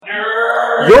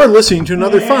You're listening to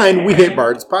another fine We Hate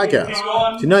Bards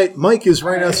podcast. Tonight, Mike is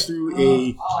running us through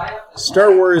a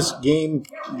Star Wars game,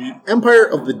 The Empire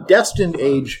of the Destined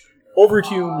Age. Over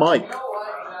to you, Mike.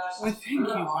 Well, thank you,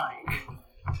 Mike.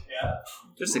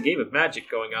 Just a game of Magic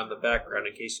going on in the background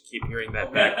in case you keep hearing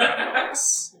that background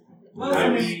noise. Wow,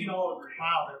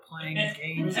 they're playing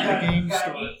games in the game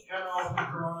store.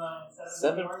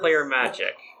 7-player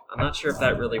Magic. I'm not sure if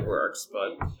that really works,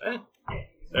 but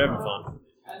they're having fun.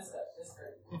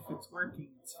 If it's working,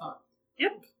 it's fun.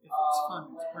 Yep. If it's fun,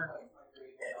 it's working.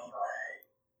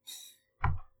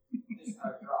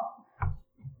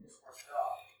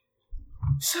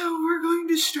 So we're going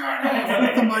to start off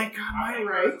with the mic on my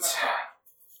right.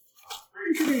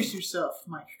 Introduce yourself,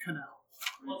 Mike Cannell.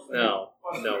 No,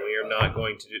 we are not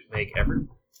going to make every...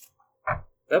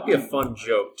 That'd be a fun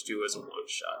joke to do as a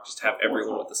one-shot. Just have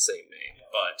everyone with the same name.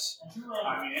 But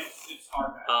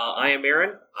I am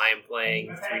Aaron. I am playing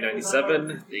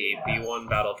 397, the B1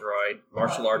 Battle Droid,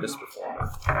 martial artist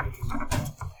performer.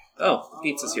 Oh,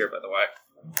 pizza's here, by the way.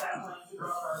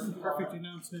 Perfect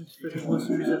announcement for the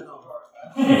listeners at home.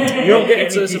 You don't get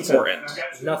pizza is important.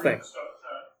 Nothing.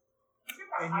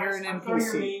 And you're an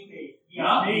NPC.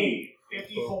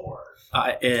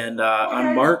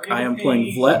 I'm Mark. I am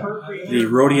playing Vlet, the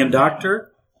Rhodian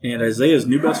Doctor, and Isaiah's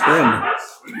new best friend.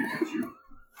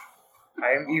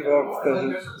 I am Evo,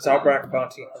 the Zabrak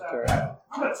Bounty Hunter.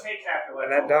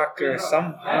 And that doctor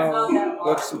somehow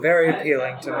looks very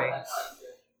appealing to me.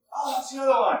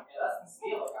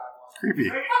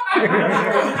 Creepy.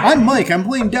 I'm Mike. I'm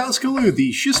playing Dowskalu,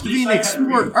 the Shistavine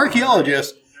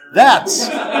archaeologist. That's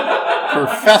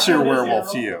Professor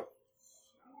Werewolf to you.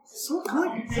 So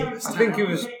good. I think he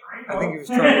was trying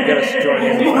to get us to join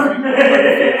in.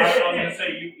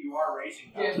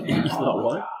 You thought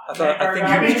what? I think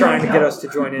he was trying to get us to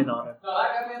join in on it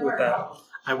with that.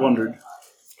 I wondered.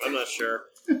 I'm not sure.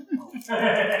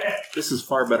 This is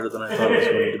far better than I thought it was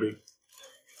going to be.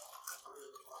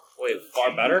 Wait,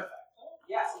 far better?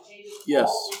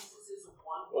 Yes.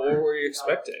 What were you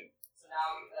expecting?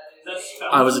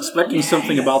 I was expecting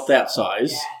something about that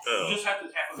size, Oh.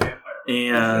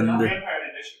 and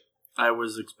I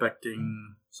was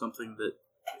expecting something that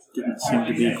didn't seem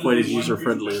to be quite as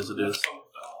user-friendly as it is.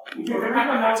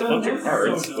 It's a bunch of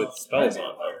cards with spells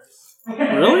on them.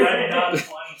 Really?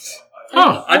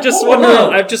 Huh. I'm just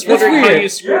wondering how you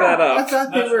screw that I up.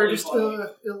 thought they were just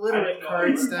illiterate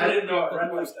cards that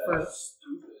people used for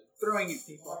throwing at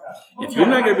people. If you're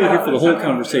not going to be here for the whole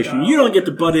conversation, you don't get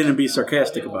to butt in and be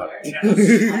sarcastic about it.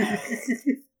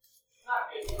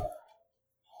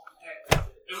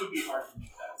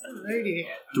 Alrighty.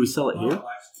 Do we sell it here?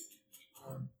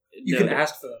 You can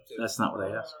ask for them too. That's not what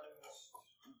I asked.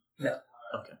 No.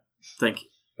 Okay. Thank you.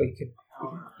 But you can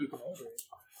order it.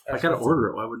 I gotta order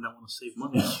it. Why wouldn't I want to save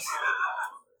money? It's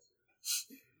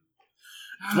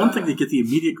one thing to get the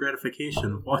immediate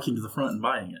gratification of walking to the front and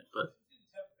buying it, but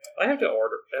I have to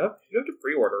order. You have to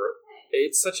pre-order it.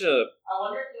 It's such a...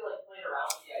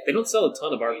 They don't sell a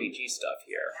ton of RPG stuff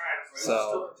here.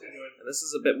 So, and this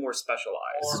is a bit more is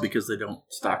specialized. it because they don't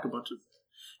stock a bunch of?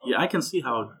 Yeah, I can see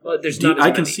how. Well, there's not as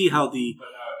I can many. see how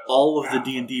all of the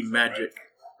D&D magic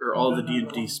or all the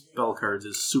D&D spell cards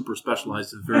is super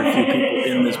specialized, and very few people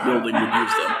in this building would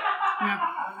use them. Yeah.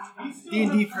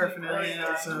 D&D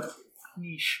paraphernalia is a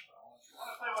niche.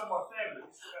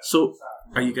 So,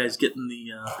 are you guys getting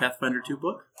the Pathfinder 2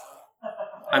 book?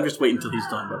 I'm just waiting until he's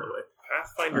done, by the way.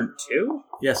 Pathfinder 2?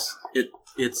 Yes,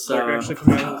 it's They're actually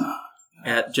coming out.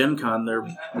 at Gen Con. They're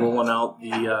rolling out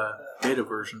the beta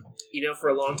version. You know, for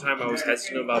a long time I was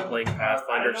hesitant about playing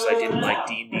Pathfinder because I didn't like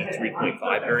D&D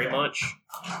 3.5 very much.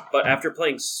 But after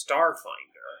playing Starfinder,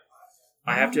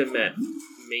 I have to admit,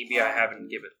 maybe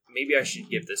I should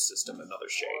give this system another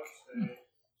shake.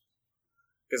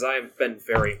 Because I have been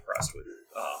very impressed with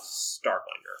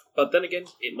Starfinder. But then again,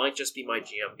 it might just be my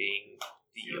GM being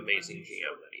the amazing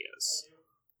GM that he is.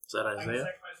 Is that Isaiah?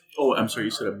 Oh, I'm sorry,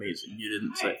 you said amazing. You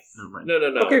didn't say. Never mind. No.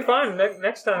 Okay, fine.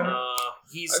 Next time.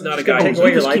 He's I'm not a just gonna guy take who...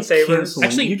 away your You just keep lightsabers. canceling-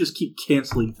 Actually- you just keep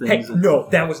canceling Hey, things. no,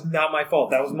 that was not my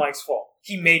fault. That was Mike's fault.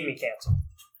 He made me cancel.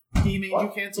 He made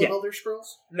you cancel Yeah. Elder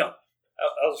Scrolls? No.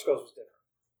 Elder Scrolls was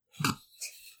different.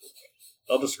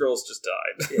 Elder Scrolls just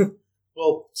died.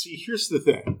 Well, see, here's the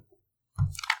thing.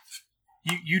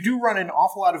 You do run an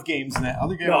awful lot of games in that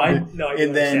other game. I and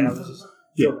understand. then I was just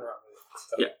joking around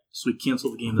with it. Yeah, so we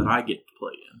cancel the game that I get to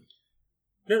play in.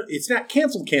 no, it's not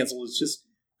cancel. It's just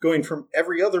going from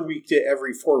every other week to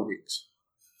every 4 weeks.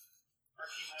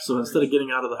 So instead of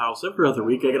getting out of the house every other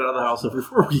week, I get out of the house every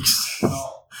 4 weeks.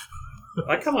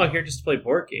 I come out here just to play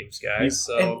board games, guys,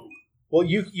 so... Well,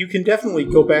 you can definitely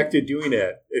go back to doing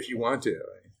it if you want to.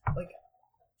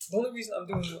 The only reason I'm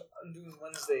doing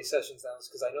Wednesday sessions now is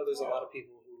because I know there's a lot of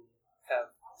people who have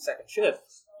second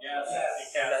shifts,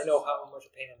 and I know how much a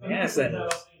pain in the ass that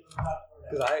is.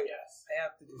 Because I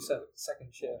have to do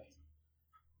second shift.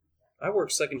 I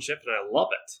work second shift and I love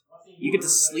it. You get to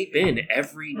sleep in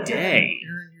every day.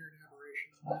 Aaron, you're an aberration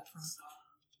on that front.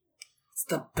 It's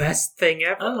the best thing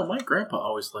I ever. don't know. My grandpa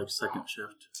always liked second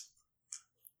shift.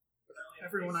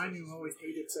 Everyone I knew always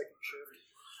hated second shift.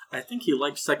 I think he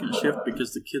liked second shift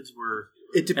because the kids were.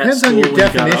 It depends on your when he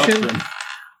got up definition. and-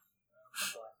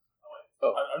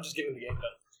 I'm just getting the game done.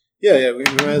 Yeah, we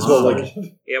might as well like.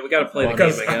 Yeah, we gotta play the game,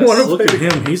 Because I I guess. wanna- Look at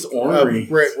him. He's ornery.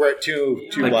 We're at two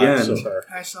blocks so Again. far.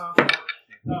 I saw.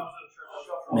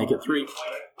 Make it 3.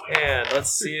 And let's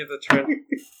see the trend.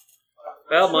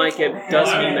 Well, Mike, it does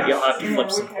mean that you'll have to flip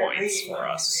some points for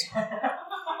us.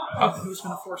 Who's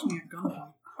going to force me at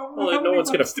gunpoint? Well, no one's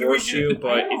going to force you,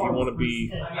 but if you want to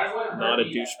be not a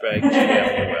douchebag,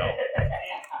 yeah,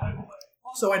 you will.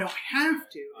 So I don't have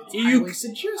to. It's You- highly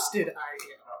suggested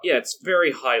idea. Yeah, it's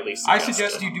very highly I suggested.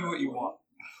 suggest you do what you want.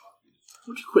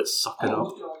 Would you quit sucking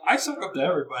up? I suck up to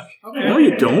everybody. Okay. No,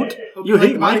 you don't. You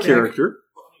hate my character.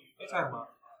 What are you talking about?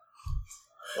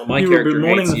 Well, my You were character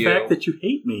bemoaning hates the you. fact that you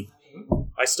hate me.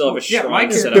 I still have a Yeah, shrine my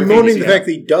set character up. Bemoaning the Yeah. fact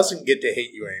that he doesn't get to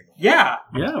hate you anymore. Yeah,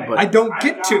 Yeah, I but don't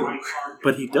get to.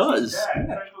 but he does.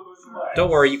 Don't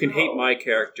worry, you can hate my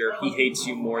character. He hates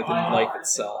you more than life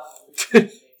itself.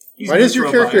 Why does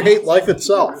your character hate life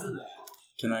itself?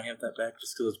 Can I have that back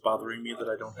just because it's bothering me that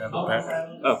I don't have it back?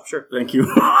 Oh, sure. Thank you.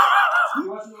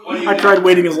 I tried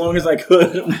waiting as long as I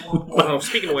could. Oh,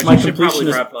 speaking of which, My you should probably completion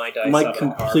is- grab my dice My out of the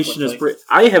car completion is quickly. great.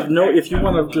 I have no. If you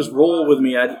want to just roll with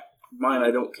me, I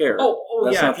don't care. Oh,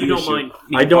 That's yeah, not if you the don't issue. mind.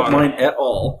 I don't mind at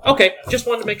all. Okay, just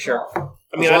wanted to make sure.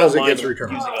 I mean, As I long as don't it mind gets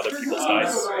returned. using other people's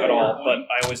dice at all, but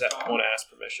I always want to ask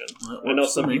permission. That I know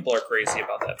works some for me. people are crazy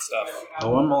about that stuff.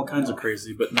 Oh, I'm all kinds of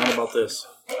crazy, but not about this.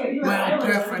 Well,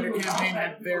 Pathfinder campaign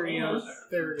had very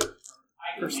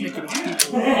persnickety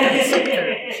people.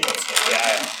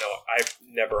 Yeah, I've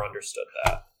never understood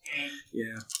that.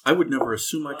 Yeah, I would never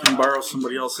assume I can borrow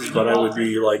somebody else's, but I would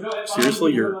be like,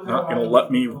 seriously, you're not going to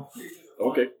let me?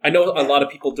 Okay. I know a lot of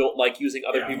people don't like using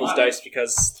other people's dice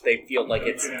because they feel like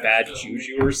it's bad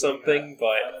juju or something,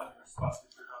 but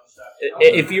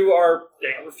if you are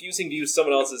refusing to use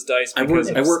someone else's dice I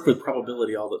because work with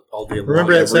probability all day long.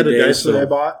 Remember that set of every day, dice that I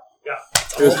bought? Yeah.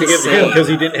 It was to give to him because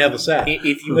he didn't have a set.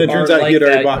 if you And then it turns are out like he had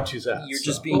already that, bought 2 sets. you're so.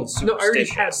 just being No, I already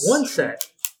had superstitious. one set,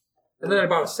 and then I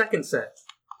bought a second set,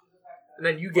 and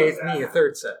then you gave me a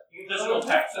third set.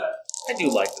 I do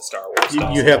like the Star Wars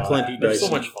stuff. You have plenty It's dice. so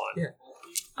much fun. Yeah.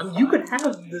 I mean, you could have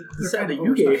the set that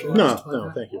you gave me. No,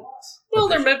 thank you. Well,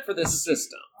 they're meant for this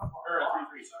system.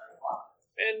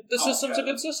 And the system's a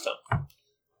good system.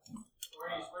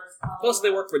 Plus,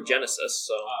 they work with Genesis,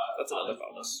 so that's another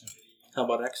bonus. How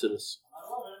about Exodus?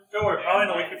 Don't worry, probably in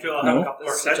a week or two I'll No? have a couple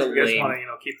more That's such sets. a If you guys lame- want to,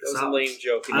 keep That this was a up. lame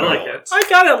joke. I like it. I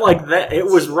got it like that. It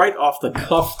was right off the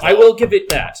cuff. I will give it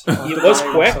that. It was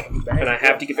quick, and I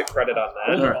have to give it credit on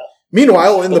that. Alright.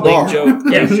 Meanwhile, in the lame bar. joke.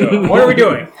 Yeah. Lame joke. What are we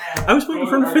doing? I was waiting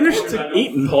for him to finish to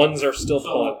eating. Puns are still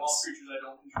puns. Creatures I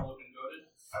don't control have been goaded.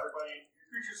 Everybody,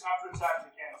 creatures have to attack,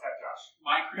 they can't attack Josh.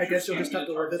 I guess you'll just have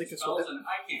to Leviticus with it.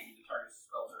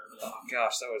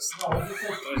 Gosh, that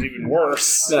was even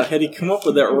worse. Now, had he come up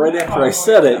with that right after I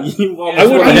said it, you almost I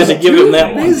would would have had be to give him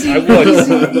that one. busy I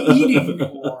would. eating.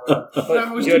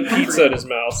 But he had pizza in his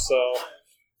mouth, so.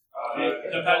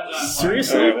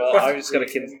 Seriously? Alright, well, I'm just gonna.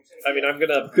 I'm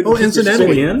gonna. Oh,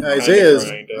 incidentally, Say again? Isaiah's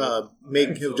Kinda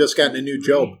have just gotten a new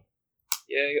Job.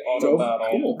 Yay, auto battle.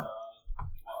 Cool.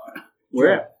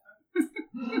 Where at?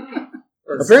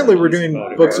 Apparently, we're doing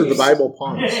books of the Bible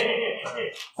puns.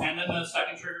 And then the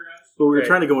second trigger, guys. Well, we were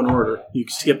trying to go in order. You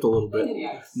skipped a little bit.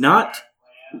 Not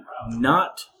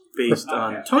based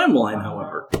on timeline,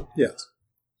 however. Yes.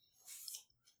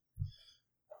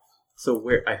 So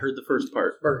where I heard the first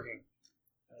part. Burger King.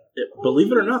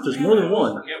 Believe it or not, there's more than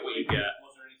one. Forget what you get.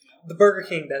 The Burger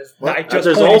King that is. What? I just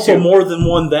There's pointed also to. more than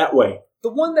one that way. The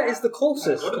one that is the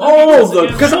closest. Oh, the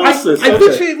Because closest. I Okay.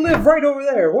 literally live right over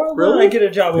there. Why would Really? I get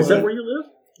a job Is over that there? where you live?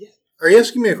 Are you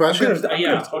asking me a I'm question? gonna-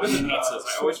 Yeah, what are the pizzas?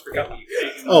 I always forget what you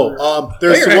get. Oh,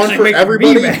 there's You're the one actually for making me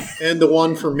everybody mad. and the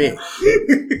one for me.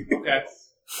 Okay.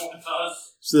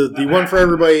 So the one for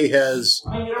everybody has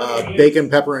bacon,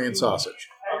 pepperoni, and sausage.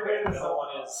 The other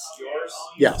one is yours?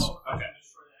 Yes. Okay.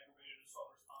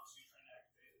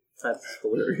 That's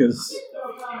hilarious.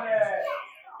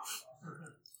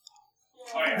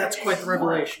 That's quite the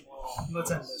revelation. Let's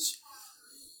end this.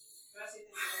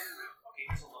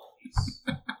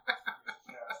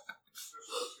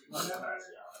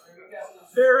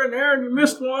 Aaron, you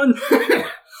missed one.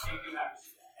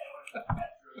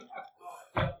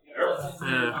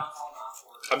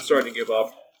 I'm starting to give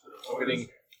up. I'm getting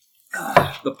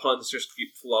the puns just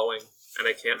keep flowing, and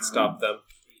I can't stop them,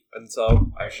 and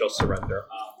so I shall surrender.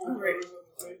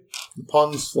 The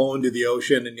puns flow into the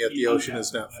ocean, and yet the ocean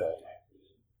is not full.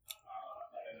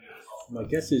 My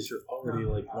guess is you're already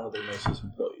like one of their nicest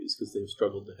employees because they've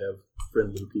struggled to have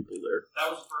friendly people there.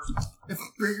 If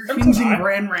Burger King's in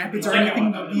Grand Rapids are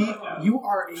anything to me, you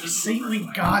are a saintly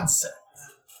godsend.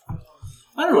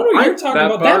 I don't know. You're talking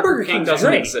about that Burger King doesn't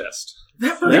great. exist.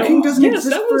 That Burger King doesn't Yes, exist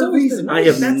that for one's a always reason. been I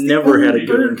have That's the never only had a good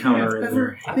Burger encounter King in I've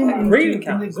there. ever been Great into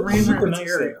encounter. in the Grand Super Rapids nice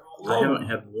area. I haven't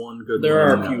had one good There one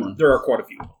are on a that few. one. There are quite a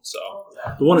few. So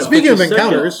The one at Speaking of 52nd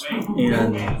encounters. and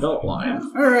Beltline.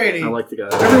 Alrighty. I like the guy.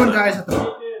 Everyone dies at the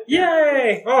boat.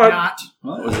 Yay! Not.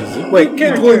 Well, that was easy. Wait,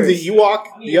 including the Ewok,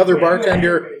 the other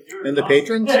bartender, and the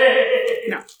patrons?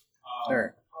 No.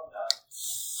 Alright.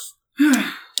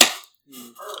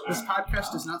 This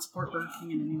podcast does not support Burger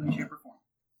King in any way, shape, or form.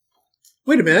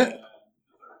 Wait a minute.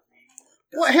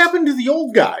 What happened to the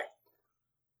old guy?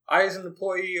 I, as an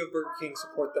employee of Burger King,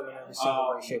 support them in every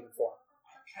single way, shape, and form.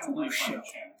 Oh, shit.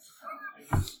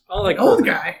 I like Old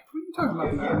guy? What are you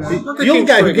talking about? The old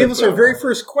guy who gave us our very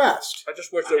first quest. I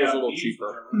just wish it was a little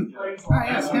cheaper. Ah,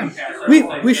 yes,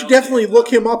 him. We should definitely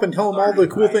look him up and tell him all the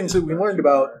cool things that we learned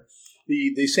about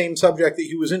the same subject that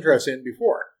he was interested in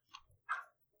before.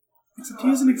 Except he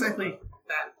isn't exactly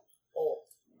that old.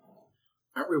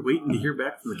 Aren't we waiting to hear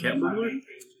back from the cat burglar?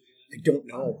 I don't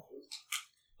know.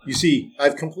 You see,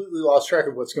 I've completely lost track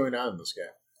of what's going on in this game.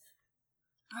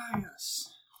 Ah, yes.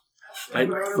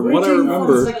 From what I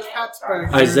remember,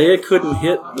 Isaiah couldn't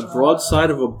hit the broadside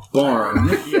of a barn.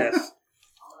 Yes.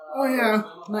 Oh, yeah.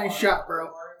 Nice shot, bro.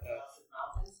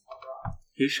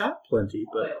 He shot plenty,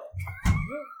 but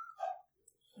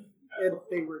And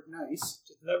they were nice.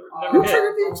 Just never Who hit.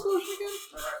 triggered the explosion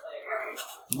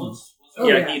again? Oh,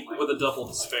 Yeah, he with a double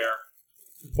despair.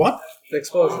 What? The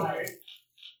explosion.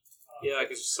 Yeah,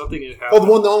 because something had Oh, happened.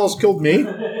 the one that almost killed me?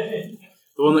 the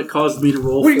one that caused me to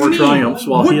roll What do you 4 mean? triumphs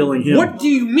while healing him. What do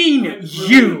you mean,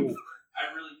 you?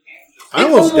 I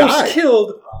almost almost died.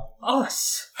 killed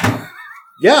us.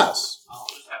 Yes.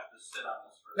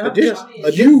 Not just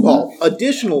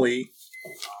Additionally,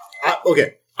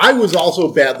 I was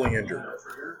also badly injured.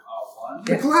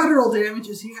 The collateral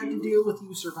damages he had to deal with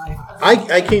you surviving.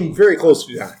 I came very close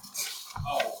to dying.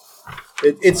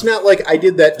 It's not like I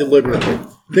did that deliberately.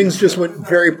 Things just went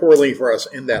very poorly for us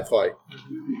in that fight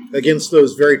against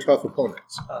those very tough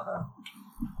opponents.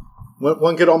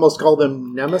 One could almost call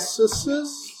them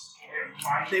nemesises.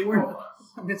 They were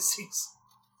misses.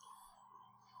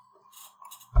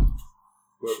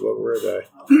 What were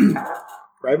they?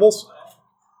 Rivals?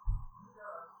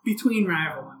 Between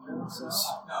rival and nemesis.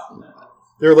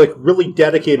 They're like really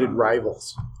dedicated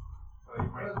rivals.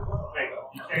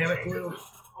 Damn it, Blue.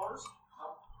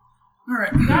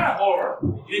 Alright. Not a horror.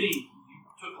 Diddy, you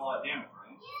took a lot of damage,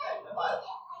 right?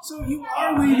 So you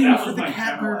are waiting for the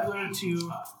cat burglar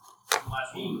to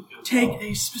take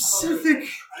a specific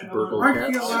Burgle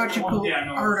cats? archaeological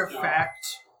artifact.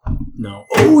 No.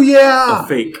 Oh A yeah!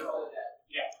 fake.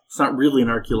 It's not really an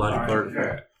archaeological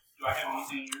artifact. Do I have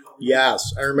anything in yours?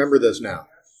 Yes, I remember this now.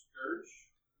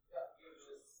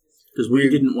 Because we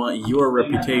didn't want your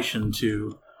reputation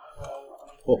to...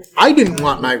 Well, I didn't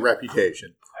want my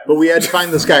reputation, but we had to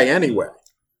find this guy anyway.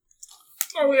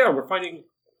 Oh yeah, we're finding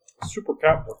super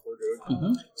cat burglar,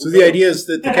 dude. So the idea is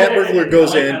that the cat burglar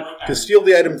goes in to steal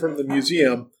the item from the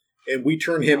museum, and we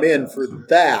turn him in for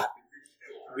that.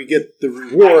 We get the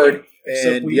reward,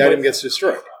 and the item gets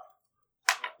destroyed.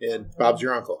 And Bob's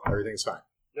your uncle. Everything's fine.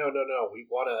 No. We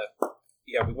want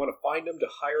to find him to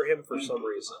hire him for some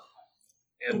reason,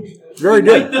 and Very it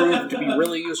might good. prove to be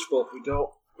really useful if we don't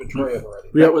betray him already.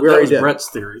 Yeah, that we was already did. Brett's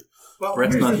theory. Well,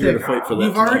 Brett's here's not the here to thing. fight for that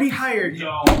You've tonight. already hired him.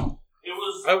 No. It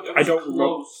was. I don't remember.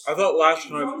 close. I thought last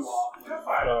time.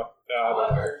 I don't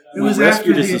know. It We was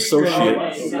rescued after his the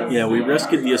associate. Yeah, we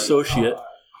rescued the associate.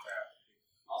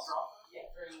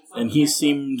 And he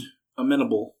seemed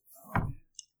amenable.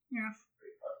 Yeah.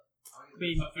 I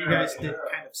mean, you guys did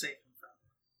kind of save him from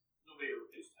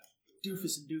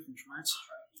Doofus and Doofenshmirtz.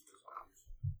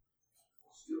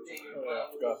 I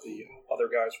forgot the other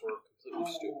guys were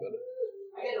completely stupid.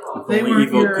 If They only weren't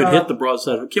Evo your, could hit the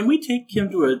broadside of it. Can we take him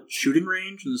to a shooting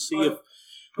range and see if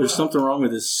there's something wrong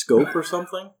with his scope or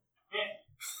something?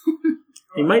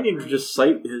 He might need to just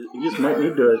sight his... He just might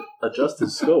need to adjust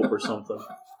his scope or something.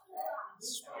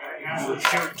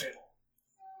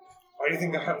 Why do you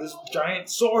think I have this giant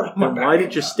sword on my Then back? why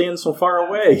did you stand so far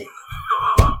away?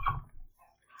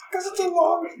 Because it's a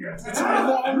long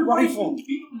rifle.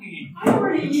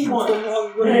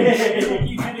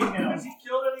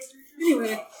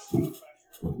 Anyway,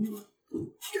 you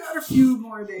got a few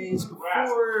more days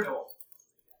before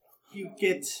you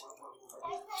get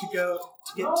to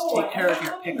take care of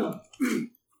your pickle.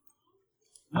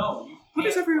 What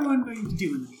is everyone going to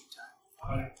do in the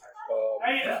meantime?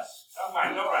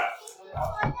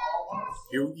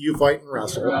 You fight and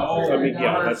wrestle. I mean,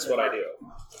 yeah, that's what I do.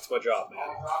 That's my job, man.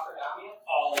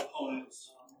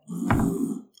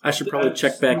 I should probably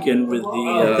check back in with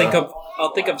I'll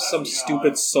the. think of some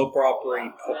stupid soap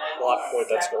opera plot point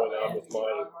that's going on with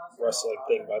my wrestling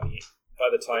thing by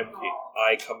the time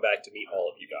I come back to meet all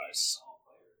of you guys.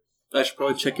 I should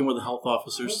probably check in with the health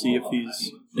officer, see if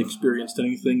he's experienced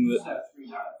anything that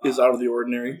is out of the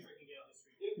ordinary.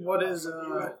 What is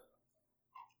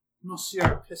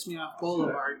Monsieur Piss Me Off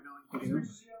Boulevard going to do?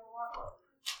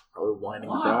 Probably whine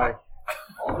and cry.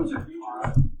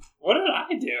 What did I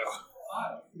do?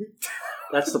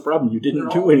 That's the problem. You didn't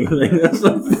do anything. That's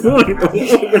the point of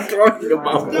what we're talking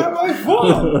about. Not my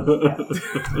fault!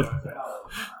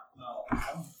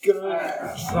 I'm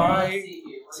gonna try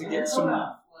to get some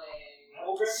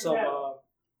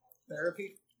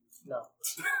therapy. No,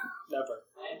 never.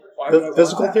 Why would I want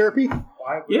Physical that? therapy?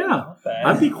 Why would I Yeah, want that?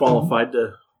 I'd be qualified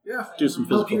to do some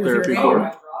physical therapy for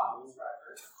him.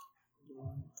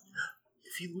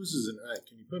 If he loses an eye,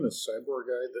 can you put in a cyborg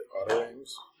eye that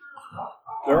auto-aims?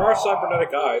 There are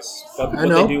cybernetic eyes, but I what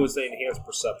know. they do is they enhance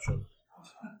perception.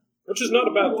 Which is not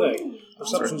a bad thing.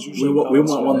 Perception's usually We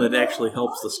want one that actually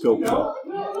helps the scope. Though.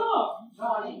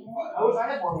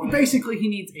 Basically, he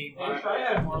needs a Yeah.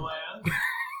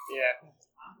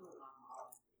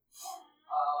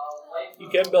 You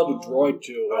can build a droid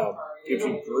to give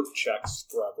you group checks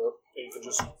forever, and you can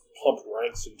just pump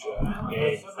ranks into a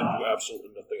game and do absolutely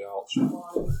nothing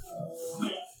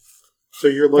else. So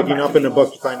you're looking up in a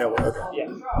book to find out what. Okay.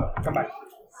 Yeah. Come back.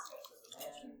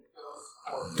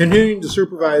 Continuing to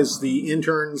supervise the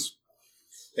interns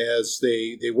as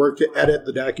they work to edit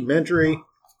the documentary,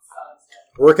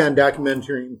 working on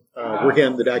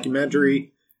the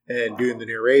documentary and doing the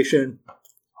narration.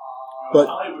 But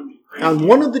on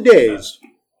one of the days,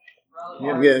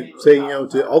 I'm going to say,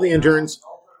 to all the interns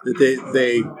that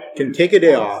they can take a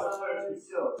day off.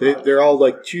 They're all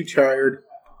like too tired.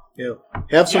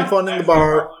 Have some fun in the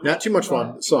bar. Not too much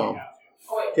fun, but some.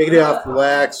 Take a day off,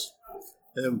 relax,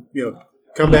 and then,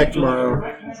 come back tomorrow,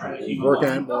 work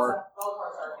on it more.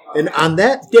 And on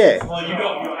that day,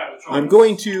 I'm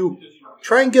going to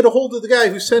try and get a hold of the guy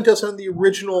who sent us on the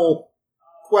original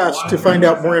quest to find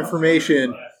out more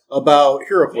information about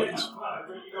HeroClix.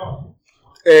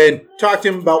 And talk to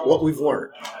him about what we've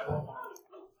learned.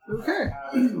 Okay.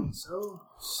 So,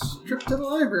 trip to the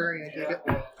library, I take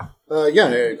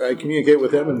it. I communicate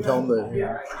with him and tell him that.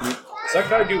 Does that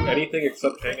guy do anything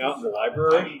except hang out in the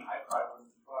library?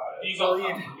 So,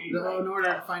 in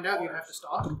order to find out, you have to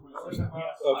stalk him.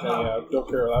 Okay, yeah, don't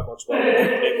care that much about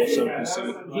nameless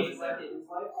NPC.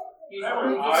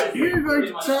 You're going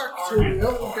to talk to the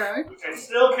old guy. I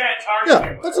still can't target Yeah,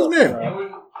 him. that's his name.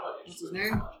 What's his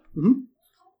name? Mm-hmm.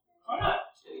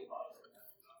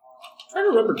 trying to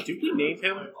remember, did we name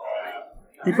him?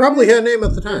 He probably had a name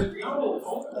at the time.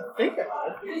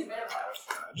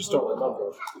 I just don't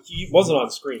remember. He wasn't on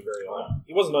screen very long.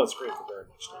 He wasn't on screen for very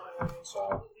much time.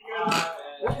 So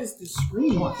What is the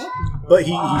screen? But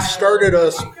he started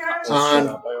us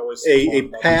on a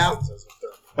path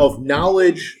of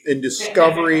knowledge and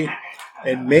discovery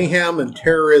and mayhem and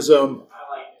terrorism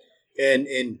and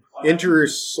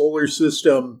inter-solar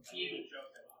system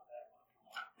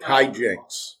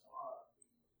hijinks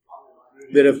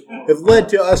that have led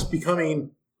to us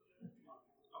becoming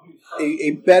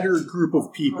a better group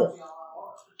of people.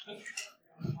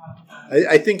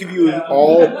 I think of you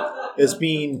all as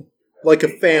being like a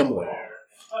family.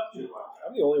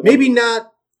 Maybe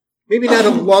not a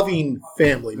loving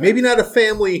family. Maybe not a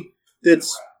family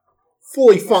that's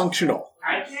fully functional.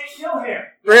 I can't kill him.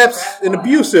 Perhaps an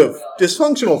abusive,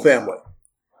 dysfunctional family.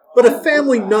 But a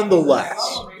family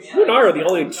nonetheless. you and I are the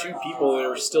only two people that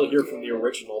are still here from the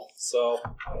original. So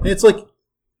And it's like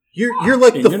you're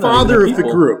like And the you're not father even of the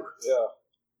people. group.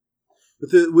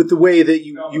 yeah, With the way that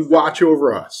you watch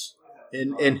over us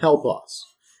and help us.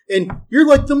 And you're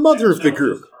like the mother of the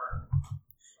group.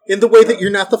 In the way that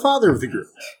you're not the father of the group.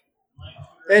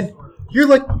 And you're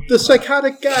like the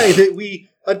psychotic guy that we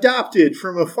adopted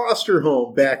from a foster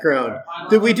home background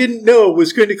that we didn't know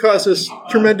was going to cause us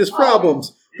tremendous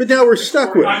problems, but now we're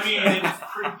stuck with.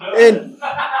 And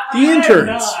the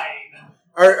interns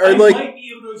are like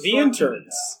the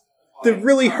interns. the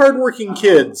really hardworking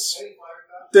kids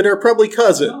that are probably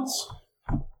cousins.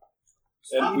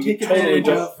 And we Take totally advantage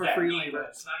don't. of for free labor.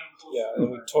 Yeah,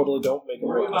 and we totally don't make them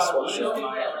work in a sweatshop.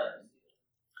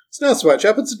 It's not a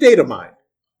sweatshop, it's a data mine.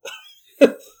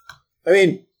 I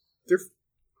mean,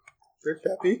 they're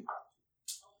happy.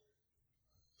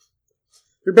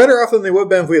 They're better off than they would have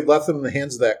been if we had left them in the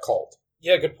hands of that cult.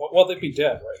 Yeah, good point. Well, they'd be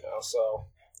dead right now, so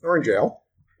Or in jail.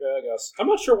 yeah, I guess. I'm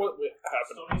not sure what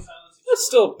happened. That's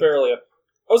still barely. I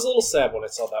was a little sad when I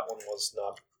saw that one was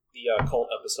not the cult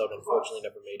episode. Unfortunately,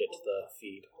 never made it to the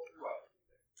feed.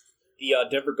 The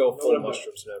Denver Go full of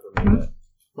mushrooms never made it.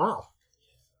 Wow.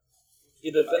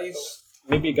 Either that,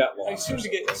 maybe it got lost. I seem to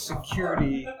get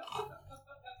security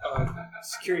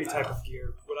type of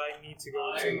gear. Would I need to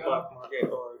go to the black market,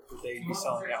 or would they be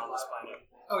selling it on this planet?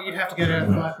 Oh, you'd have to get it at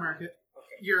the black market.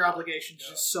 Your obligation is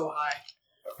just so high.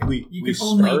 We can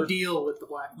only deal with the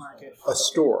black market. a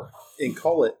store and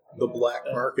call it the black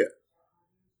market.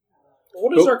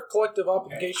 What is our collective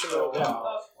obligation right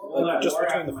now? Like, just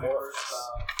between the four of us?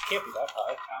 Can't be that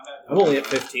high. I'm only at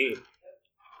 15.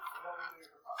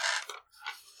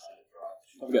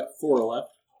 I've got 4 left.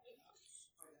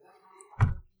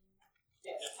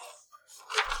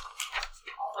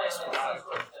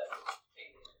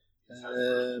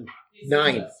 Uh,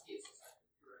 9.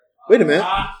 Wait a minute.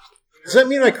 Does that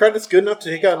mean my credit's good enough to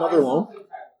take out another loan?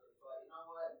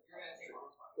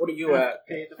 What are you at?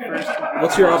 Pay the first one.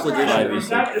 What's your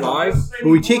obligation? 5? But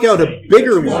we take out a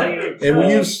bigger loan, and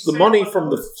we use the money from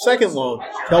the second loan to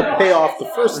help pay off the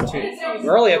first loan.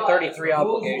 We're only at 33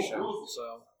 obligation,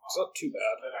 so It's not too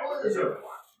bad.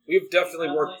 We've definitely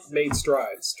made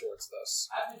strides towards this.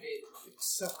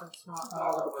 Except for it's not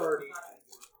all of the party.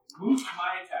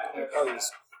 The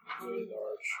party's really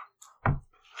large.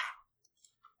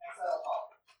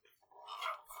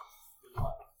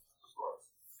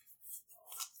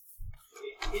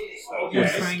 You're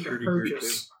trying to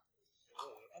purchase.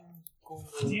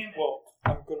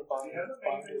 I'm going to buy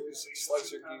binders,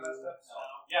 slicer gear,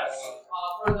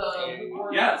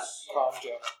 Yes. prom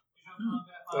gem.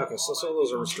 Okay, so some of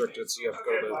those are restricted, so you have to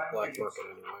go to the black market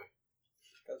anyway.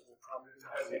 Because we'll probably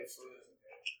have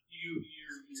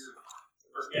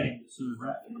You're forgetting this.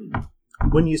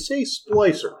 When you say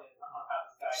splicer,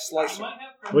 slicer.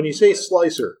 when you say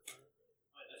slicer,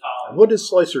 what does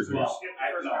slicer do?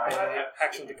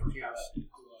 Hacks into computers.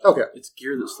 Okay. It's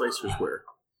gear that slicers wear.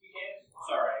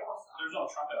 Sorry. There's no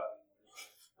trumpet on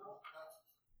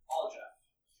it.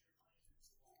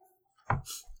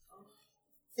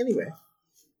 Anyway.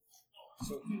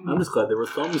 I'm just glad there were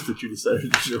thumbs that you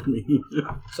decided to show me.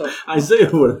 So Isaiah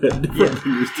would have had different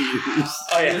fingers to use.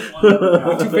 Oh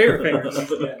yeah, 2 favorite fingers.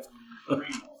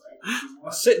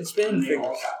 Sit and spin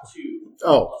fingers.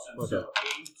 Oh, okay.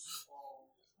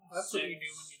 That's what you do when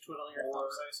you twiddle your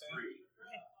thumbs, I say.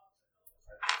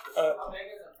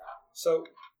 So I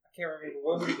can't remember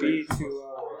what would it be to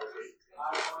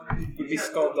would it be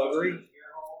skullduggery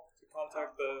to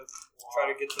contact try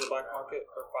to get to the black market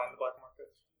or find the black market.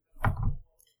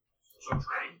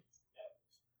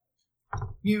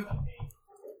 You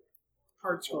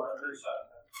hard score.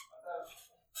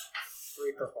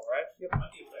 3 purple, right? Yep.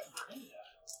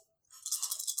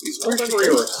 Skullduggery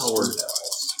or a coward?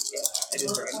 I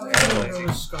didn't bring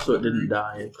it. So it didn't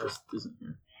die, it just isn't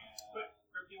here.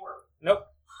 Nope.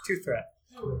 2 threat.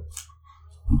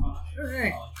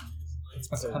 Okay.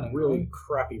 That's a really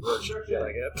crappy version that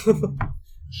I get.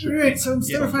 Alright, so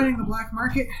instead of finding the black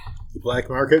market, The black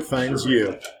market finds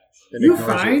you. And you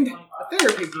ignores find a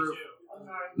therapy group.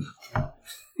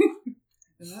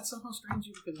 And that's somehow strange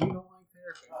because you don't like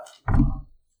therapy.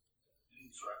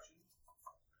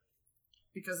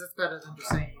 Because it's better than just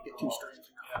saying you get too strange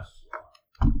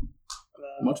enough.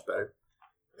 Much better.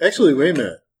 Actually, wait a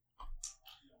minute.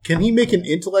 Can he make an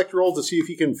intellect roll to see if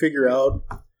he can figure out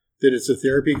that it's a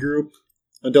therapy group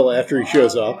until after he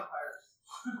shows up?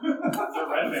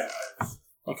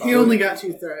 He only got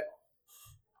 2 threat.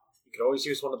 You could always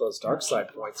use one of those dark side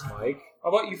points, Mike. How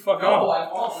about you fuck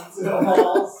off?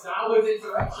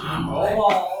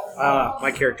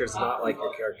 My character's not like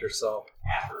your character, so...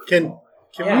 Can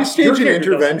Yeah, we stage your an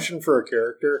character intervention for a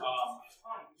character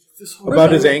This whole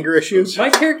about his anger issues? My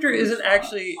character isn't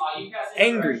actually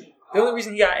angry. The only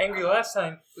reason he got angry last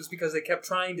time was because they kept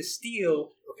trying to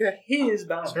steal his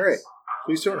balance. All right.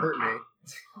 Please don't hurt me.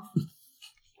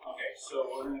 Okay, so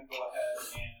we're going to go ahead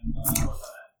and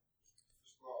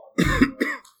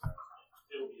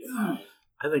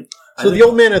I think The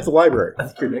old man at the library. I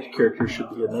think your next character should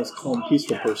be a nice, calm,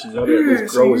 peaceful person. You ought Yeah, to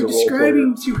so grow you're as a role player.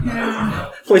 describing to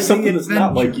him Play something the that's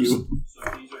not like adventures you.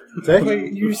 Say?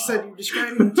 Wait, you said you're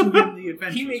describing to him the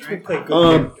adventures. He makes me right? play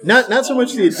good. Not so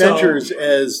much the adventures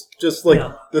as just like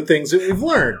the things that we've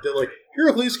learned. That like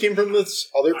Heracles came from this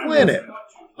other planet.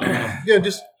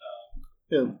 Just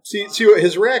see what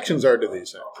his reactions are to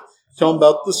these things. Tell him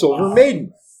about the Silver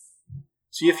Maiden.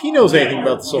 See if he knows anything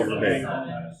about the Silver Maiden.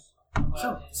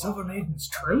 So, Silver Maiden's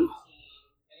true?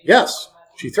 Yes,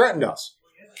 she threatened us.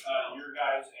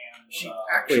 She Wait,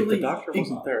 actually... the doctor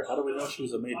wasn't there. How do we know she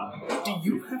was a maiden? Do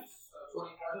you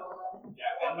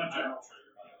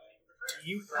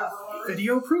have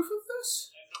video proof of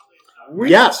this?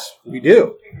 Yes, we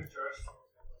do.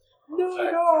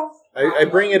 I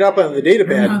bring it up on the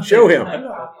datapad and show him.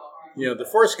 The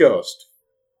Force Ghost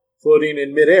floating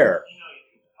in midair,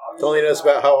 telling us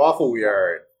about how awful we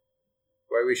are and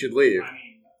why we should leave.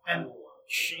 And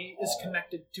she is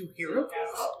connected to Hero?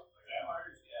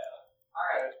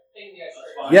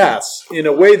 Yes, in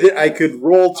a way that I could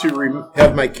roll to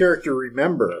have my character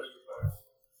remember.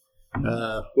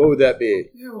 What would that be?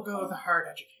 Yeah, we'll go with a hard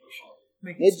education.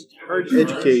 Make it Hard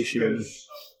education.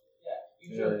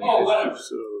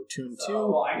 So, tune 2.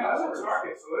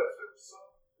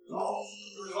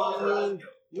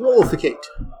 Rollificate.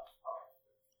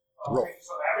 Roll.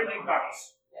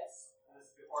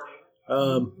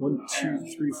 1, 2,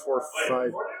 3, 4,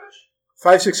 5.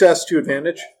 5 success, 2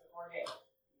 advantage.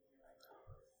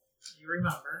 You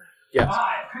remember. Yes.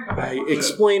 I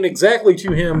explain exactly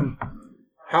to him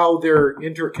how they're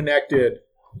interconnected.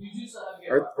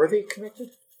 Were they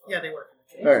connected? Yeah, they were.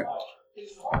 All right.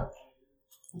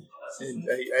 And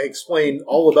I explain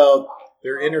all about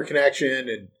their interconnection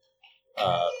and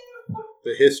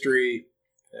the history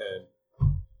and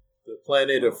the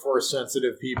planet of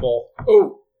Force-sensitive people.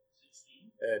 Oh.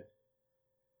 And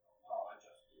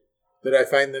that I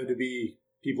find them to be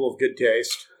people of good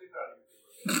taste.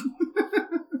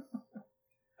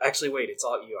 Actually, wait, it's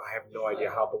all you. I have no idea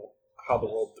how the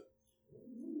world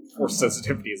Force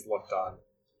sensitivity is looked on.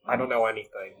 I don't know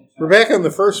anything. We're back on the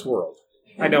first world.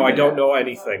 I know, I don't know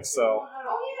anything, so...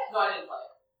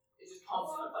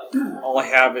 All I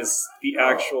have is the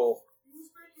actual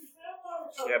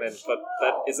canon, but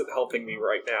that isn't helping me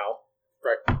right now.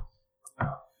 Right.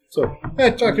 So,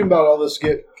 talking about all this,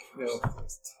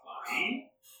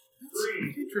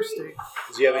 Interesting.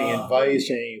 does he have any advice,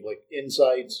 any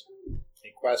insights,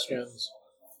 any questions?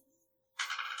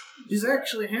 He's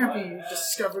actually happy you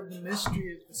discovered the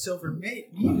mystery of the Silver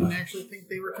Maiden. He didn't actually think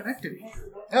they were connected.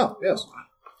 Oh, yes.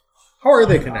 How are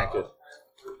they connected?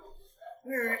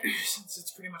 Alright, since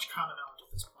it's pretty much common knowledge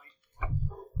at this point.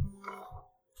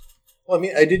 Well,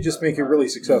 I did just make a really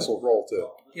successful roll, too.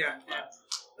 Yeah, and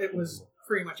it was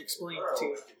pretty much explained to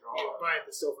you by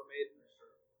the Silver Maiden.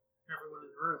 Everyone in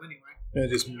the room, anyway. I'm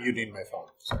just muting my phone.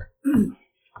 Sorry.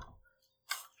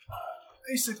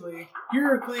 Basically,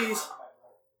 Heracles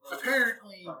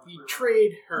apparently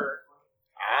betrayed her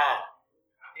and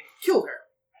killed her.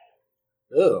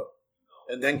 Oh.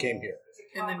 And then came here.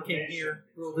 And then came here,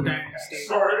 ruled the dynasty,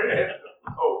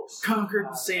 conquered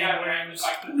the Sandworms,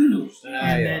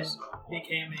 and then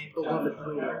became a beloved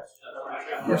ruler.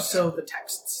 Or so the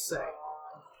texts say.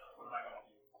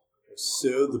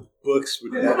 So the books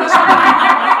would have us.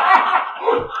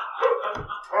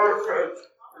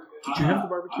 Did you have the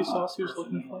barbecue sauce he was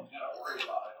looking for?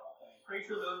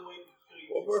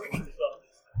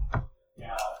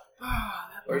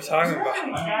 What are you talking about?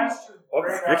 I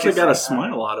actually got a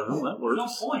smile out of him. That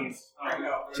works.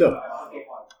 So,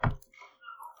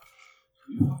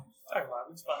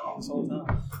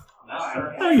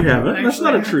 No, you haven't. That's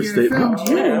not a true Actually, statement. I found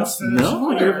you.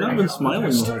 No, you have not been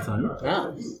smiling the whole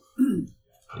time.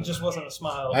 It just wasn't a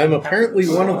smile. I'm apparently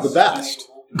one of the best.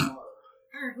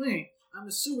 Apparently, I'm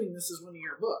assuming this is one of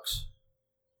your books.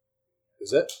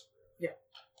 Is it? Yeah.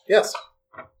 Yes.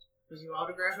 Did you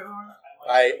autograph it on?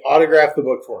 I autograph the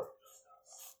book for him.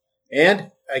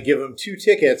 And I give him 2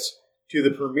 tickets to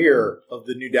the premiere of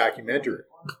the new documentary.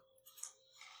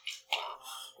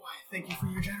 Why, thank you for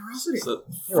your generosity. Is it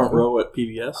front row at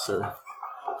PBS or? I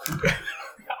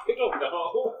don't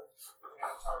know.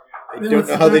 I don't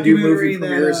know how they do movie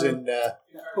premieres in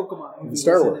Pokemon movie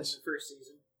Star was in Wars. the first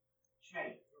season.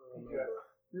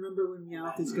 Remember when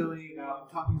Meowth is going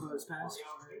talking about his past?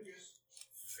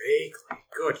 Vaguely.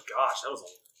 Good gosh, it's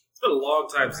been a long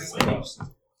time since I watched.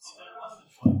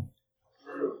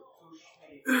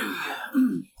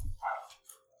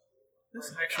 This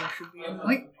actually should be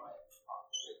enlightening.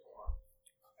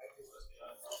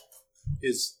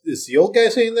 Is the old guy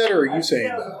saying that, or are you saying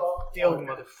that? The old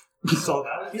mother saw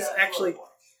that. He's actually.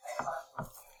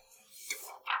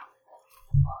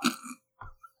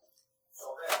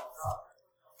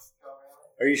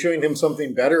 Are you showing him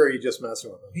something better, or are you just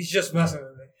messing with him? He's just messing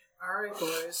with me. All right,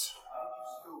 boys.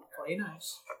 Play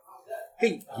nice.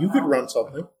 Hey, you could run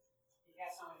something.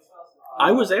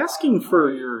 I was asking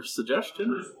for your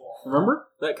suggestion. Remember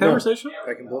that conversation?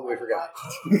 I completely forgot.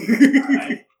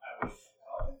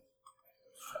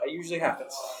 That usually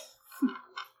happens.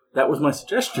 That was my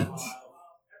suggestion.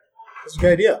 That's a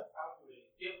good idea.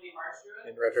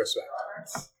 In retrospect.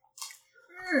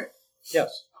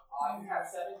 Yes.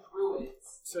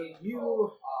 So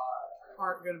you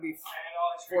aren't going to be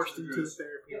forced into the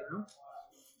therapy room.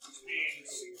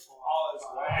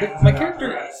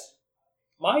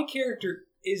 My character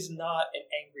is not an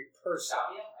angry person.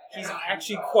 He's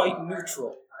actually quite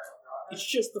neutral. It's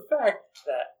just the fact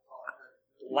that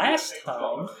last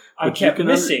time I kept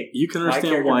missing. You can my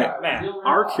understand character why got mad.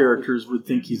 our characters would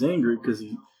think he's angry because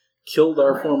he killed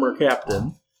our former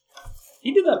captain.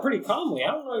 He did that pretty calmly.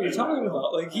 I don't know what you're talking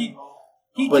about. Like he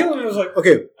killed him and was like,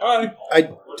 Okay, all right.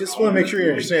 I just want to make sure you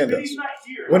understand this.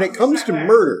 When it comes to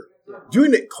murder,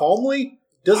 doing it calmly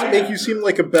doesn't make you seem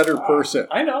like a better person.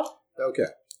 I know. Okay.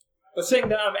 But saying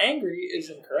that I'm angry is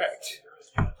incorrect.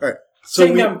 All right. So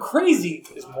Saying that I'm crazy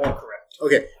is more correct.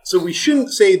 okay, so we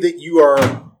shouldn't say that you are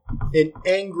an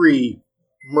angry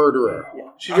murderer.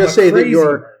 Should I'm just a say that crazy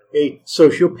you're a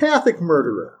sociopathic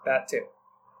murderer. That too.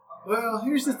 Well,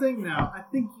 here's the thing now. I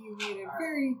think you made a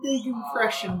very big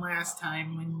impression last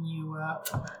time when you,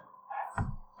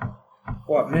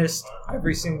 Missed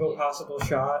every single possible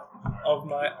shot of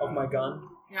my gun.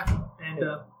 yeah, and,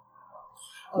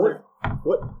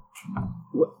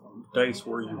 What dice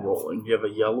were you rolling? You have a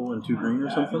yellow and 2 green or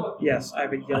something? Yes, I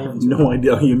have a I yellow. have no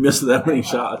idea how you missed that many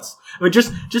shots. I mean,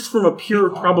 just from a pure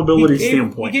probability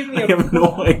standpoint, he gave me I have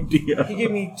no idea. He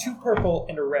gave me 2 purple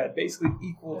and a red, basically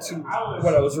equal to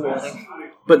what I was rolling.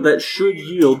 But that should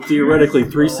yield, theoretically,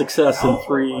 3 success and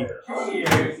 3...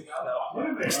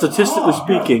 Statistically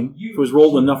speaking, if it was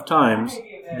rolled enough times,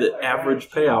 the average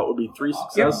payout would be 3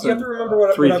 success You have to remember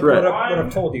what 3 threat. I've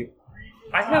told you.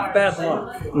 I have bad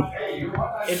luck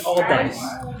in all dice.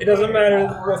 It doesn't matter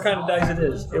what kind of dice it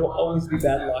is. It will always be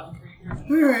bad luck.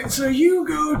 alright, so you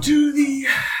go to the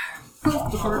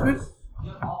health department.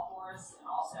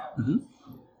 Mm-hmm.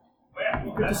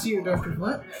 Good to see you, Dr.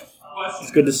 Flint.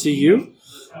 It's good to see you.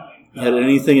 You had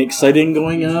anything exciting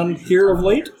going on here of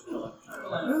late?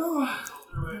 Well,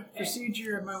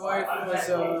 procedure of my wife was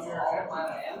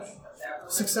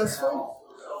successful.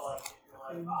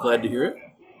 Glad to hear it.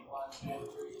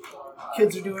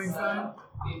 Kids are doing fine.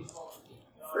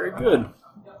 Very good. And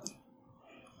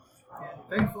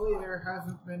thankfully, there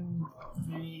haven't been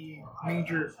any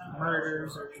major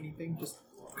murders or anything. Just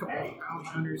a couple of bounty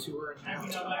hunters who were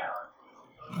attacked.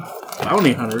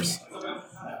 Bounty hunters.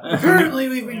 Apparently,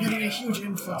 we've been getting a huge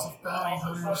influx of bounty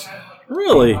hunters.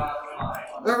 Really?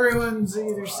 Everyone's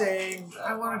either saying,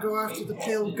 I want to go after the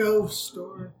pale ghost,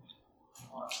 or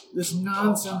this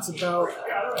nonsense about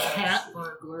cat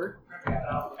burglar.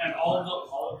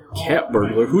 Cat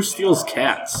burglar? Who steals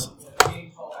cats?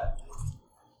 I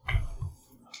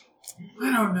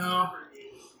don't know.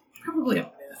 Probably a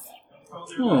myth.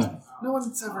 No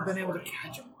one's ever been able to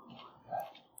catch him.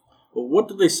 Well, what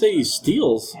did they say he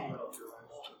steals?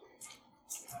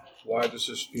 Why does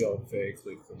this feel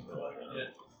vaguely familiar?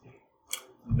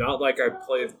 Not like I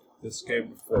played this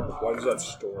game before, but why does that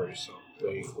story sound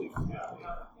vaguely familiar?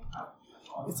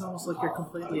 It's almost like you're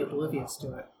completely oblivious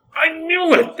to it. I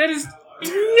knew it! I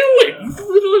knew it!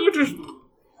 Literally just...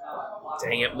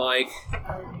 Dang it, Mike.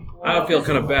 I feel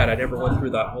kind of bad. I never went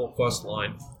through that whole quest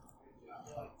line.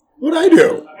 What'd I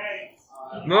do?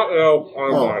 No,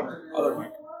 I'm not.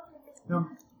 No,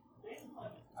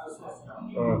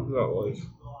 That was...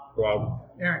 Well,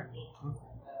 Aaron.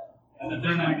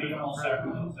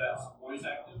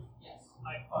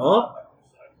 Huh?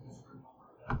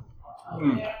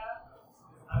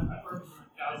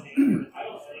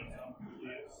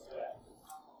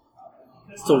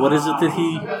 So what is it that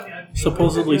he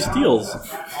supposedly steals?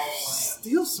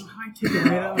 Steals some high-ticket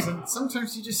items, and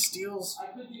sometimes he just steals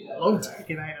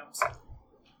low-ticket items.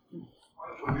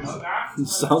 It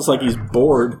sounds like he's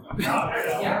bored.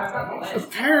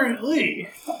 Apparently.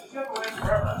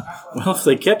 Well, if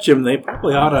they catch him, they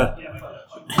probably ought to...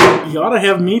 You ought to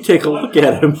have me take a look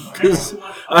at him, because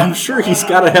I'm sure he's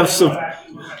got to have some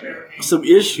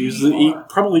issues that he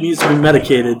probably needs to be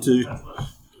medicated to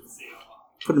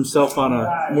put himself on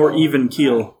a more even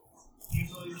keel.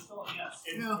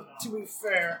 Well, to be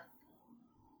fair,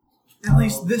 at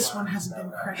least this one hasn't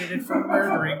been credited for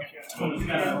murdering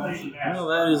anyone. Well,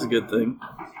 that is a good thing.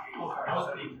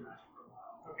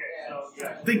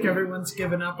 I think everyone's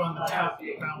given up on the top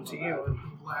bounty or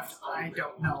left. I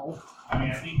don't know.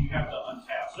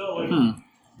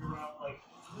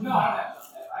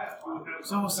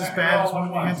 It's almost as bad as when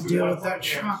we had to deal with that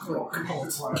chocolate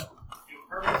cult.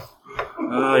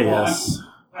 Ah, yes.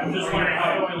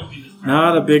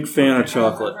 Not a big fan of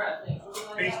chocolate.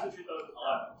 Yeah,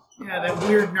 that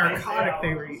weird narcotic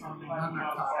they were eating. Not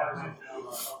narcotic.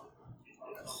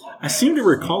 I seem to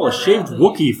recall a shaved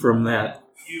Wookiee from that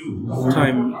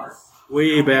time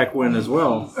way back when as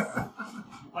well.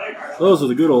 Those are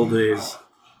the good old days.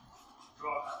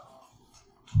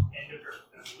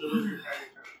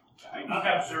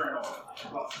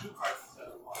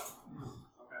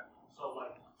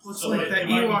 Looks like that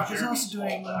Ewok is also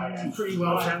doing pretty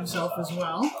well for himself as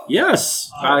well.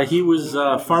 Yes, he was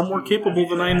far more capable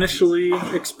than I initially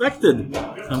expected.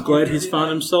 I'm glad he's found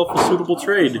himself a suitable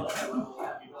trade.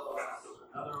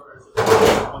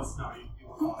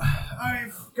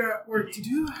 I've got work to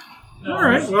do.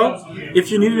 Alright, well,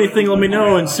 if you need anything, let me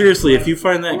know. And seriously, if you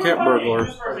find that cat burglar,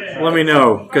 let me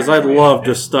know, because I'd love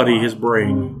to study his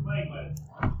brain.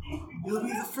 You'll be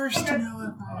the first to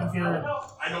know if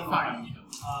I ever find you.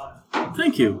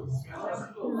 Thank you.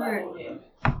 Right.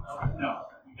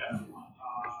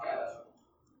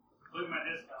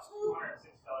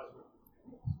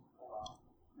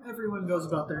 Everyone goes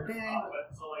about their day.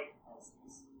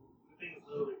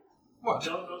 What?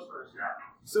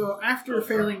 So after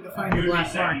failing to find the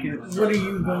black market, what are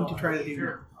you going to try to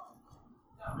do?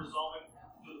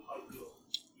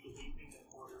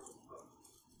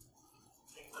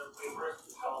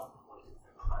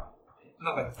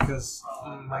 Nothing, because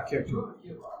my character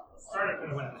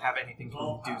wouldn't have anything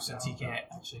to do since he can't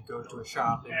actually go to a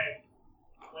shop and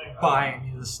buy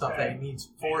any of the stuff that he needs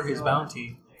for his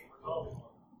bounty.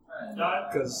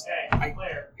 Because I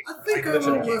think I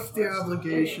will lift the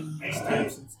obligation this time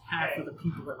since half of the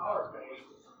people are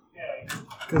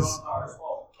because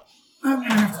I'm going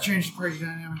to have to change the party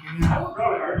dynamic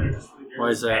again. Why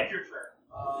is that?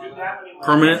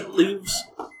 Permanent leaves?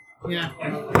 Yeah.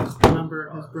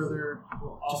 Remember, his brother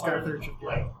just got a third shift.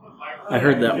 I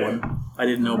heard that one. I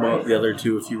didn't know about the other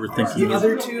two, if you were thinking The of...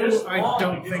 other two, I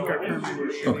don't think are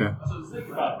permanent. Okay.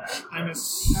 I'm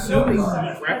assuming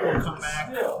Brett will come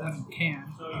back when he can.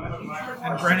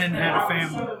 And Brennan had a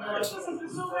family.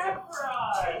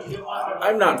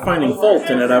 I'm not finding fault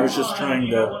in it. I was just trying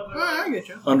to I get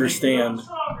you. understand.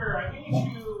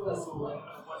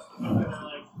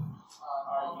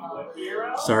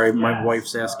 Sorry, my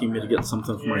wife's asking me to get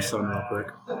something for my son real quick.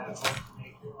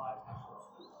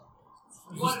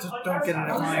 Just don't get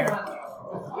into fire.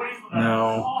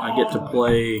 No, I get to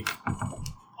play...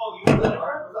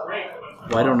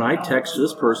 Why don't I text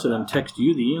this person and text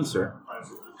you the answer?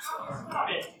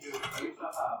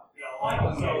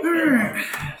 Alright,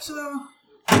 so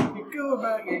you go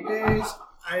about your days.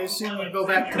 I assume you go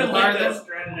back to the bar then?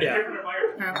 yeah.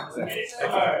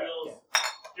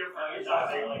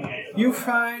 You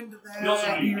find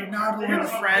that your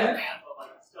Nautilus friend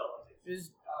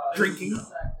is drinking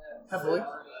heavily.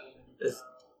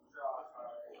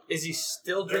 Is he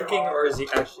still drinking or is he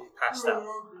actually passed out?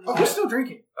 Oh, he's still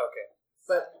drinking, Okay.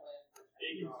 but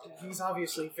he's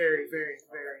obviously very, very,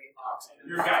 very intoxicated.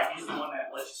 Your guy, he's the one that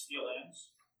lets you steal ends.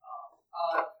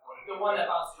 The one that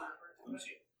bounced.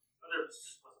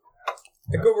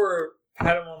 I go over,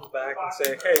 pat him on the back, and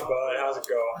say, "Hey, bud, how's it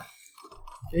going?"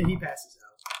 And he passes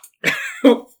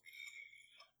out.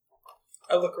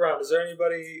 I look around. Is there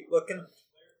anybody looking?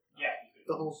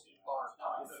 The whole bar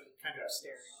is kind of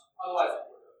staring.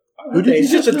 Who did you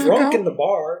He's just a just knock drunk out? in the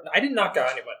bar. I didn't knock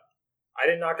out anybody.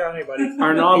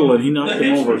 Our Nautilus, he knocked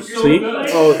him over. See?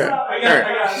 Oh, okay. All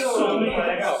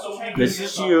right. This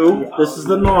is you. This is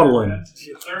the Nautilus.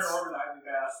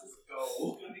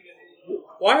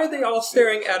 Why are they all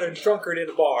staring at a drunkard in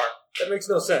a bar? That makes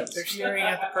no sense. They're staring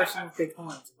at the person with big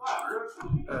horns.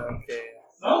 Okay.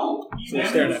 So they're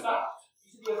staring at me.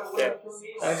 Yeah.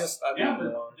 I leave him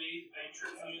alone.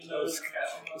 I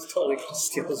was totally going to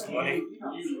steal his money.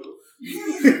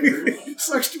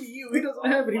 Sucks to be you. He doesn't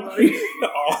have any money.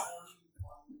 Oh.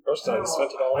 First time I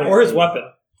spent it all. Or his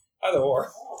weapon. Either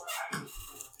or.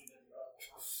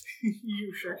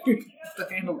 You sure you can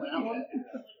handle that one?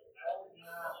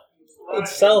 I'd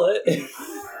sell it.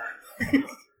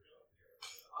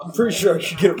 I'm pretty sure I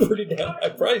could get a pretty damn high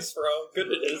price for how good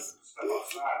it is.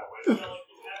 I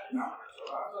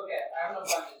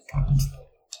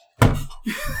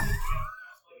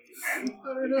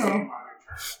don't know.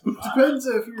 Depends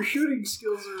if your shooting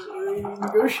skills or your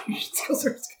negotiation skills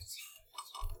are.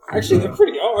 Actually, they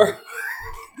pretty are.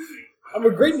 I'm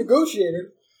a great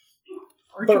negotiator,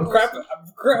 but I'm crap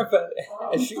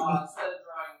at shooting.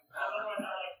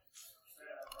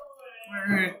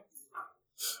 Alright.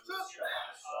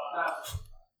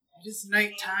 It is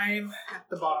nighttime at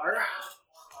the bar.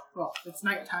 Well, it's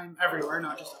nighttime everywhere,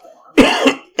 not just at the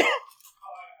bar.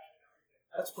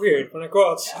 That's weird. When I go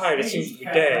outside, it seems to be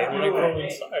day. When I go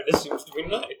inside, it seems to be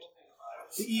night.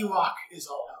 The Ewok is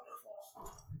all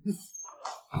powerful.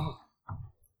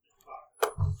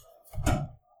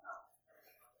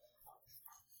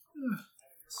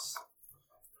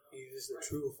 He is the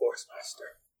true Force Master.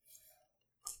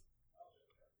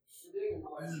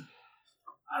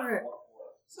 Alright.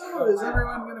 So, is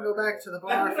everyone going to go back to the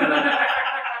bar for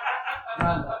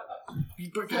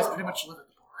You guys pretty much live at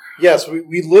the bar. Yes,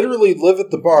 we literally live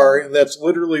at the bar, and that's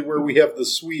literally where we have the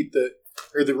suite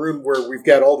or the room where we've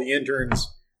got all the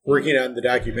interns working on the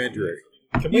documentary.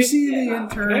 You see the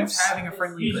interns having a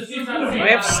friendly Can I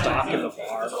have stock in the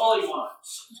bar?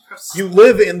 You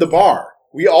live in the bar.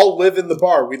 We all live in the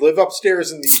bar. We live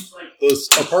upstairs in those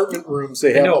apartment rooms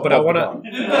they have. No, but I above want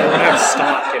the to have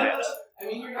stock in it. bar.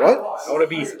 What? I want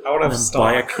to have stock.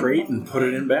 Buy a crate and put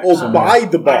it in back. Oh, somewhere. buy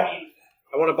the bar.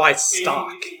 I want to buy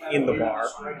stock in the bar.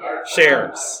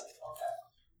 Shares.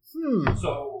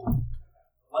 So,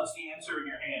 once the answer in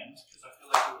your hand, because I feel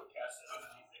like you would cast it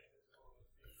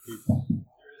underneath it.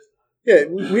 Yeah,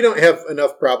 we don't have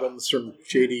enough problems from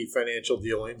shady financial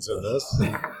dealings in this.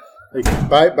 Like,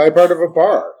 buy part of a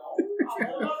bar.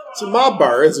 It's a mob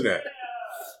bar, isn't it?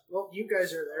 Well, you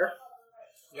guys are there.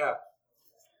 Yeah.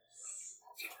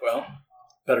 Well,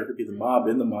 better to be the mob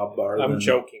in the mob bar. I'm than...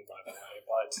 joking, by the way,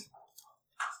 but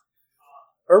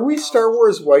Are we Star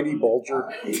Wars Whitey Bulger?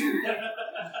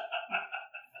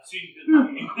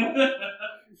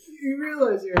 You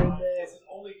realize you're in there.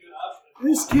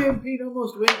 This campaign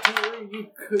almost went to where you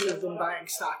could have been buying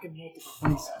stock in multiple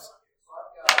places.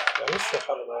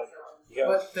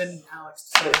 But then Alex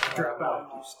decided to drop out and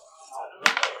do stuff.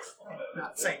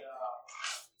 Not saying.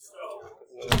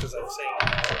 Because I'm saying.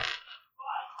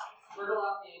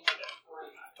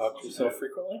 Talk to yourself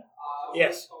frequently?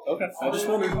 Yes. Okay. I just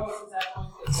wondered.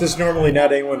 This is normally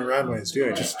not anyone around when it's doing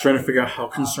it. Just trying to figure out how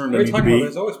concerned I What are need you to talking about? be.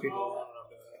 There's always people around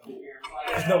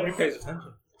because nobody pays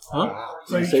attention. Huh?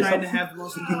 So you're Say trying something? to have the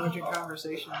most intelligent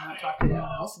conversation and not talk to anyone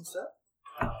else instead?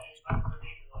 At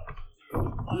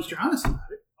least you're honest about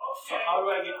it. So how do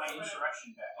I get my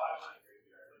insurrection back?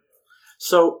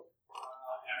 So,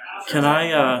 can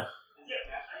I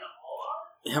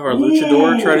have our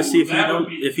luchador try to see if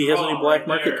he has any black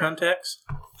market contacts?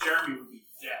 Jeremy would be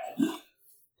dead.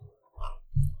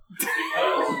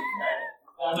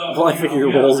 Well, I figure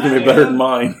your roll's going to be better than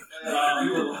mine.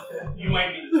 You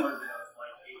might be the target of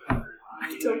like 800. I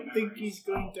don't think he's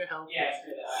going to help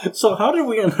you. So how did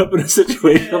we end up in a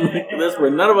situation like this where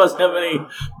none of us have any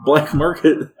black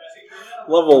market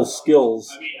level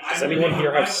skills? does anyone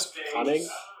here have cunning?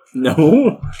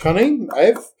 No. Cunning? I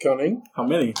have cunning. How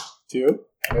many? 2.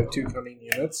 I have 2 cunning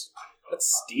units.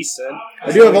 That's decent.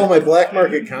 I do have all my black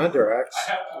market contracts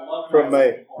from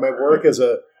my work as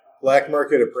a black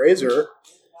market appraiser,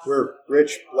 where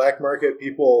rich black market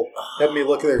people have me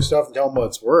look at their stuff and tell them what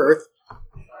it's worth.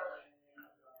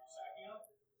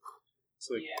 It's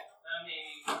like,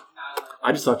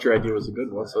 I just thought your idea was a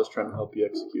good one, so I was trying to help you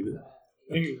execute it.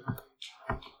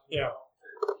 Yeah.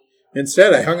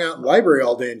 instead, I hung out in the library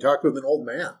all day and talked with an old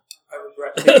man. I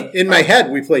regret taking. In my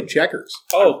head, we played checkers.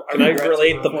 Oh, can I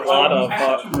relate the plot of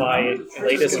my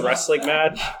latest wrestling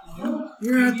match?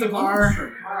 You're at the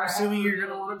bar. I'm assuming you're going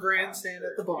to want a grandstand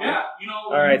at the bar.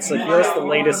 Alright, so here's the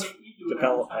latest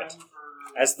development.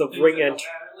 As the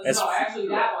as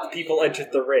people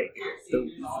entered the ring,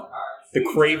 the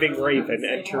Craving Raven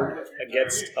entered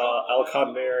against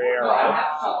Alcon Mariera.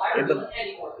 In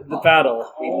the battle,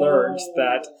 we learned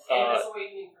that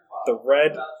the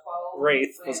Red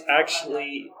Wraith was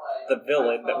actually the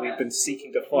villain that we've been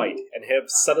seeking to fight, and have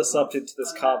set us up into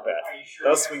this combat.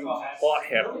 Thus, we fought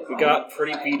him. We got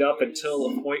pretty beat up until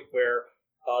a point where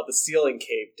the ceiling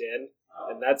caved in,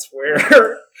 and that's where,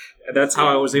 and that's how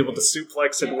I was able to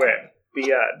suplex and win.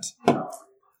 The end.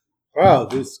 Wow,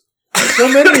 there's so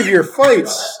many of your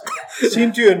fights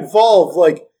seem to involve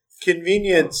like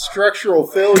convenient structural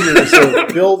failures of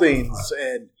buildings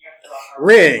and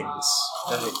rings.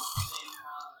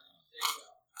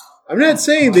 I'm not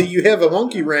saying that you have a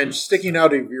monkey wrench sticking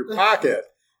out of your pocket.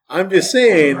 I'm just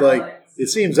saying, like, it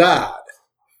seems odd.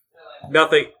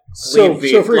 Nothing. So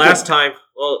Last time,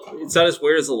 well, it's not as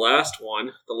weird as the last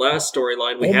one. The last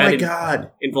storyline we Oh had my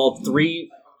God. involved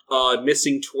 3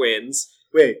 missing twins,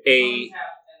 Wait, a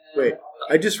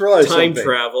I just realized time something.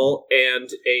 travel, and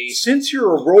a... Since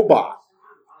you're a robot,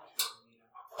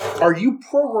 are you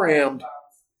programmed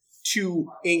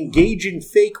to engage in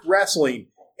fake wrestling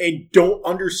and don't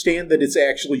understand that it's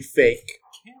actually fake?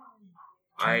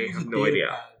 I have no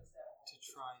idea.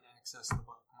 access the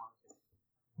black market,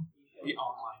 the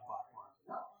online black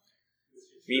market.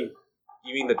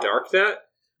 You mean the dark net?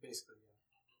 Basically,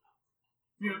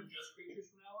 Do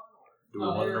we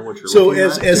want to know what you're So looking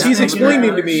as at? as he's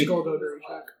explaining to me, Skullduggery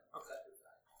check.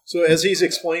 so as he's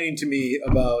explaining to me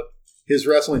about his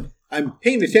wrestling, I'm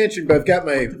paying attention, but I've got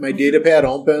my data pad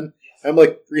open. I'm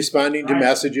like responding to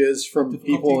messages from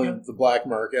people in the black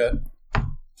market.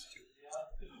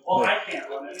 Well, I can't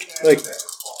run it. Like,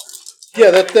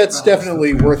 yeah, that's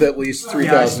definitely worth at least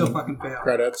yeah, I still 3,000 fucking fail.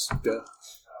 credits.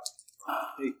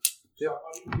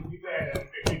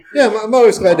 Yeah, I'm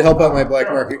always glad to help out my black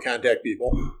market contact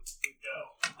people.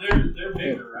 They're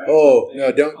bigger, right? Oh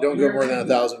no, don't go more than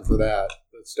 1,000 for that.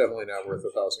 That's definitely not worth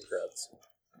 1,000 credits.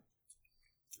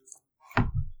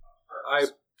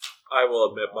 I will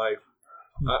admit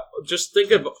just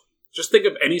think of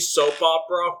any soap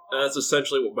opera, and that's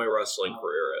essentially what my wrestling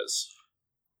career is.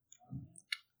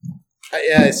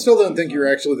 I still don't think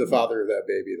you're actually the father of that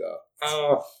baby, though.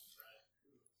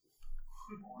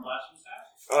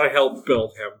 I helped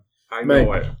build him. I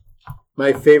know it.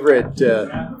 My favorite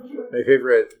YouTube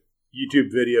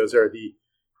videos are the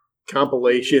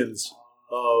compilations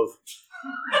of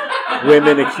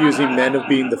women accusing men of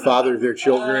being the father of their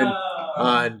children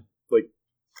on like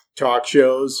talk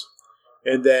shows,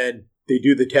 and then they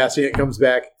do the testing. It comes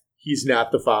back, he's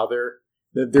not the father.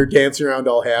 Then they're dancing around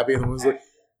all happy, and the one's like,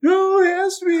 "No, it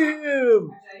has to be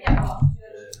him."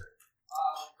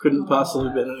 Couldn't possibly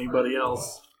have been anybody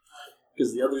else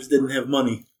because the others didn't have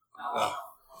money.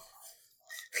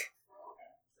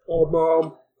 Oh,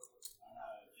 Mom.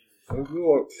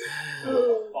 Look.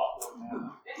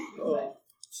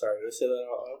 Sorry, did I say that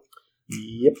out loud?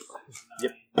 Yep.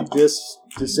 Just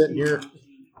sitting here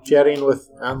chatting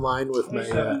online with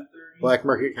my black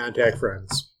market contact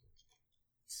friends.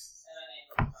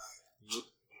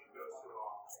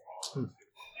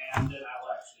 Hey,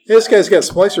 this guy's got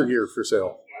splicer gear for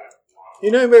sale.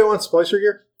 You know anybody wants splicer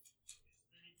gear?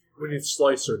 We need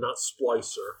slicer, not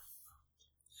splicer.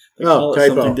 They call it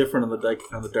typo. something different on the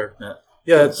dark net.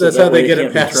 Yeah, that's that how they way get it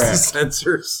it can't be past the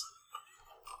sensors.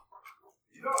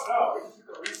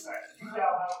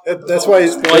 That's why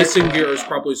he's Splicing gear is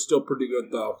probably still pretty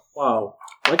good, though. Wow.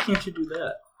 Why can't you do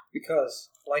that? Because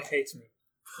life hates me.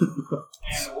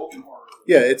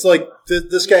 Yeah, it's like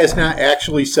this guy is not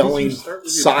actually selling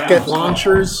socket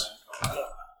launchers.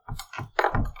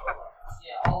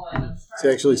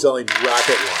 He's actually selling rocket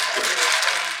launchers.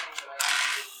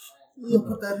 You'll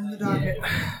put that in the docket.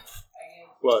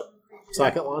 What?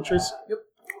 Socket launchers? Yep.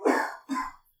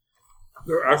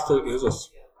 There actually is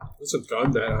a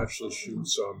gun that actually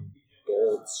shoots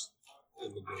bullets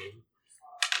in the game.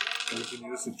 And you can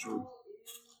use it to...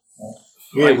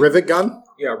 You mean a rivet gun?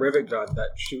 Yeah, rivet gun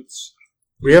that shoots...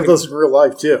 We have those in real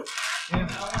life, too. I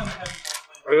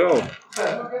know.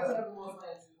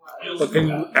 But can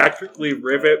you accurately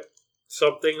rivet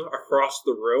something across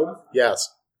the room?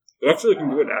 Yes. You actually can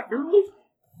do it accurately?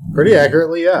 Pretty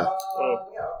accurately, yeah.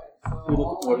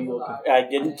 What are you looking for? I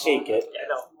didn't take it.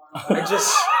 I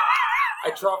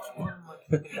dropped one.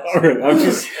 All right,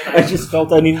 I just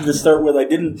felt I needed to start with I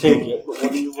didn't take it. But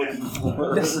what are you looking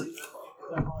for?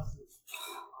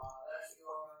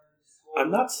 I'm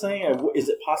not saying is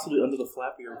it possibly under the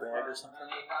flap of your bag or something?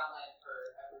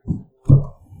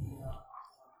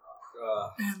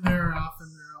 And they're off in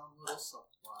their own little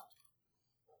subplot.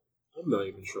 I'm not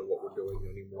even sure what we're doing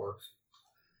anymore.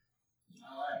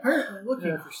 Apparently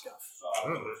looking for stuff.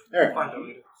 There.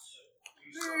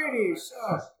 There it is.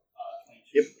 Oh.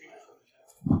 Yep.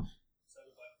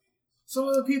 Some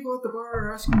of the people at the bar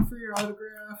are asking for your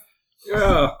autograph.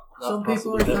 Yeah. Some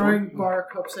people are throwing bar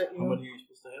cups at How you many are you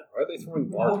supposed to have? Why are they throwing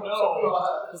bar cups at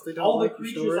because they don't like your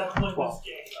story.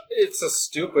 It's a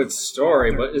stupid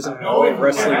story, but isn't all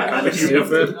wrestling kind of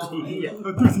stupid?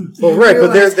 Well, right,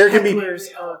 but there can be...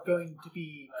 Hecklers are going to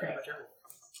be pretty much everywhere.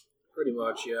 Pretty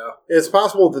much, yeah. It's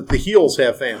possible that the heels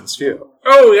have fans, too.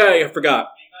 Oh, yeah, I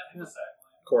forgot. Of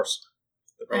course.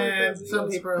 They're probably And fans of some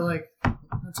these. people are like,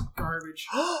 that's garbage.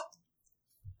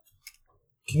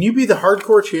 Can you be the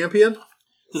hardcore champion?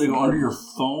 Do they go under your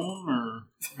phone or?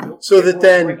 So that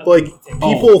then, like,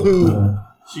 people who...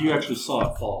 So you actually saw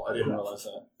it fall. I didn't realize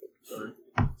that. Sorry.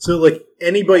 So, like,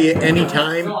 anybody at any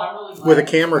time with a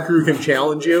camera crew can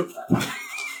challenge you.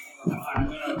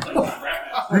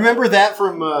 Remember that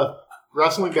from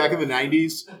wrestling back in the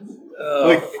 90s?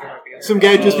 Like, some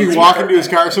guy would just be walking to his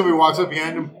car, somebody walks up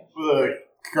behind him with a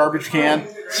garbage can,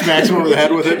 smacks him over the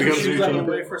head with it, becomes a new champion.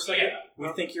 Wait for a second. We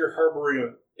think you're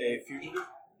harboring a fugitive?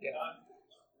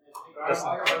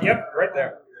 Yep, right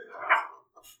there.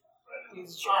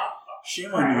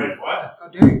 Shame on you. How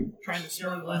dare you? Trying to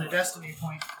smuggle in a destiny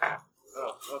point.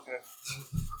 Oh, okay.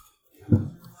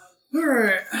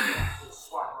 Alright.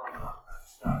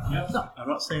 I'm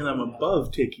not saying I'm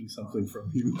above taking something from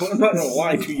you, but I'm not going to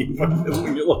lie to you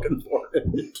when you're looking for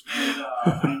it.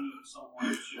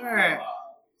 Alright.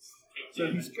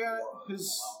 So he's got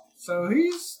his. So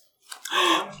he's.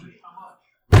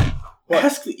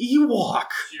 Ask the Ewok.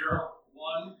 0,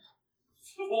 1,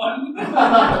 1.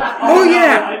 Oh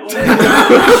yeah!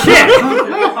 Shit!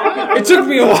 It took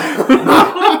me a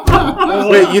while.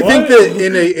 Wait, you think that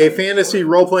in a fantasy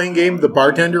role-playing game, the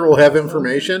bartender will have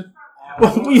information?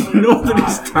 Well, we know that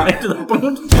he's tied to the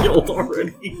bounty guild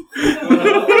already.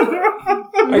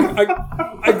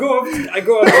 I go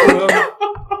up to him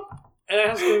and I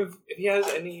ask him if he has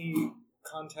any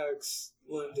contacts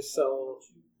willing to sell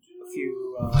a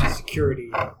few security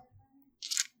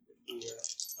gear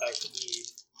I could need.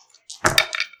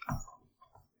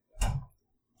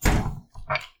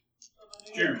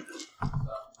 Jeremy.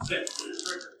 6.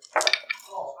 Trigger.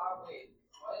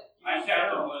 I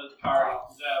tapped him with card.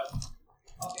 Zeb.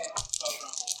 Okay.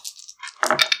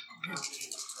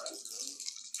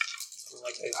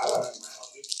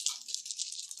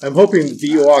 I'm hoping the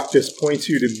Ewok just points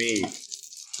you to me. I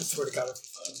swear to God.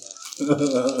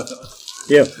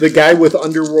 Yeah, the guy with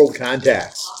underworld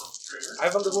contacts. I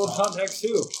have underworld contacts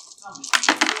too.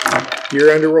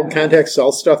 Your underworld contacts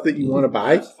sell stuff that you want to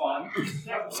buy?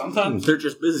 Sometimes. They're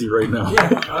just busy right now.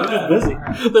 Yeah, I'm just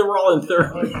busy. They were all in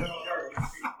therapy.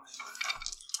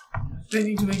 They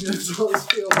need to make themselves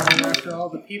feel better after all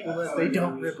the people that they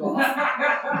don't rip off.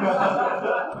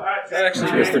 That actually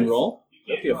Interesting roll.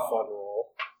 That'd be a fun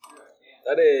roll.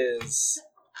 That is.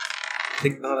 I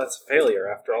think that's a failure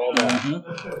after all that.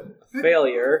 Mm-hmm. A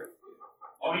failure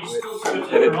Oh, he's still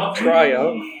and a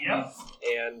triumph Yep.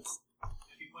 and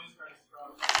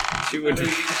 2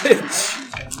 advantage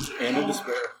And a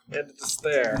despair. and a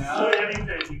despair.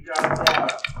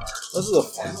 This is a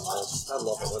fun roll. I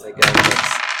love it when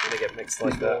they get mixed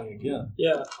like that. Yeah.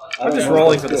 Yeah. I'm just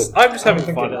rolling for this. I'm just having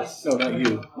fun. No, not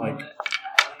you, Mike.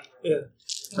 Yeah.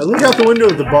 I look out the window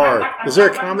of the bar. Is there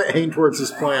a comet heading towards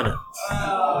this planet?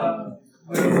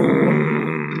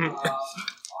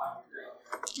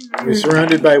 We're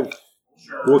surrounded by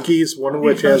Wookiees, one of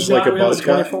which has like a buzz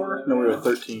cut. 24? No, we were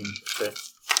 13. Okay.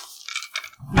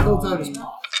 He holds out his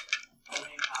paw.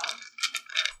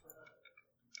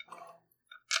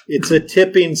 It's a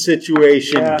tipping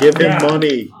situation. Yeah, Give him yeah.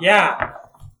 money. Yeah.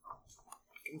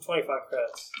 Give him 25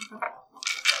 credits.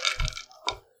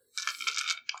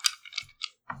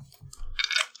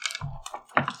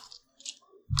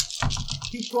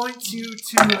 He points you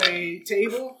to a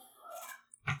table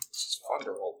It's just fun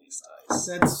to roll these dice.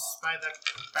 that's by the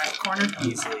back corner.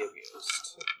 Easily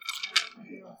abused. Give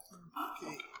me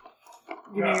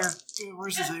your.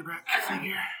 Where's his Abrac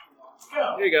figure?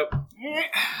 Here you go.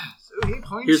 So he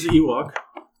points. Here's the Ewok.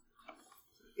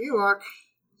 Ewok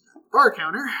bar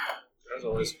counter. As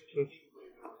always.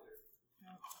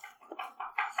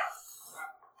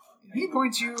 He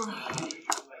points you.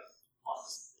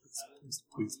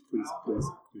 Please.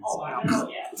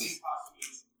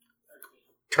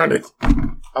 Kind of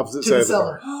opposite To side the of the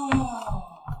bar. cellar.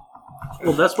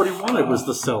 Well, that's what he wanted, was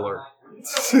the cellar.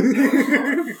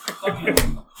 The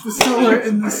cellar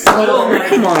in the cellar.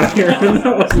 Come on, Aaron.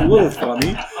 That was a little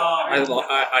funny.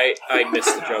 I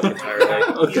missed the joke entirely.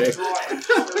 Okay.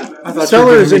 I thought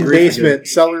Cellar you were is giving in me grief again. basement.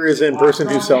 Cellar is in person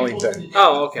who's selling things.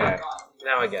 Oh, okay.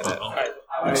 Now I get it.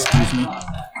 Excuse me.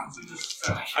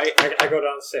 I go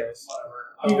downstairs.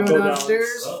 You go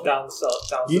downstairs? Down the cellar.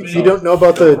 Down You, the you cellar. don't know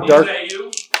about the dark,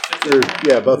 you?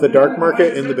 about the dark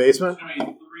market in the basement?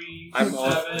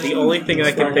 The only thing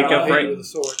I can think of right With a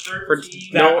sword. for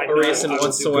no reason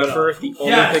whatsoever, the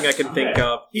only thing I can think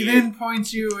of. He then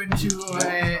points you into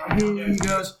a. He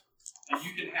goes,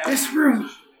 "This room.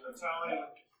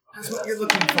 That's what you're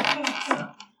looking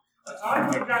for."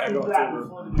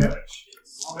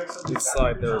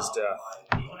 Inside there is death.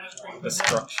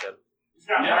 Destruction.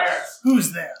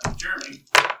 Who's there? Jeremy.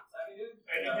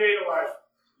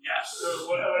 Yes.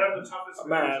 A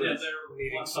man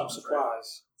needing some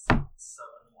supplies.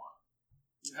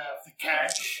 You have the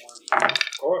cash. Of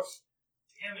course.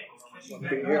 Wouldn't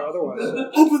be here otherwise.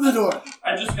 Open the door.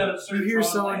 I just got to You hear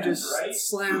someone just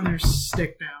slam their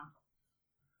stick down,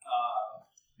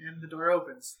 and the door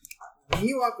opens. The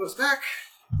Ewok goes back.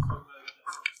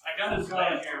 I got his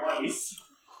plan here, Weiss.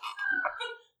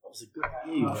 That was a good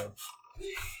idea.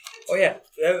 Oh yeah,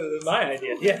 that was my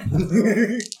idea. Yeah.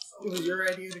 It was your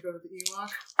idea to go to the Ewok.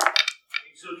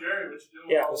 So, Jerry, what you doing?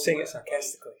 Yeah, I was saying it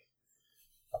sarcastically.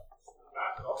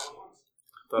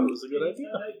 Thought it was a good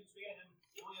idea.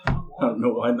 I don't know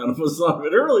why none of us thought of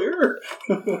it earlier.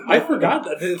 I forgot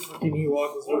that his fucking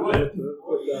Ewok was with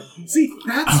them. See,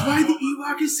 that's why the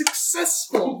Ewok is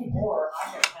successful.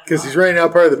 Because he's right now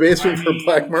part of the basement for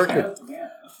black market.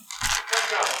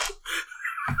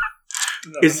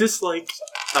 Is this like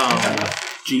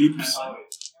Jeeves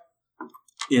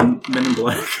in Men in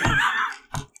Black?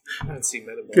 I haven't seen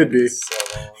Men in Black. Could be. So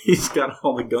long. He's got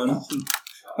all the guns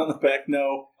on the back.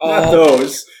 No, not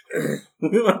those.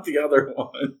 We want the other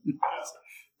one.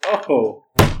 Oh,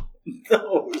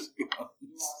 those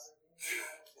guns.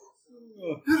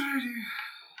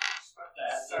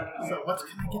 So, what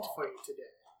can I get for you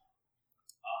today?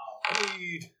 I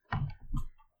need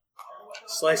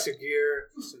slicer gear,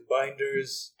 some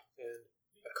binders, and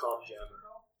a comm jammer.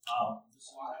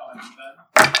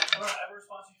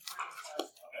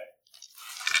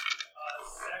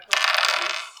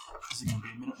 Is it going to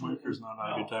be a minute mark, or is not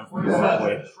a good time for me to walk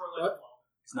away? What?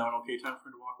 Is now an okay time for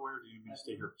me to walk away, or do you need me to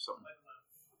stay here for something?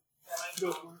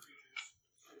 Go for it.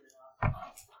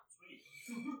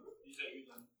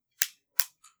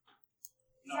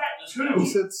 You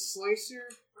said slicer?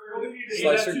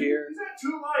 Slicer gear,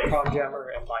 comm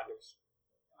jammer, and binders.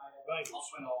 I'll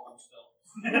swing all of them still.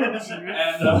 And 7,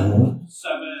 it'll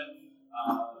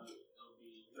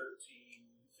be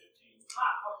 13,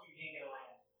 15.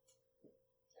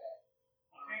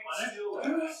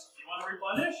 Replenish? You want to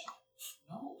replenish?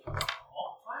 No.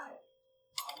 All planet.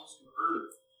 Almost to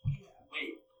Earth.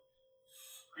 Wait.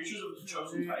 Creatures of the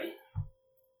chosen type?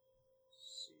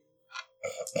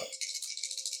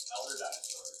 Elder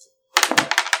dinosaurs.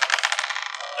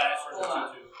 Dinosaurs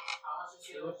are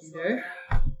 2-2. Lucky day.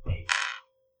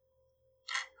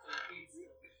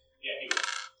 Yeah, 8.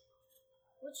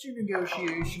 What's your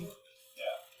negotiation?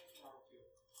 Yeah.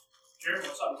 Jared,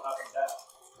 what's up? Top of that?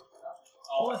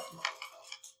 Oh,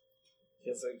 He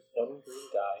has a one green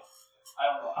die. I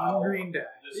don't know how. On green die.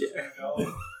 This is going to go.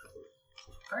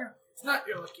 It's not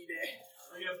your lucky day.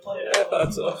 Are you going to play it I out?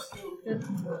 thought so.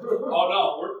 Oh, no,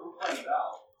 we're playing it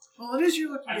out. Well, it is your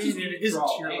lucky I day, just and need it to isn't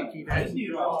draw. your lucky I day. just need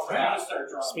to draw. I gotta start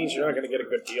drawing. This means you're not going to get a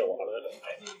good deal on it.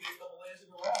 I need to get a couple lands in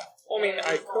a row. I mean,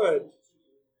 I could.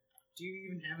 Do you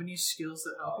even have any skills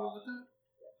that help you with that?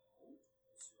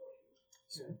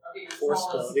 Force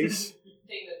abilities.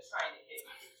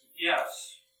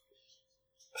 Yes.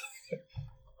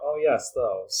 Oh, yes,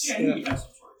 those. Yeah, I think you have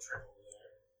some sort of trick over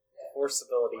there. Force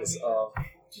abilities of.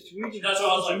 Did we That's what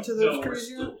I was like, into no, those we're crazy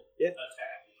still ones? Yeah.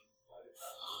 attacking.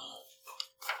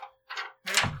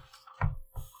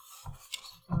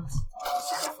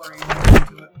 So far you know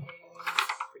into it.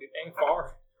 Pretty dang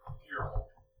far. Here.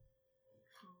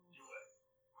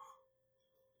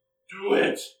 Do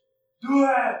it. Do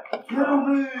it. Kill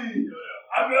me.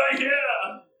 I'm right here.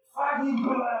 Fucking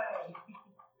do it.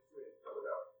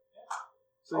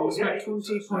 So you spent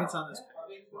 20 points on this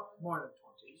page. More than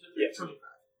 20. Yeah. 25.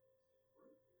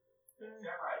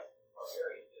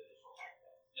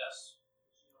 Yes.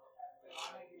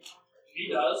 He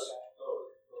does.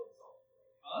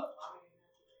 Huh?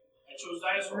 I chose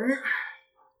dinosaurs.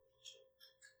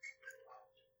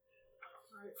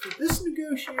 Alright, for this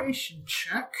negotiation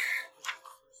check,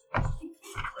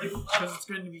 because it's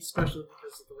going to be special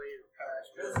because of the way your powers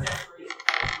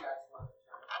work.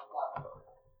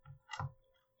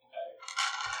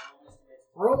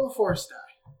 Roll a force die.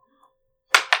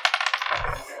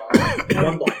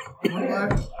 One block. One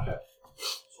black. So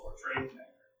we're trading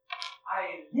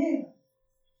there.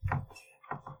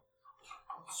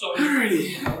 So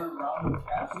Alrighty. another round of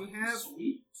cast. You have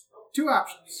Sweet. 2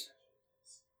 options.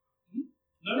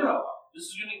 No. This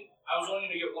is gonna. I was only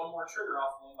gonna get one more trigger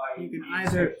off one by. You can these,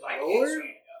 either 'cause I can't lower swing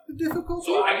it. the difficulty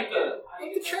So I get of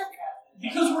the check,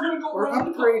 because we're gonna go or around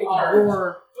the upgrading clock.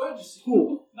 your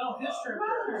pool. No, his turn.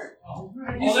 Oh,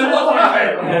 Well, then look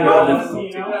at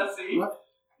it. Yeah. See? What?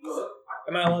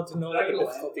 Am I allowed to know what the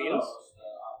difficulty is?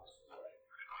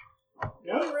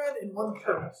 One red and one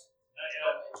purple.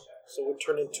 So it would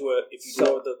turn into a, if you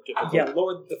lower the difficulty. Yeah,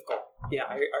 lower the difficulty. Yeah,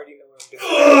 I already know what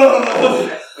I'm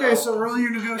doing. Okay, so roll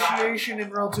your negotiation and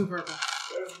roll 2 purple.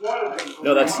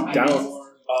 No, that's down.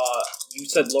 You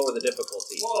said lower the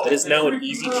difficulty. That is now an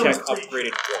easy check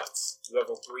upgraded once. You have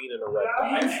a green and a red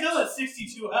I'm die, still at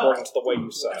 62 according health. to the way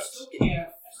you said it. Still can't.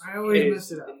 I always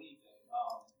mess it up.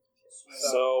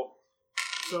 So,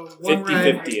 So one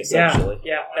red. 50-50 essentially.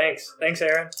 Yeah, thanks. Thanks,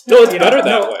 Aaron. No, it's better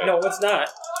that way. No, it's not.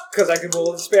 Because I could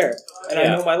roll a despair. And I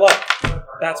Yeah. know my luck.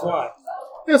 That's why.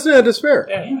 That's not despair.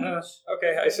 Yeah.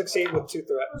 Okay, I succeed with 2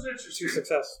 threat. 2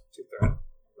 success, 2 threat.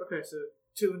 Okay, so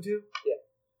 2 and 2? Yeah.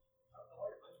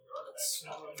 It's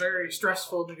a very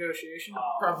stressful negotiation,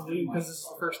 probably because this is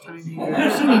the first time you've ever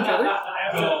seen each other.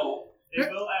 They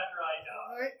will after I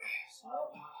die. Alright,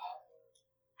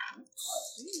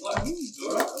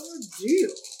 Deal.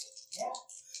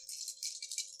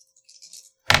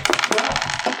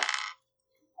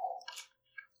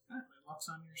 What's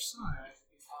on your side?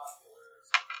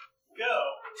 Go.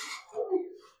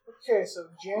 Okay, so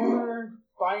jammer,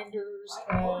 binders,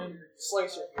 and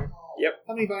slicer here. Yep.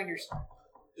 How many binders?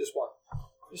 Just one.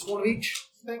 Just one of each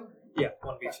thing? Yeah,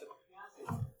 one of each.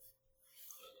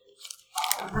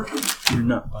 You're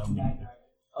not binding me.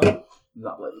 I'm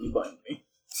not letting you bind me.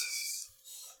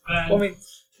 Well, I mean,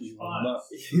 You will not.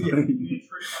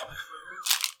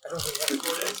 I don't think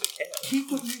that's a can.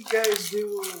 Keep what you guys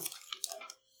do.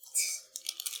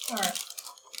 Alright.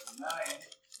 9.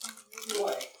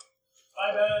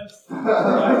 Bye, Ben.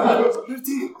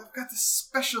 I've got this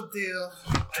special deal.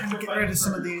 Trying to get rid of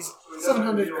some of these.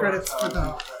 700 credits for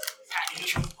the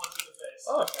package.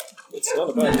 Oh, it's not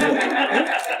a bad deal.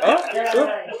 Oh, sure.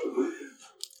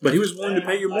 But he was willing to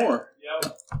pay you more.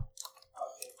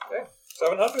 Okay,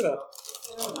 700 then.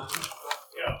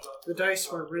 The dice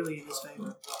were really in his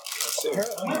favor.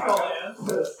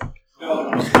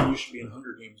 You should be in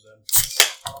Hunger Games then.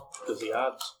 Because the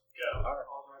odds are.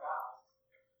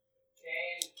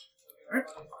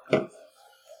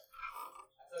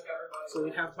 So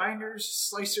we have binders,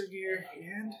 slicer gear,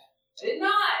 and Did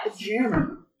not. a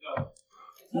jammer.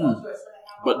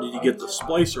 But did you get the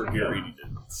splicer gear he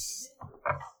needed?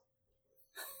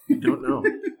 I don't know.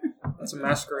 It's a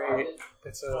masquerade.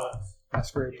 It's a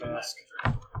masquerade mask.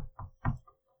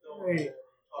 Hey,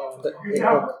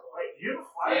 Yeah.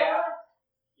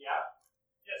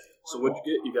 So what'd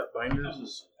you get? You got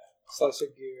binders? Slicer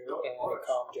gear and a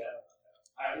comm jammer.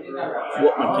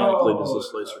 What mechanically does the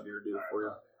slicer gear do for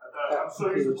you?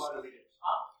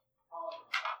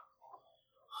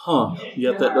 Huh.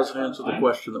 Yet that doesn't answer the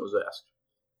question that was asked.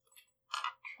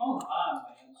 Come on,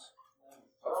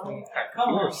 man.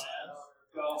 Computers.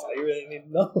 That's all you really need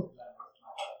to know.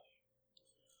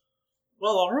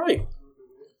 Well, alright.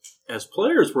 As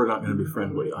players, we're not going to be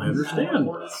friendly. I understand.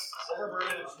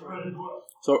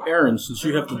 So, Aaron, since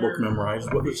you have the book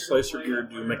memorized, what does slicer gear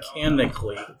do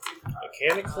mechanically?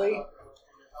 Mechanically,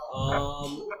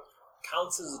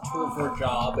 counts as a tool for a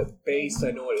job. At base,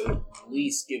 I know it at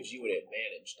least gives you an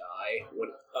advantage die, when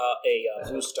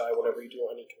a boost die whenever you do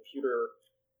any computer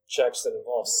checks that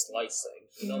involve slicing.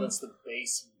 You know, that's the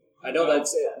base. I know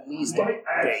that's at least a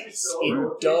base.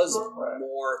 It does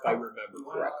more if I remember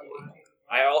correctly.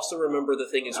 I also remember the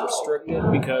thing is restricted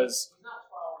because,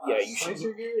 yeah, you should.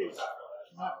 slicer gear is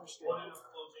not restricted.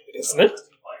 Isn't it?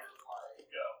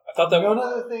 I thought that None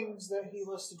of the things that he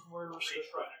listed were restricted.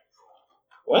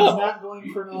 He's well, not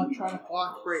going for an electronic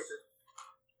lock breaker.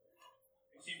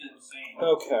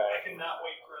 okay. And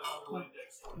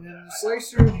then the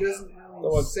slicer doesn't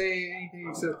really say anything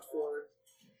except for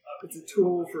it's a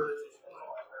tool for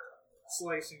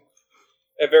slicing.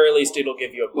 At very least, it'll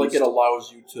give you a boost. Like it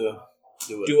allows you to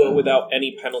do it. Do it without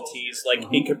any penalties. Like,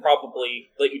 it could probably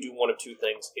let you do one of two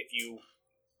things. If you...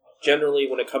 Generally,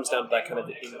 when it comes down to that kind of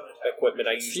equipment,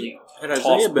 I usually Had toss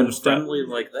Isaiah been boost friendly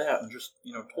like that and just,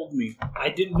 told me, I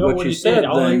didn't know What what you he said. said,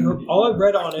 All I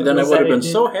read on it then I was would that have been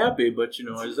it so did- happy, but,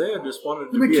 Isaiah just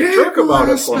wanted The to be a jerk mechanical about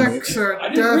it for me. aspects are I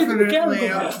didn't read the definitely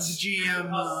mechanical up to bits. the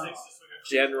GM.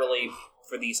 generally,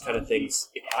 for these kind of things,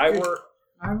 if I were...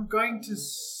 I'm going to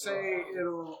say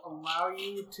it'll allow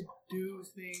you to do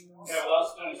things.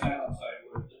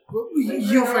 Well,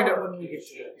 you'll find out when we get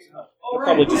to it. They'll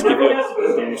probably just give you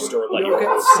a boost or let you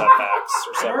avoid setbacks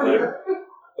or something.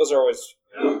 Those are always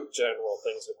general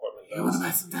things equipment You want to does.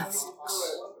 buy some death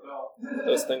sticks?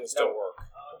 Those things don't work.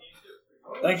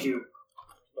 Thank you.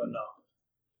 But no.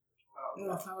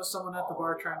 Yeah, if that was someone at the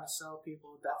bar trying to sell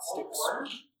people death sticks,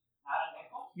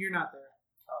 you're not there.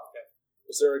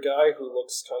 Is there a guy who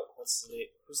looks kind of... What's his name?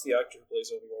 Who's the actor who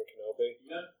plays Obi-Wan Kenobi?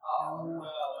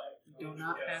 Do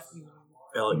not have me.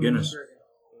 Alec Guinness.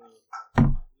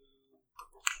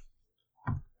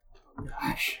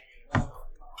 Gosh.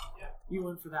 You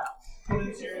went for that.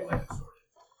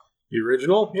 The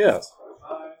original? Yes.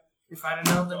 If I'd have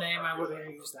known the name, I would have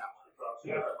used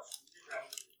that one.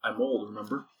 I'm old,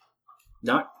 remember?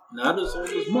 Not as old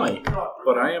as Mike,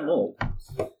 but I am old.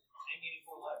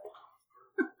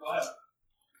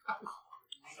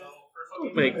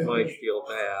 Don't make Mike feel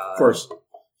bad. Of course,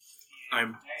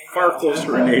 I'm far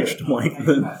closer in age to Mike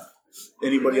than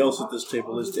anybody else at this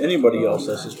table is to anybody else,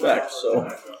 I suspect, so...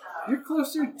 You're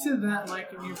closer to that Mike,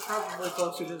 and you're probably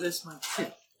closer to this Mike, too,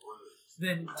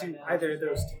 than to either of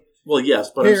those two. Well, yes,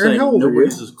 but Hey, I'm Aaron, saying how old are you?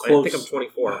 nobody's as I close... think I'm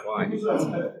 24. Why?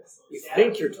 You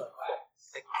think you're talking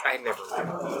I never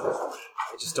remember.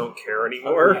 I just don't care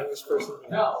anymore. this person?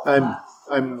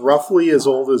 I'm roughly as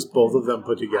old as both of them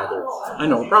put together. I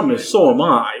know, the problem is, so am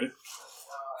I.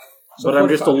 But I'm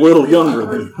just a little younger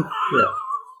than yeah.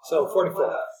 So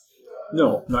 44.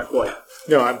 No, not quite.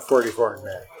 No, I'm 44 in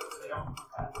May.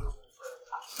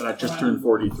 And I just turned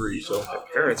 43, so My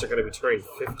parents are going to be turning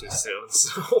 50 soon,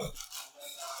 so.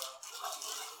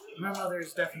 My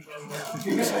mother's definitely going to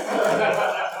be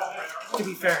 50. To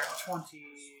be fair, 20.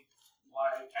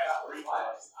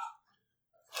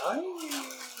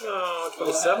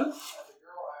 27?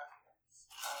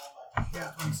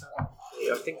 Yeah, 27.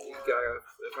 Yeah, I think you got,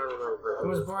 if I remember I correctly.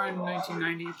 was born in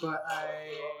 1990, but my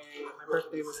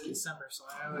birthday was in December, so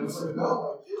I was.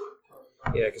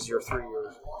 Yeah, because you're 3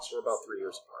 years, so we're about 3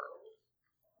 years apart.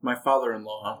 my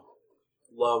father-in-law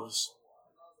loves,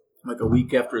 like a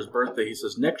week after his birthday, he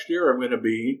says, next year I'm going to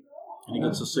be, and he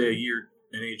gets to say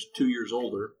an age 2 years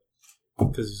older,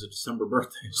 because he's a December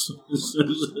birthday. So as soon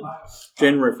as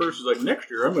January 1st, he's like, next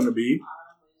year I'm going to be.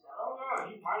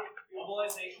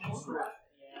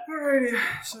 Alrighty,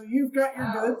 so you've got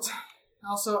your goods.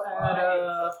 Also add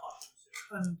a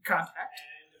contact.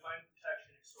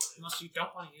 Unless you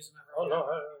don't want to use them ever. Oh, no.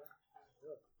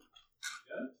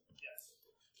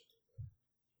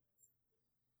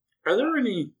 Are there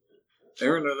any,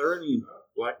 Aaron,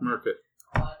 black market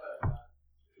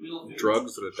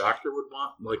drugs that a doctor would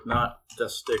want? Like not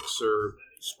death sticks or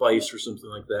spice or something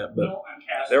like that, but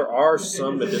There are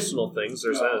some medicinal things.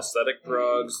 There's anesthetic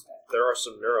drugs. There are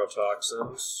some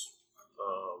neurotoxins.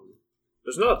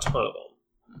 There's not a ton of them.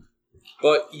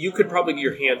 But you could probably get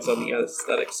your hands on the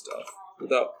anesthetic stuff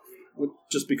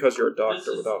just because you're a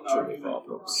doctor without too many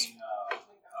problems.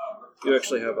 You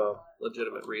actually have a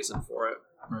legitimate reason for it.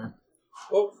 right.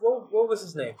 What was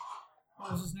his name?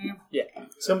 What was his name?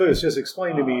 Somebody was just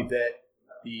explaining to me that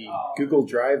the Google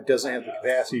Drive doesn't have the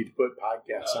capacity to put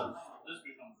podcasts on.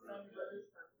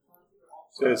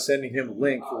 So I was sending him a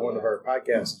link for one of our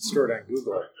podcasts that's stored on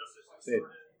Google. Said,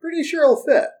 pretty sure it'll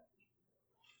fit.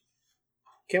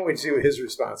 Can't wait to see what his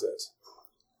response is.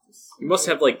 You must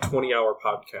have like 20-hour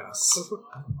podcasts.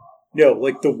 No,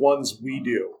 like the ones we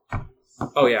do.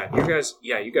 Oh yeah, you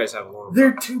guys have a long.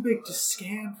 They're too big to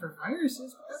scan for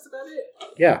viruses, but that's about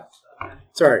it. Yeah.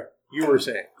 Sorry, you were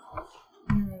saying.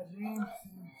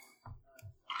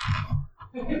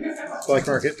 Black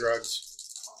market drugs.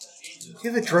 Do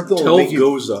you have a drug that will make you...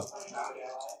 Telgoza.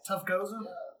 Tough goes on?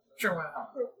 Sure, why not?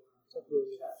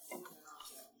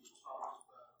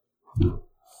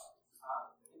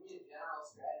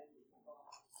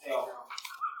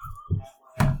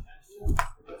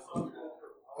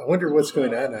 I wonder what's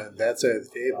going on that side of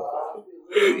the table.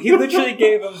 He literally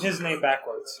gave him his name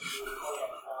backwards.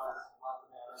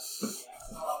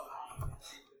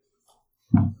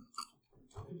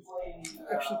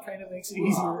 Actually kind of makes it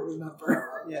easier to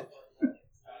remember. Yeah.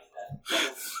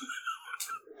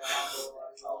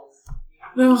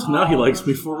 No. So now he likes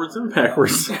me forwards and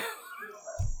backwards.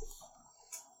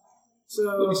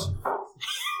 So,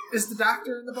 is the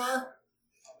doctor in the bar?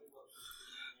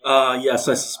 Yes,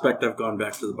 I suspect I've gone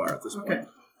back to the bar at this point. Okay.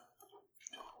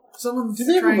 Someone's Do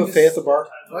they have a trying to buffet at the bar?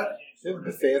 What? Do they have a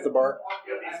buffet at the bar?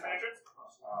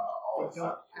 They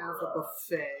don't have a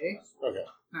buffet. Okay.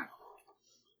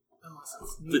 Unless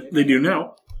it's needed. They do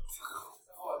now.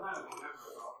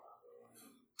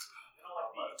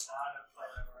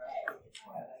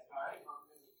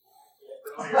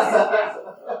 They're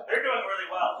doing really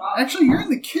well. Actually, you're in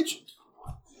the kitchen.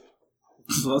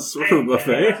 So that's sort of a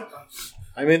buffet.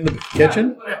 I'm in the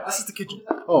kitchen? Yeah, this is the kitchen.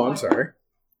 Oh, I'm sorry.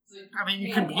 I mean,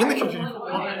 you can be in the kitchen if you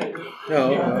want.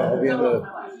 No, I'll be in the...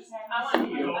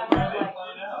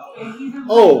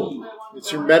 Oh,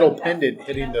 it's your metal pendant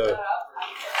hitting the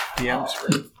M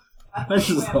screen. That's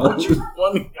just funny.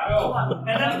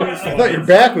 I thought your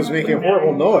back was making a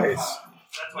horrible noise.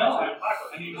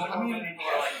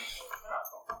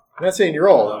 I'm not saying you're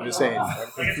old, I'm just saying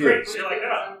I'm confused.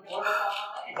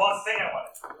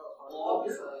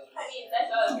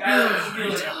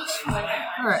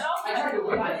 Alright.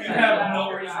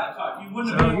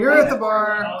 So you're at the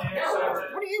bar.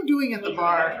 What are you doing at the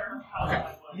bar? Okay.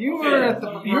 You are at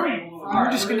the you're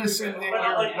just gonna assume that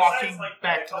you're walking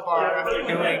back to the bar after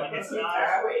doing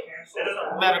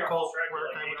medical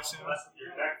work, I would assume.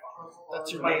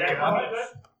 That's your main job.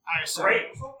 I assume.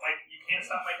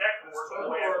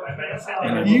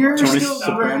 And You're Tony still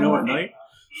Soprano at night.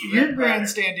 You're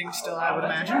grandstanding still, I would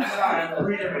imagine.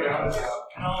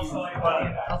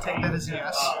 I'll take that as a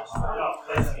yes.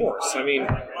 Of course. I mean,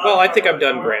 well, I think I'm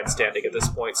done grandstanding at this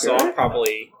point, so I'll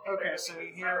probably. Okay, so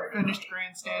you're finished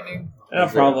grandstanding. I'll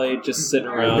probably just sit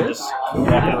around, just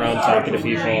walking around talking to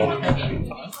people.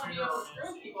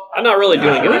 I'm not really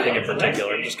doing anything in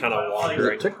particular. I'm just kind of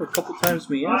wandering. It took a couple times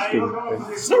me asking.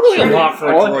 It's not really a lot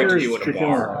for a All I droid hear to is do at a chicken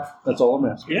bar. wing. That's all I'm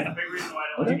asking. Yeah.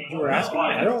 You were asking me.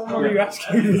 I don't remember you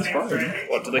asking me. It's fine.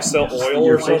 What, do they sell oil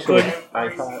or something? I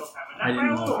thought I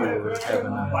didn't know if you were having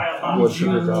a blood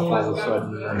sugar drop all of a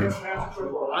sudden.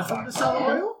 I thought to sell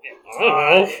oil. I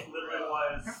don't know.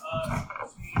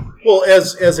 Well,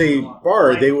 as a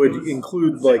bar, they would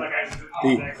include like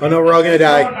the. Oh no, we're all gonna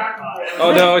die.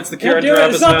 Oh no, it's the Karen Damn it,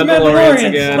 Travis it's not the Mandalorians Mandalorians.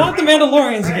 again. Not the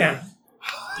Mandalorians again.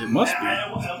 It must be.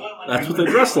 That's what they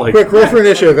dress like. Quick, roll for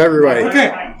initiative, everybody.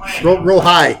 Okay. Roll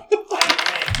high.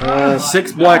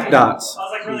 6 black dots.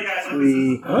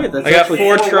 3. Oh, wait, that's I got actually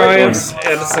 4 white triumphs ones.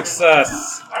 and a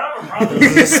success.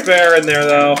 There's a spare in there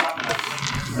though.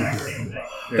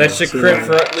 That should crit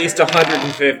for at least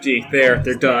 150. There,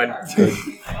 they're done. You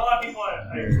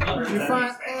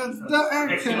find the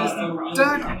action is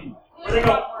done. They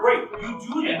go, great, you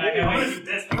do that. I'm going to do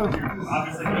this because you're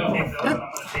obviously going to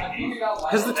take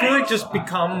those. Has the Twi'lek just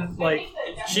become like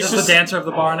she's just- the dancer of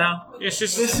the bar now? It's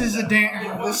just This is a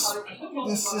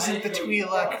this isn't the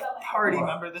Twi'lek party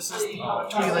member. This is the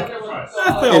Twi'lek.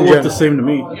 They all look the same to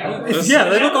me. Yeah,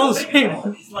 they look all the same.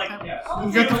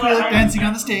 We've got the Twi'lek dancing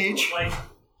on the stage.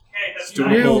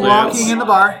 doing a You're pole walking dance. in the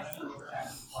bar,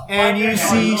 and you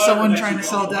see someone trying to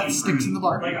sell death sticks in the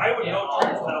bar.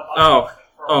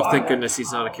 Oh, thank goodness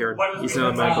he's not a Karen. He's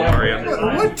not a Mandalorian.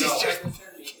 What did you?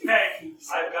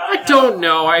 I don't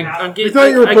know. I'm getting. We thought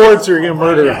you were bored, so you're gonna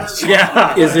murder us.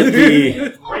 Yeah. Is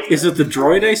it the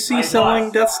droid I see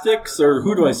selling death sticks, or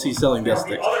who do I see selling death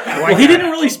sticks? Well, he didn't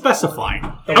really specify.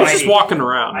 I was just walking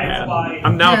around, man.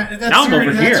 I'm now. Yeah, that's Now I'm your,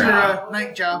 over that's here. your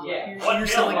night job. You're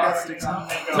selling death sticks now.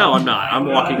 No, I'm not. I'm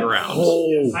walking around.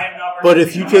 But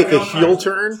if you take a heel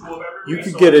turn, you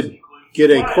could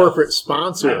get a corporate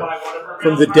sponsor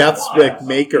from the death stick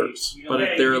makers. But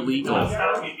if they're illegal,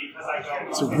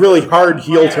 It's a really hard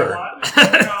heel turn.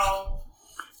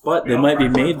 But they might be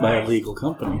made by a legal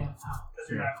company.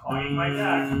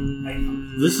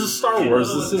 This is Star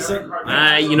Wars. This isn't.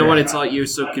 you know what? It's all you,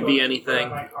 so it could be anything.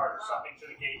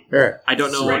 All right. I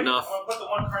don't know enough.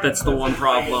 That's the one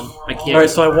problem. I can't. All right,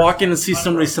 so I walk in and see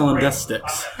somebody selling death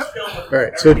sticks. All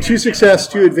right. So 2 success,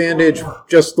 2 advantage,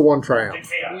 just the 1 triumph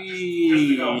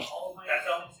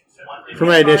for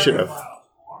my initiative.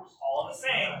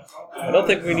 I don't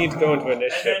think we need to go into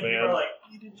initiative, man.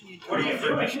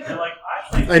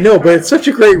 I know, but it's such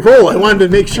a great roll. I wanted to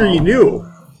make sure you knew.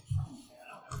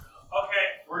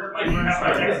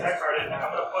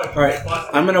 All right,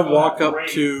 I'm going to walk up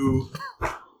to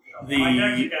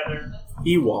the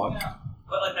Ewok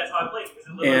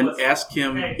and ask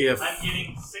him if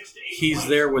he's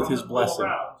there with his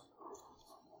blessing.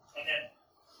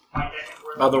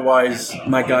 Otherwise,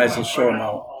 my guys will show him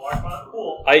out.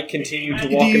 I continue to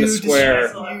Do walk in you the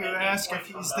square. ask if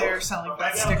he's there selling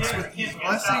death sticks with his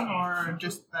blessing, or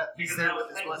just that he's there with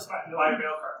his blessing?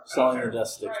 Selling your death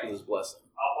sticks with his blessing.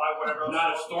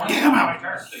 Get him out!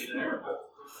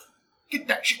 Get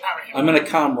that shit out of here! I'm going to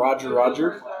calm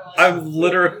Roger. I'm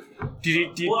literally.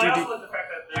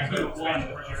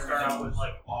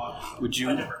 Would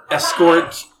you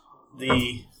escort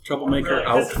the troublemaker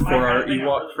out for our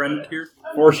Ewok friend here?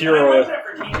 More heroism.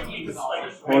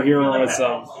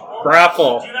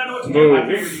 Grapple.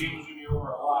 Move.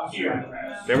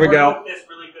 There we go.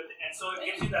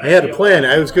 I had a plan.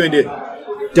 I was going to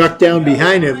duck down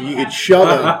behind him. You could shove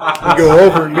him and go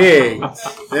over me. And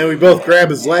then we both grab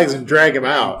his legs and drag him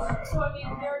out.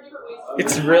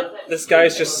 It's real. This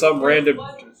guy's just some random.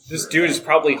 This dude is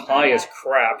probably high as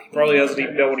crap. He probably doesn't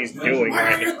even know what he's doing.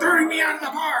 Why are you throwing me out of the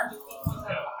bar?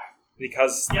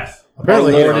 Because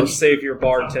Apparently, our he Lord and knows. Savior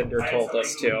bartender told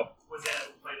us to.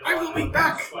 I will be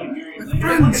back with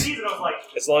friends.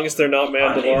 As long as they're not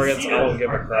Mandalorians, I don't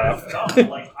give a crap.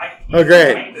 Oh,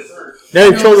 great. Now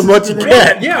you told him what to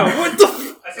get. Yeah, what the?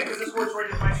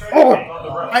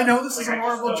 I know this is a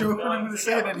horrible joke, but I'm going to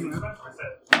say it anyway.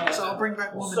 So I'll bring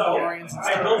back woman Mandalorians I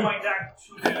instead. built my deck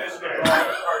to the cards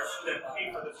to then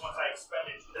pay for this once I expend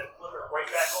it to then flip it right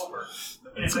back over.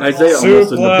 Isaiah almost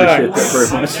didn't appreciate that very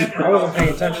much. I wasn't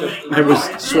paying attention. I was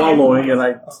swallowing and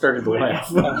I started to laugh.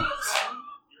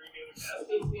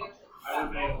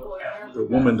 The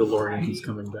woman DeLorean is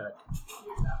coming back.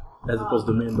 As opposed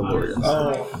to Mandalorians.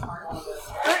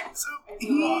 Alright, so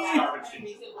he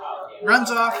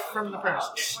runs off from the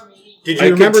premises. Did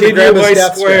you remember to grab his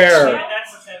death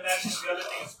sticks?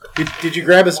 Did you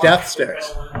grab his death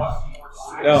sticks?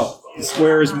 No, the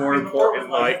square is more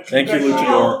important. Like, Thank you,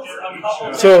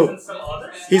 Luchador. So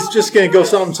he's just going to go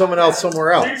sell them someone else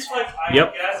somewhere else.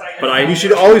 yep. But You I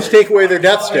should always take away their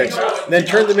death sticks and then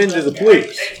turn them into the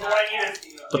police.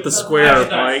 But the square,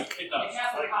 Mike.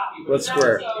 What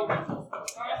square?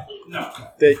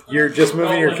 That you're just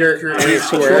moving your character in a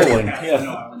square. Trolling.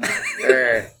 Yeah.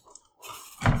 Alright.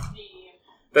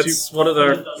 That's one of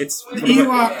the. The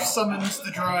Ewok summons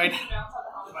the droid.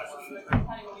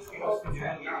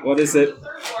 What is it?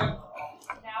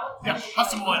 Yeah,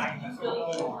 custom one.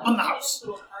 On the house.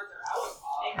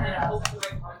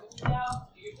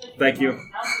 Thank you.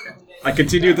 I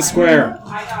continue the square.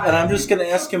 And I'm just going to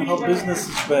ask him how business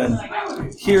has been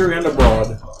here and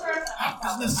abroad.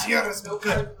 Business here has been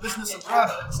good. Business abroad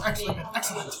has actually been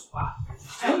excellent.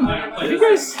 What do you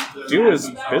guys do as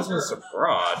business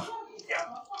abroad?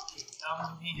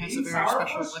 He has a very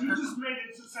special liquor.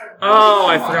 Oh,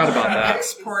 I forgot about that.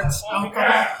 Exports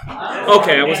alcohol.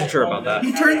 Okay, I wasn't sure about that.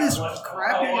 He turned this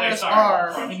crappy ass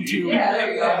bar into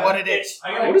what it is.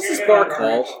 What is this bar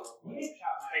called?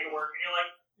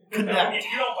 Condemned.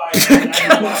 I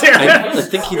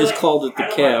think he just called it the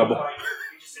cab.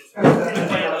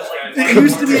 It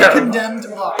used to be a condemned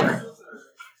bar.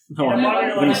 No,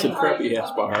 when he said crappy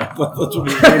ass bar, I thought that's what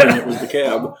he was doing. It was the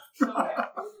cab.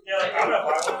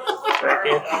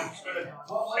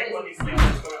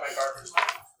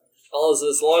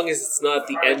 As long as it's not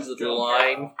the end of the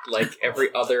line, like every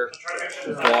other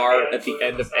bar at the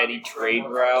end of any trade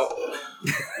route.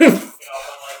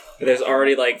 There's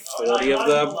already like 40 of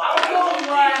them.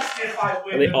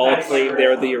 And they all claim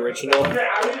they're the original.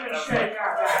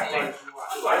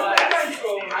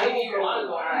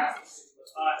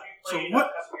 So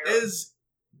what is...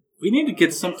 We need to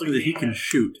get something that he can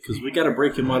shoot, because we got to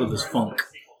break him out of this funk.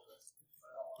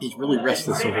 He's really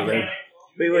restless over there.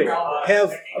 Wait.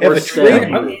 Have a trade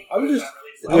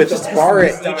with a bar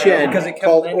at each end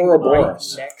called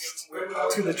Ouroboros.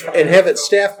 And have it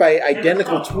staffed by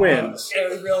identical twins.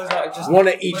 One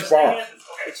at each bar.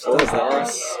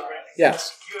 Ouroboros?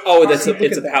 Yes. Oh, it's a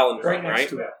palindrome,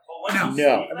 right?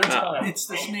 No. It's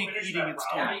the snake eating its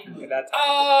tail.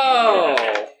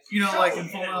 Oh! You know, like in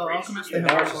Fullmetal Alchemist, they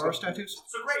have Ouroboros tattoos?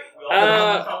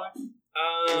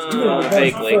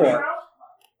 Vaguely.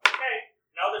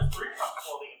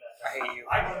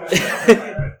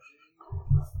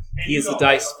 He's a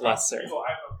dice blesser.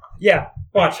 Yeah,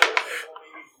 watch.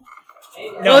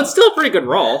 No, it's still a pretty good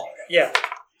roll. Yeah.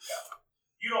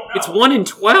 It's 1 in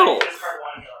 12.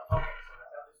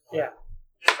 Yeah.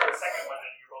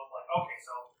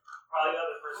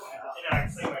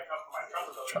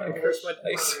 Trying to curse my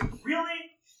dice.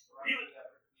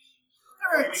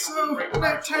 Alright, so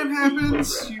night time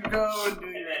happens, you go and do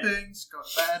your things, go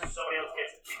to bed.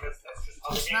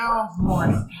 It's now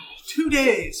morning. 2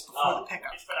 days before the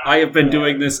pickup. I have been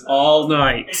doing this all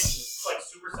night.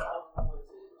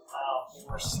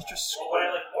 You're such a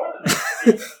square.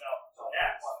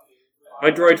 My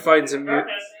droid finds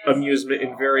amusement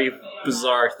in very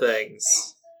bizarre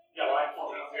things.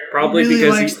 Probably He really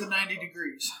because likes the 90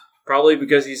 degrees. Probably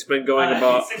because he's been going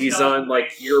about, he's on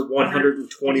like year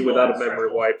 120 without a memory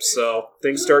wipe, so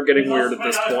things start getting weird at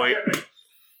this point.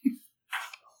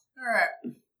 Alright.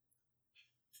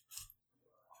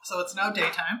 So it's now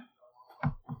daytime.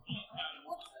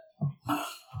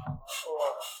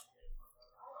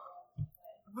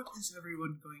 What is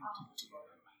everyone going to do?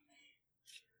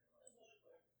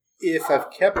 If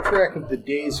I've kept track of the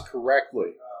days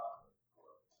correctly,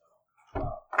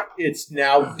 it's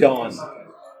now done.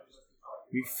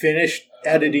 We finished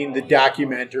editing the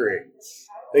documentary.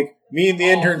 Like, me and the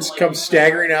interns come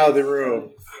staggering out of the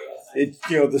room.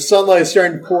 The sunlight is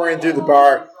starting to pour in through the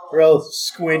bar. We're all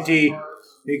squinty.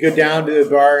 We go down to the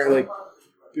bar and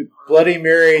Bloody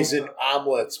Marys and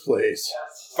omelets, please.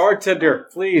 Bartender,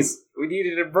 please, we need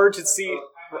an emergency.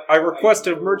 I request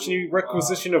an emergency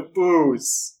requisition of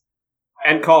booze.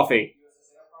 And coffee.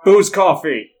 Booze,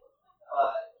 coffee.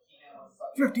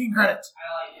 15 credits.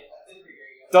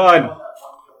 Done.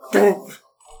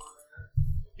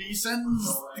 He sends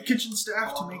the kitchen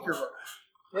staff to make your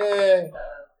order. Yay.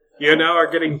 You now are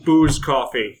getting booze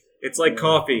coffee. It's like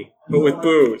coffee, but with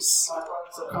booze.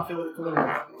 So coffee with Colonial.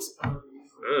 I don't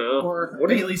know. Or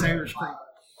What is- Bailey's Irish Cream.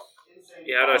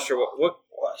 Yeah, I'm not sure what.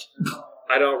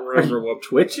 I don't remember what.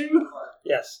 Twitching?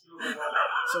 Yes.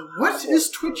 So what is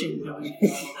twitching?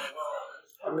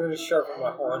 I'm going to sharpen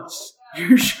my horns.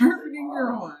 You're sharpening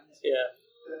your horns. Yeah.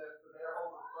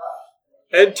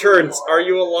 Interns, are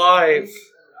you alive?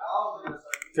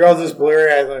 Throughout this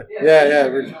blurry eyes,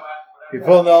 we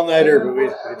pulled an all-nighter, but we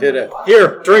did it.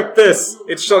 Here, drink this.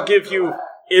 It shall give you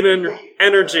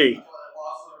energy.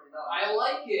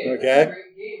 Okay?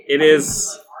 It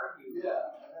is.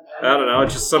 I don't know,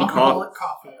 it's just some Alcoholic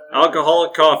coffee.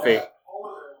 alcoholic coffee.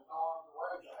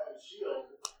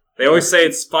 They always say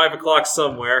it's 5 o'clock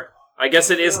somewhere. I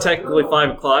guess it is technically 5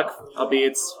 o'clock,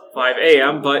 albeit it's 5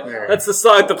 a.m., but that's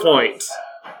beside the point.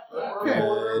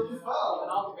 Good.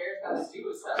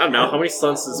 I don't know, how many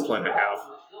suns does this planet have?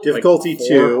 Difficulty Like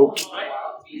 2.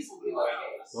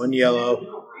 1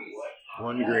 yellow.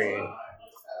 1 green.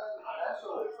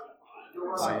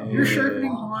 You're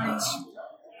sharpening horns.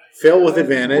 Fail with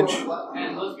advantage.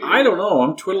 I don't know.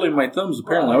 I'm twiddling my thumbs.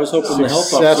 Apparently, I was hoping the health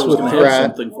Success officer was with going to have threat.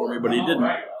 something for me, but he didn't.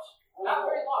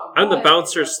 I'm the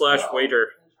bouncer / waiter.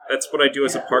 That's what I do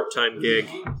as a part-time gig.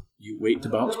 You wait to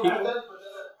bounce people?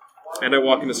 And I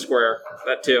walk in a square.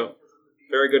 That too.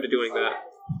 Very good at doing that.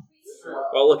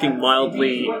 While looking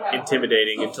mildly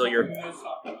intimidating until you're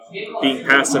being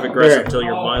passive-aggressive Right. until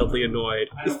you're mildly annoyed.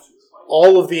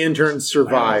 All of the interns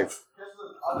survive.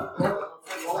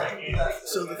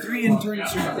 So the 3 interns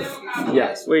survive.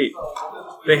 Yes. Wait.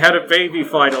 They had a baby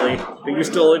finally. There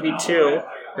used to only be 2.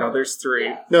 Now there's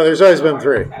 3. No, there's always been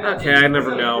 3. Okay, I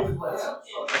never know.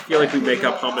 I feel like we make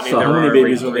up how many So there how many are.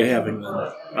 babies are every they week. having then? I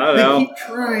don't They know. keep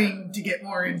trying to get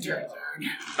more interns out.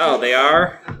 Oh, they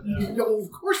are? No, of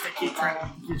course they keep trying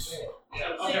to get.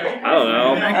 I don't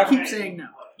know. I keep saying no.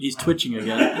 He's twitching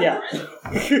again. Yeah.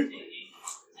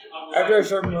 After I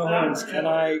sharpen my horns, can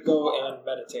I go and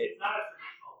meditate?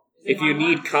 If you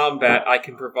need combat, I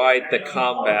can provide the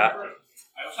combat.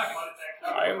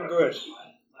 I am good.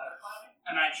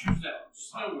 And I choose that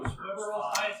snow whisperer.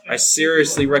 I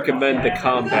seriously recommend the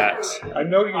combat. I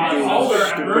know you do,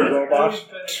 stupid robot.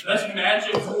 That's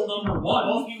magic rule number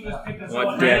 1.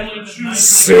 One day.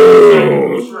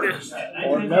 Soon!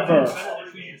 Or never.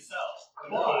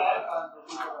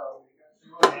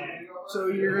 So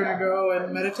you're gonna go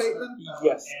and meditate then?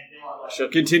 Yes. Shall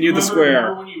continue the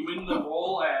square. When you win the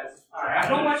roll as draft,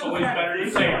 it's always better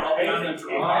to say, I'll be on the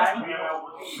draw.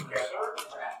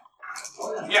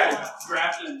 Yeah,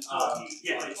 draft and,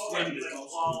 yeah, it's win it.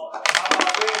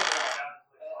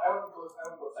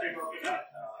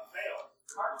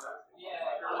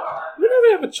 You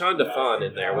never have a Chanda Fawn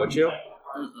in there, would you?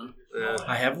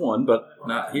 I have one, but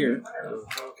not here.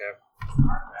 Okay.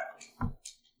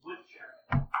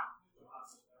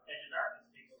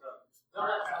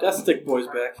 Death Stick Boy's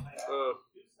back.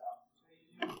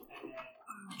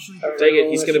 Dang it,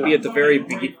 he's gonna be at the very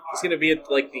he's gonna be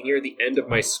at like near the end of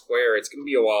my square. It's gonna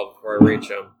be a while before I reach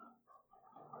him.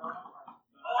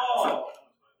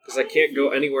 Because I can't go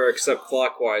anywhere except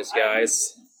clockwise,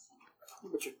 guys.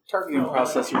 But your targeting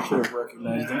processor should have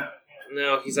recognized him.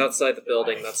 No, he's outside the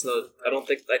building. That's not. I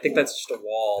think that's just a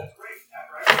wall.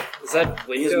 Is that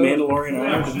His window? Mandalorian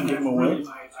armor didn't give him away.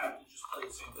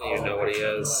 I don't even know what he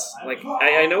is. Like,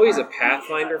 I know he's a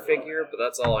Pathfinder figure, but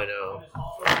that's all I know.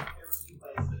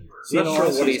 See, I'm not sure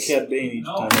what he's he's. Cad Bane each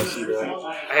time I see that.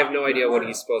 I have no idea what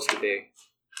he's supposed to be.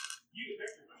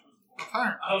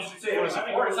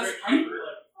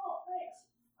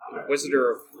 Wizard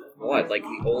of what? Like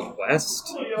the Old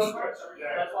West?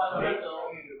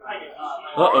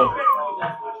 Uh-oh.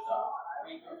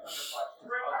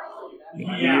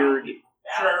 Weird.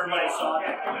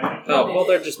 Oh, well,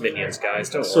 they're just minions, guys.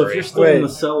 Don't So if worry. you're still in the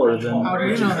cellar, then How do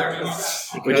you know that?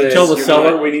 would you tell the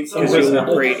seller we need some Because you will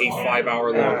help? create a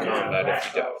 5-hour-long combat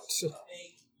if you don't.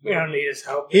 We don't need his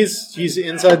help. He's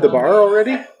inside the bar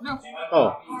already? No.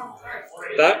 Oh.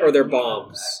 That or they're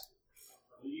bombs.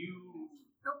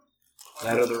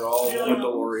 That or they're all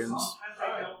Mandalorians.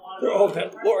 They're all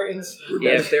Mandalorians.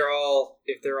 Yeah, if they're all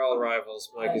rivals,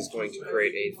 Mike is going to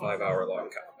create a 5-hour-long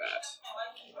combat.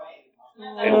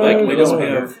 And Mike We knows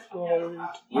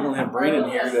don't have Brandon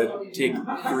here to take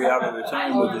 3 out at a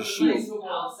time with his shield.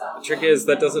 The trick is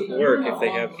that doesn't work if they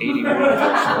have 80 movement.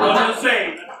 I was going to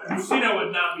say, Lucina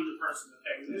would not be the person to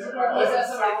take this.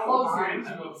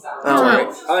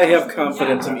 Alright, I have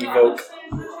confidence in Evoke.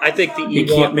 I think the You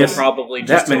Ewok can't will miss probably that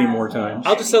just many more times.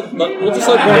 we'll just let Ewok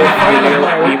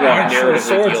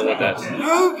narratively deal with that.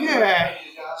 Okay.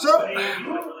 So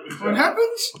what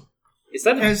happens Is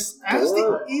that is as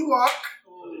the Ewok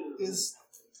is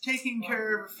taking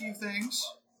care of a few things,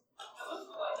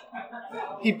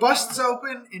 he busts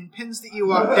open and pins the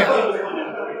Ewok down.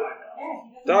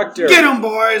 Doctor? Get him,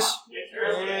 boys!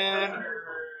 And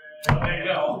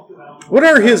What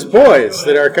are his boys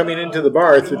that are coming into the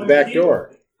bar through the back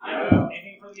door?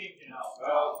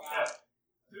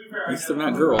 At least they're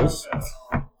not girls.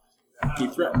 He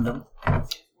threatened them.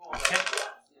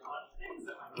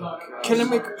 Can I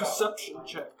make a perception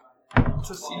check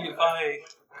to see if I...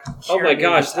 Oh my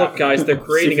gosh, look guys, they're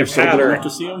creating a pattern. To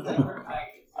see him.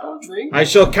 I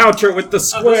shall counter with the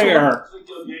square.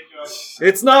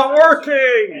 It's not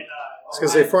working! It's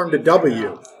because they formed a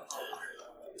W.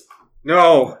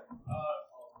 No.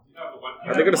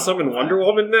 Are they going to summon Wonder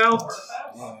Woman now?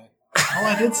 Well,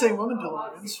 I did say woman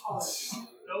DeLoreans.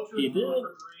 You did?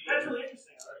 That's really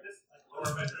interesting. Or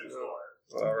adventure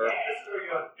explorer.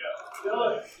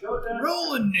 Whatever.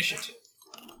 Roll initiative.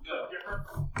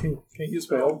 Can I use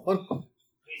my old one?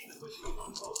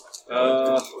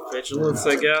 Vigilance,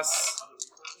 I guess.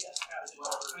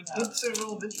 I did say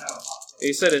roll vigilance.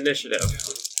 You said initiative.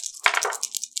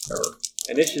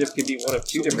 Initiative could be one of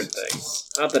two different things.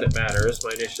 Not that it matters.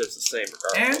 My initiative's the same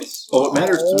regardless. Oh, it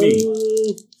matters to me.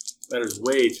 It matters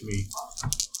way to me.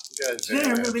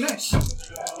 Yeah, really nice.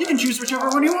 You can choose whichever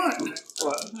one you want.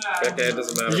 Okay, it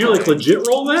doesn't matter. Did you, like, legit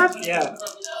roll that? Yeah.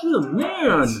 Oh,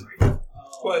 man.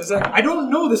 What is that? I don't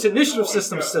know this initiative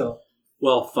system still.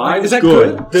 Well, 5 Is that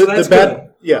good. good? The, So the that's bad, good.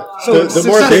 yeah. So the it's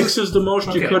more success. things, 6 is the most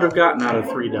you Okay. could have gotten out of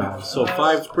 3 dice. So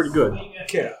 5's pretty good.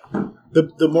 Okay.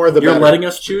 the more the You're better. letting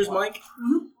us choose, Mike?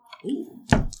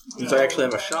 Means I actually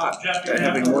have a shot at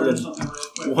having more than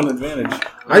one advantage.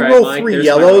 I Alright, rolled Mike, 3 there's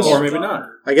yellows. my Or maybe not.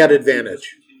 I got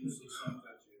advantage.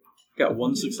 Got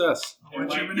 1 success.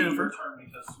 What's your maneuver?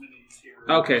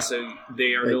 Okay, so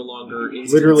they are no longer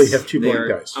instants. Literally have 2 They blank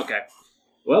are- dice. Okay.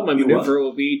 Well, my You maneuver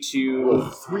will be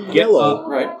to 3 get yellow. up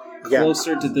Right. Yeah.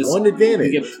 closer to this. 1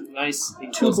 advantage. Get nice. 2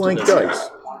 close to blank this. dice.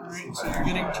 Alright, so you're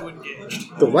getting to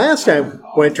engaged. The last time,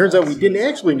 when it turns out we didn't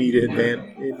actually need an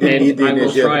advantage, didn't And need the I will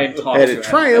initiative, try and talk had to a it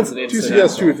triumph, as an 2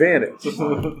 success, 2 incidental.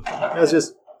 advantage. That was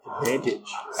just advantage.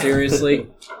 Seriously?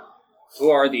 Who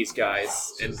are these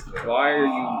guys? And why are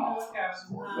you...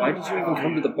 Why did you even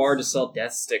come to the bar to sell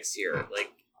death sticks here?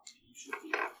 Like,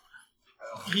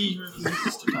 He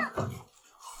refuses to talk.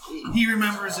 He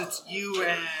remembers it's you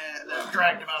that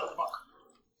dragged him out of the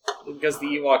bar. because the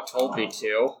Ewok told me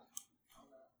to.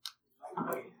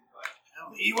 Well,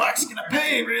 the Ewok's gonna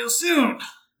pay real soon.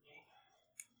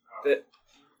 That,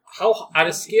 how, on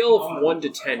a scale of 1 to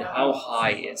 10, how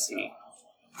high is he?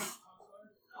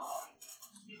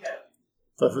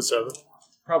 5 foot 7.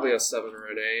 Probably a 7 or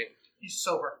an 8. He's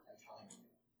sober.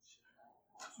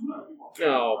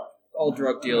 No, all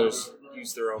drug dealers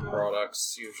use their own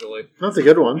products, usually. Not the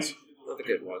good ones. Not the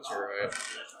good ones, you're right.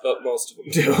 But most of them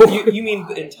do. You mean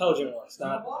the intelligent ones,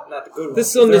 not the good ones.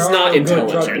 This one There is are not good drug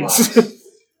intelligent. dealers.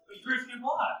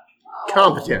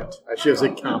 Competent. I should have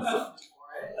said competent.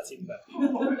 That's even better.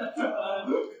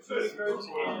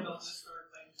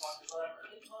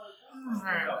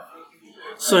 Alright.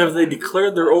 So have they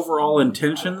declared their overall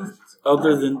intention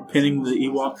other than pinning the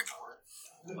Ewok?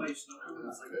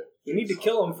 You need to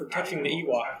kill him for touching the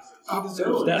Ewok. He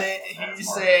deserves death.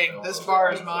 He's saying, this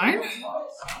bar is mine.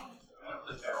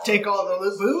 Take all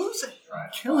the booze.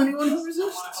 Kill anyone who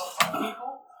resists.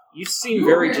 You seem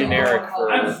very generic for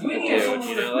a dude,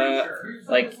 you know that?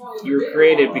 Like, you were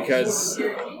created because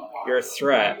you're a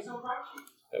threat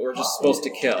that we're just supposed to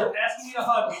kill.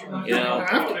 You know?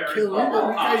 I have to kill them, but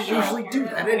you guys usually do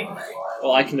that anyway.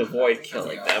 Well, I can avoid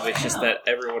killing them, it's just that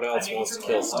everyone else wants to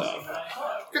kill stuff.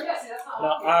 No,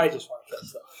 I just want to kill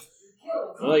stuff.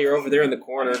 Well, you're over there in the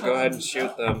corner, go ahead and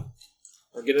shoot them.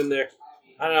 Or get in there.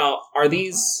 I don't know, are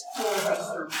these...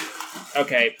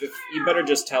 Okay, you better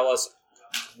just tell us,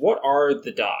 what are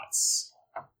the dots?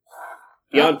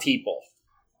 Beyond people.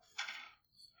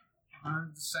 Are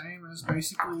the same as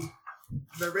basically.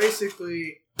 They're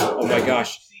basically. Oh my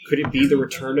gosh, could it be the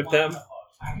return of them?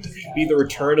 Could it be the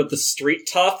return of the street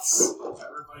toughs?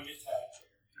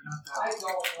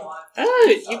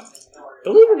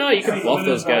 Believe it or not, you can buff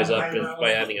those guys up just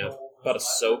by adding about a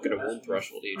soak and a wound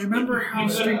threshold each. Remember how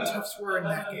street toughs were in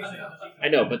that game? I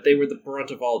know, but they were the brunt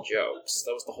of all jokes.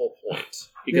 That was the whole point.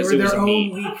 Because They it were was their a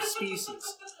own meme. weak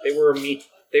species. They were a meme.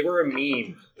 They were a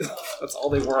meme. That's all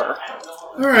they were.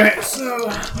 Alright, so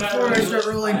before I start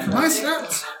rolling for my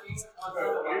stats,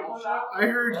 I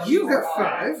heard you got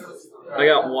 5. I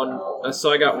got one.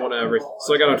 So I got one every.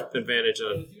 So I got an advantage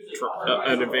and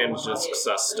an advantage and a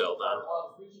success still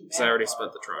then, because I already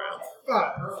spent the triumph.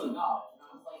 5.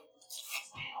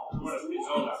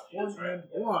 1 and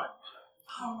 1.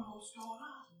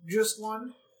 Just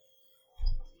 1.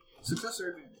 Success or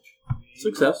advantage?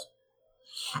 Success.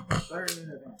 Better than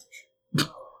advantage.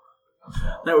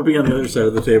 That would be on the other side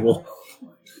of the table.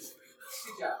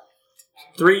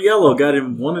 3 yellow got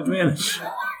him 1 advantage.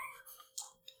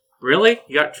 Really?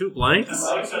 You got 2 blanks?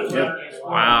 Yeah.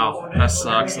 Wow, that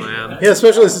sucks, man. Yeah,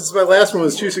 especially since my last one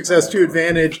was 2 success, 2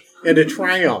 advantage, and a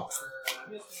triumph.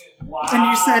 And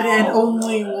you said and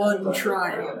only 1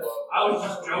 triumph. I was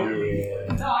just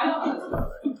joking.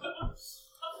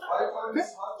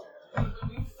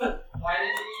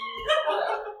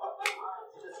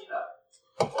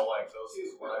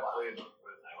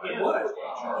 What?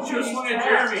 You should have swung at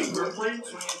Jeremy. We're playing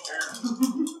swing at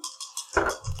Jeremy.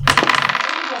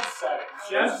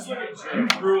 Just swing at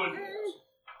Jeremy. Ruined.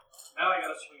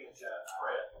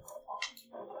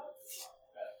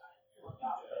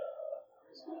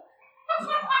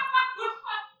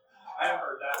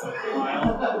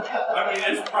 I mean,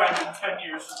 it's probably been 10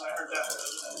 years since I heard that.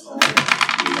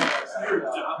 You're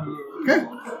dumb. Okay.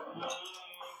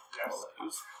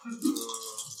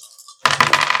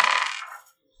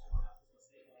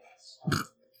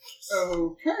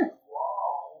 Okay.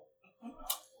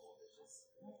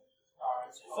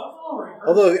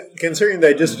 Although, considering that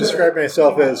I just described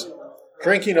myself as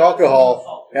drinking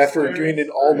alcohol after doing an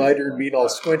all-nighter and being all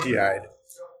squinty-eyed,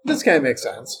 this kind of makes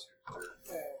sense.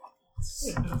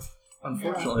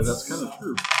 Unfortunately, that's kind of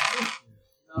true.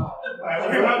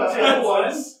 That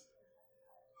was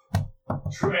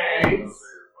trade.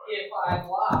 If I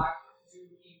block, do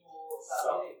people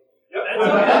stop hitting me?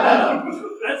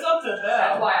 That's up to them.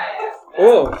 That's why I asked.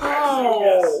 Oh.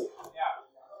 Oh!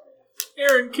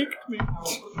 Aaron kicked me.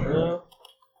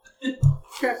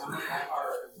 Okay.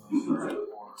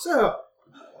 So,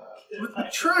 with the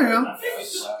triumph,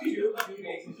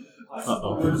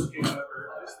 Uh-oh.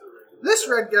 this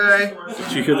red guy.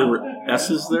 Did you hear the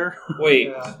S's there?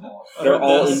 Wait, they're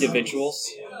all individuals?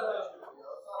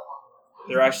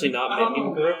 They're actually not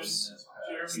minion groups?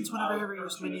 Since when have I ever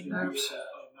used minion groups?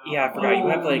 Yeah, I forgot. You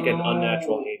have like an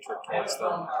unnatural hatred towards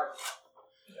them.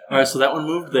 Alright, so that one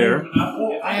moved there.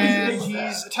 And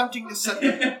he's attempting to throw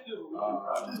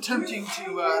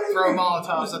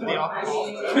Molotovs at the alcohol.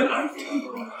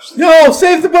 No!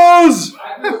 Save the bows!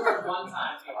 I moved her one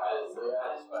time because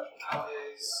I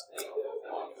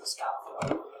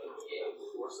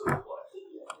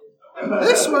was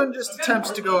This one just attempts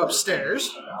to go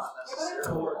upstairs.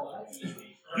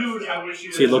 Dude, I wish you.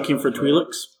 Is he looking for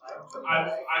Twi'leks? I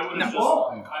would have just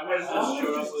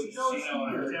showed up with a casino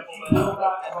and a temple.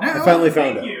 I finally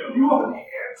found it.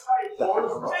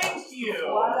 Thank you.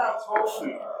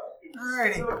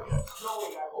 Alrighty.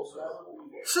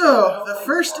 So, the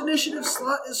first initiative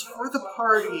slot is for the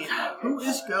party. Who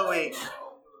is going?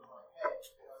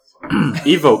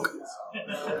 Evoke.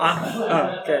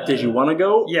 Okay. Did you want to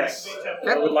go? Yes.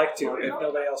 I would like to, if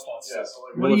nobody else wants to.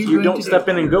 Well, if you don't step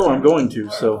in and go, I'm going to,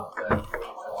 so.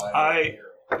 I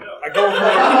go over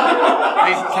there.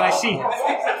 Can I see him?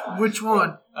 Which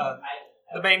one?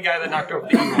 The main guy that knocked over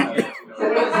the Ewok.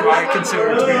 Who I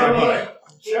consider to be my buddy.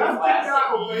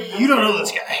 You don't know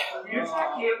this guy.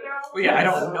 Well, yeah, I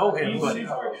don't know him, but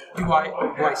do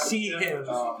I see him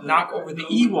knock over the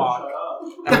Ewok?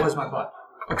 That was my buddy.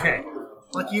 Okay.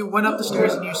 Like you went up the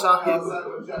stairs and you saw him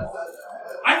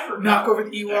knock over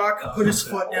the Ewok, put his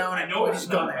foot down, and put his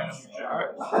gun at him.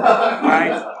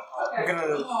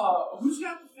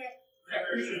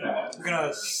 I'm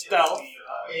gonna stealth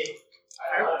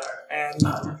and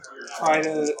try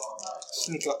to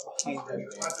sneak up behind him.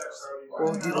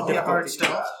 We'll do the hard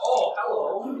stealth. Oh, hello.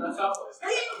 That's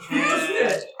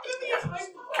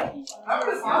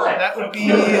That would be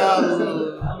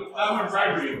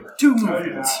 2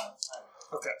 movements.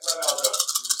 Okay.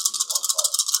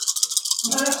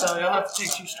 So you'll have to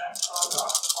take 2 strikes.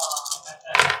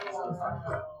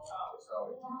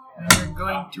 And you're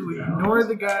going to ignore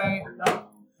the guy.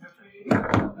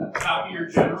 Copy your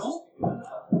general.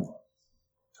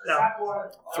 No.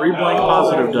 3 blank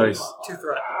positive dice. 2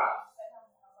 threat.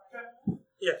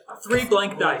 Yeah, 3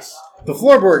 blank dice. The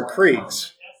floorboard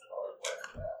creaks.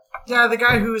 Yeah, the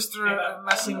guy who was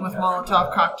messing with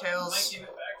Molotov cocktails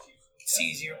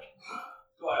sees you.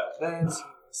 Then,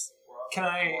 can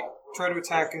I try to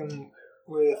attack him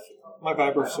with my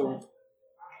vibro sword?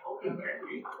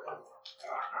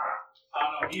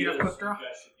 Do you have quick draw?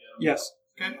 Yes.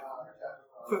 Okay.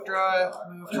 Quick draw,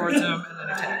 move towards him, and then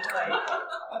attack.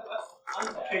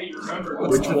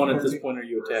 Which one at this point are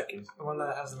you attacking? The one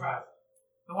that has the map.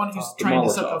 The one who's trying to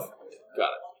set Molotov. the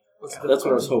Got it. That's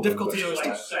what I was hoping. difficulty always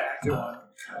two.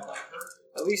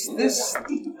 At least this.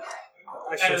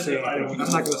 I should say anything. I'm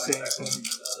not going to say anything.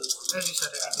 As you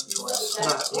said, anything twice.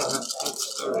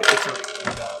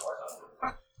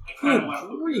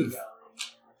 Good grief.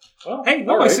 Well, Hey,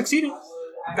 no, all I right. succeeded.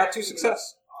 Got 2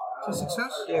 success. 2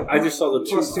 success? Yeah. I just saw the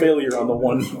 2 failure on the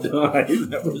 1 die.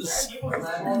 That was.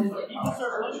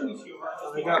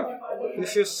 I got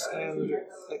vicious, and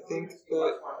I think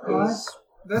that is.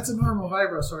 That's a normal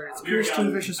vibro sword. It's pierce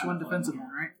 2 vicious, 1 defensive one,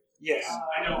 right? Yes.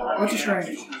 What's your strength?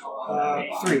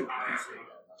 3.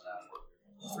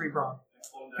 3 brawn.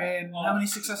 And how many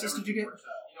successes did you get?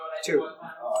 2.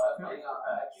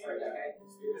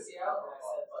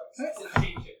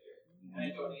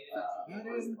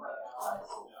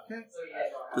 Okay.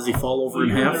 Does he fall over in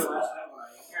half?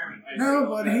 No,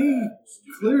 but he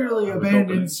clearly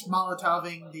abandons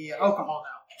Molotoving the alcohol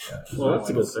now. Well, that's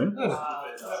a good thing.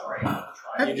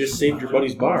 You just saved your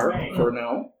buddy's bar for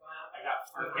now.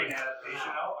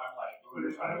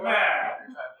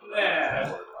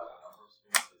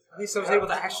 least I was able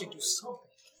to actually do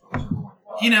something.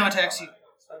 He now attacks you.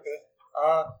 Okay.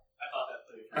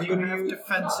 I'm You going to have use...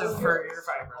 defensive for your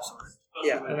vibro sword.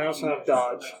 Yeah, and I also have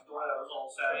dodge.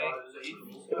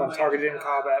 If I'm targeted in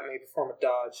combat, may perform a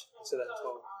dodge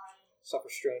incidental. Suffer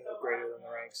strain no greater than the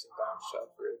ranks in dodge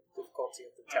for difficulty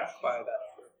of the attack by that.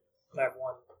 And I have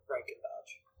 1 rank in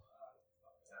dodge.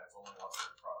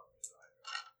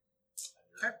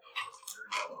 Okay.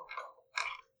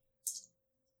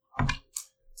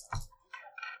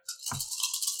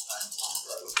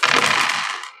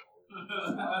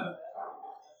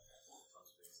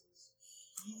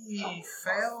 He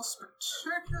fails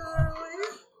particularly,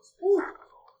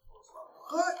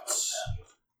 but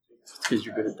Because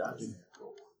you're good at dodging.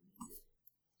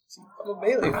 I'm a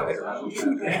melee fighter.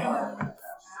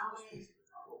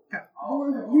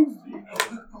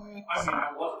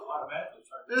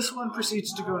 this one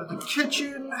proceeds to go to the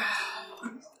kitchen.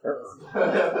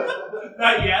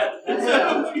 Not yet. This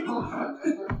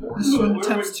one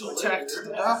attempts to attack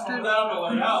the doctor.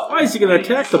 Why is he going to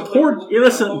attack the poor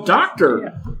innocent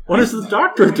doctor? What has the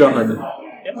doctor done?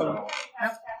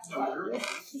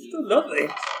 Nothing.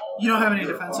 You don't have any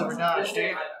defensive or dodge, do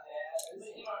you?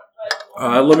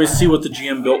 Let me see what the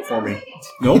GM built for me.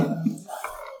 Nope.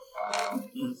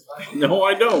 No,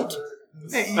 I don't.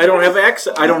 I don't have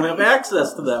access. I don't have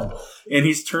access to them. And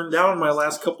he's turned down my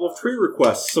last couple of tree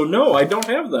requests. So no, I don't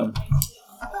have them.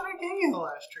 I thought I gave you the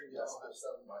last tree.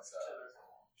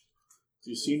 Do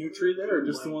you see a new tree there, or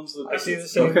just the ones that I see the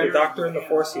same. Okay. The doctor and the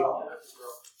force heal.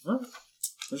 Huh?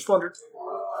 I just wondered.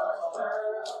 I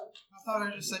thought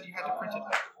I just said you had to print it.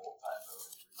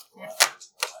 Yeah.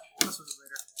 This was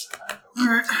later.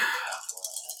 Alright.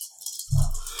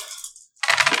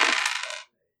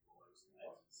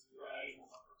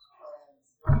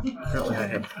 Apparently I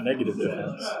have negative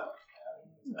defense.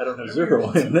 I don't have 0,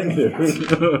 I have negative.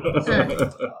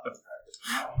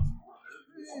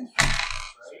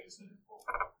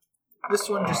 This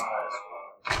one just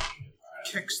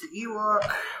kicks the Ewok.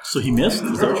 So he missed?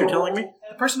 Is that what you're telling me?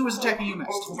 The person who was attacking you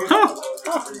missed. Huh!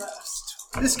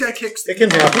 This guy kicks It can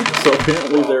happen. So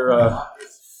apparently they're,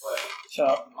 Shut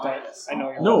up. I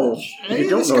know you're no, Hey, you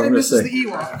don't this know what guy I'm going to misses say. the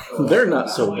Ewok. They're not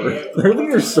sober. Their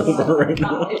leader's sober right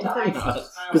now. They're not.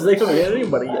 Because they haven't hit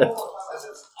anybody yet.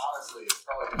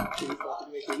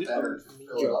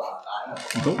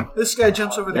 Nope. This guy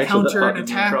jumps over the Actually, that counter thought and didn't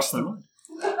even attacks cross my the mind.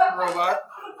 robot.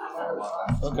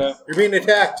 Okay. You're being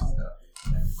attacked.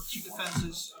 What's your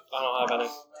defenses? I don't have any.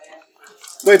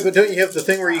 Wait, but don't you have the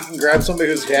thing where you can grab somebody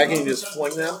who's attacking and just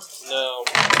fling them? No.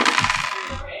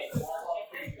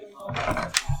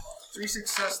 3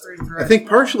 success, 3 threat. I think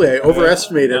partially I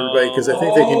overestimate everybody because I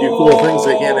think they can do cool things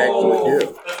they can't actually do.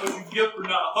 That's what you get for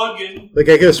not hugging. Like,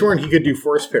 I could have sworn he could do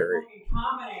force parry.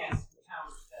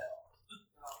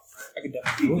 I could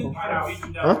definitely.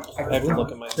 Huh? I have to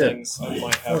look at my things. I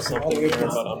might have something here,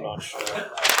 but I'm not sure.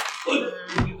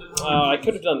 I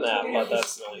could have done that, but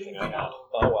that's the only thing I had.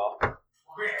 Oh well.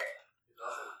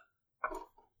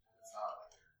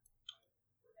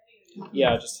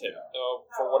 Yeah, just hit.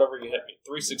 For whatever you hit me.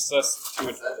 3 success, 3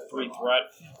 threat.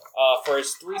 For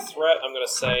his 3 threat, I'm going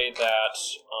to say that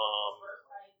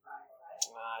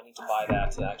I need to buy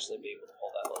that to actually be able to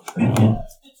pull that little trigger.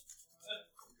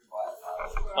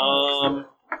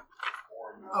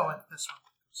 Oh, and this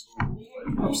one.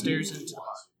 Upstairs into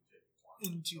the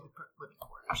living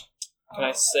quarters. Can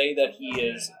I say that he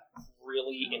is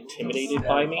really intimidated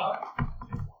by me?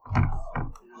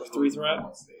 For 3 threat?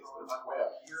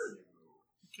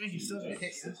 Okay, he's still gonna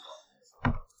hit you.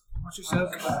 What's your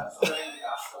soak?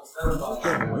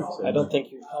 I don't think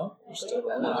you're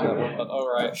still on that one, but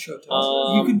alright.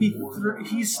 You could be.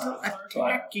 He's still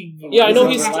attacking you. Yeah, I know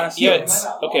he's. Last Yeah, hit. it's,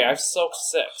 okay, I've soaked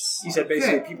 6. He said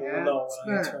basically Okay. people will know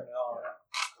when I Yeah. turn it on.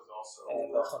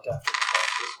 And they'll hunt after me.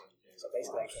 So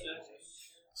basically I can't.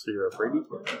 So you're afraid you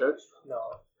can't dodge?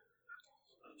 No.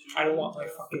 I don't want my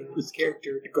fucking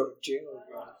character to go to jail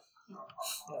again. I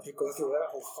have to go through that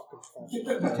whole fucking thing. You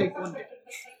take 1 damage.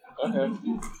 Okay.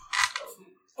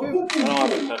 I don't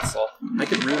have a pencil. I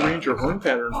can rearrange your horn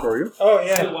pattern for you. Oh,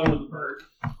 yeah.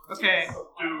 Okay,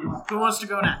 who wants to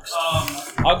go next?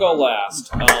 I'll go last.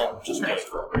 I'll just wait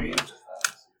for a read. In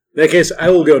that case, I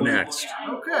will go next.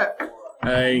 Okay.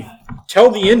 I tell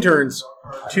the interns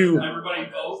to Everybody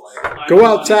votes. go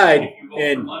outside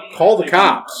and call the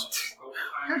cops.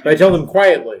 But I tell them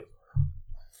quietly.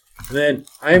 And then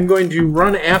I am going to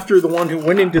run after the one who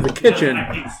went into the kitchen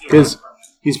because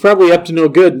he's probably up to no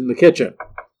good in the kitchen.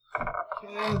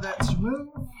 Okay, that's move.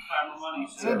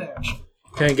 And action.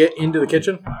 Can I get into the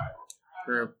kitchen?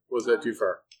 Or was that too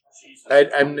far?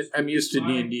 I'm used to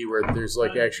D&D where there's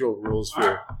like actual rules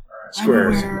for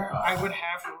squares. I would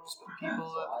have rules, but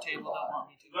people at the table don't want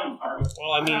me to.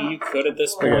 Well, I mean, you could at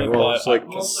this point, Okay, well, but it's like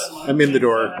I'm in the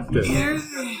door.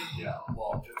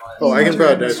 Oh, I can throw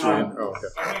a dice for you. Oh, okay.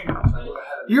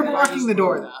 You're blocking the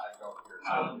door now.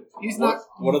 He's not.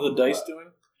 What are the dice doing?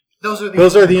 Those are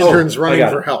the interns I running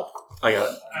got for it. help. I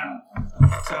got it.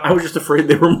 I was just afraid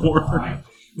there were more.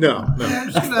 No. I'm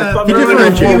just I gonna thought there were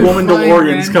differentiate. more woman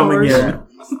DeLoreans coming in.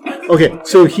 Okay,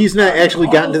 so he's not actually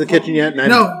gotten to the kitchen yet, and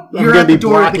No, I'm you're going at to be the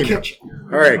door of the blocking him. kitchen.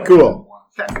 All right, cool.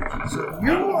 Okay, so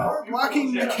you're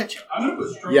blocking the kitchen.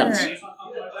 Yes. Alright.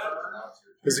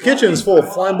 Because the kitchen is full of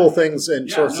flammable things and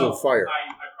sources of fire.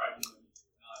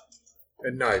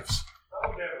 And knives.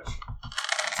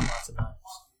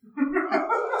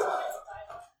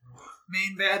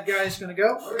 Main bad guy's gonna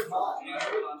go. Oh,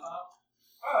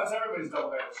 it's everybody's double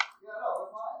damage.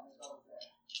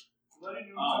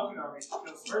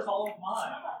 Where's all of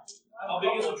mine? How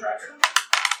big is the tractor? I'll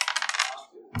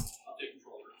take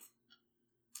control of it.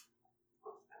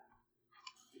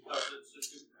 Because it's a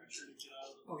good creature to get out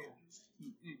of the... Oh yeah.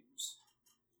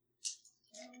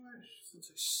 Since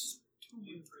I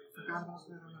totally forgot about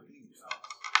that, I'm not gonna use that.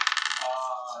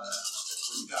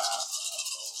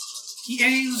 He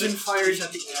aims and fires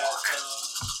at the orc.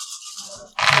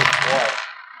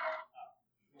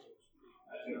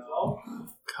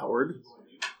 Coward.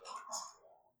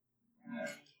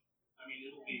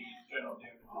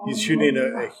 He's shooting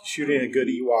a good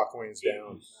Ewok when he's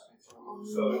down.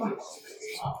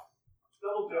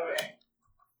 Double damage.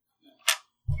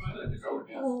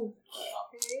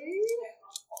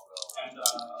 And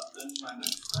then my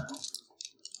next turn.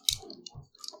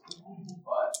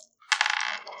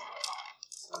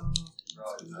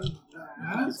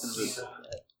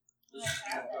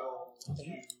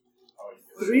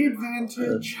 Three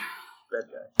advantage, Bad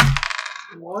guy.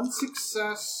 one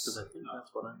success, Because I think that's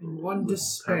what I'm and one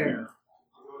despair.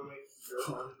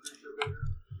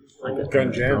 I got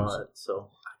Gun to jams. draw it, so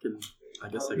I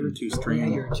guess I can 2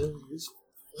 stream. Your agility is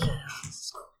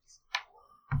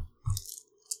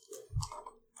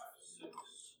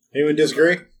Anyone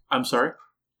disagree? I'm sorry?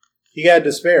 He got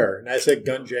despair, and I said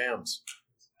gun jams.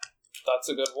 that's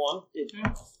a good one.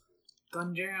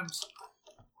 gun jams.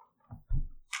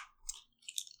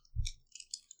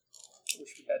 Wish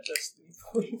we had destiny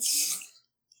points.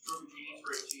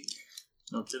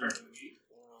 No kidding.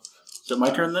 Is it my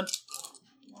turn then?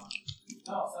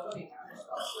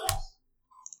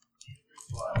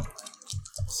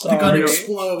 The gun You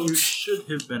explodes. should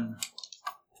have been.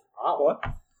 What?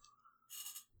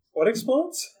 What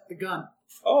explodes? The gun.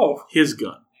 Oh, His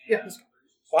gun. Yeah.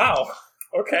 wow.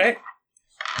 Okay.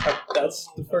 That's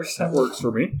the first time. Works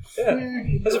for me. Yeah.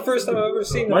 That's the first time I've ever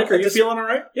seen Mike, are you this- feeling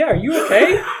alright? Yeah, are you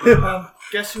okay?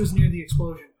 Guess who's near the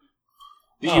explosion?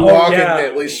 The Ewok yeah. and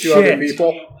at least 2 other Shit.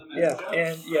 people. Yeah,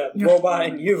 and the robot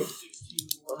and you.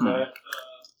 Okay.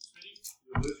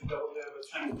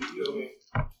 I'm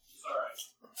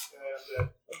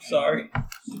sorry.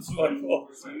 It's my fault.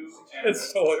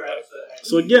 It's totally my fault.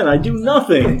 So again, I do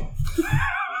nothing.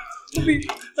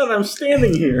 And I'm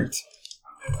standing here.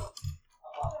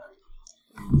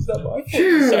 It's not my fault.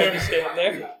 You decided to stand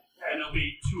there. And it'll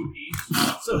be 2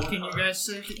 apiece. So can you guys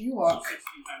say that you walk?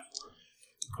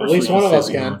 At least one of us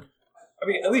can. I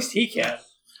mean, at least he can.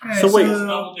 Okay, So wait,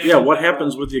 yeah, what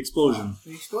happens with the explosion?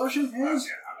 the explosion is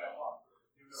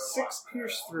 6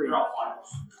 pierce 3.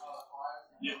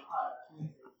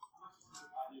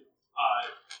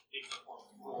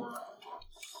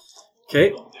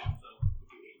 Okay.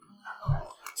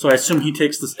 So I assume he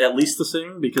takes this at least the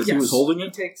same because he was holding He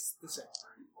it? takes the same.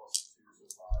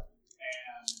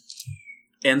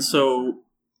 And so,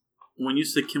 when you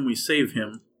say, can we save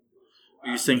him,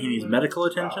 are you saying he needs medical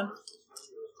attention?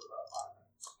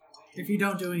 If you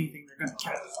don't do anything, they're gonna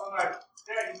kill you.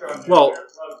 Well,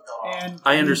 And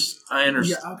I understand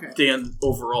Yeah, okay.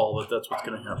 overall that that's what's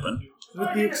going to happen.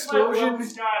 With the explosion,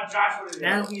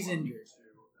 now he's injured.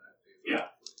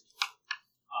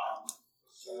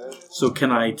 So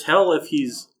can I tell if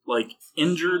he's, like,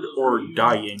 injured or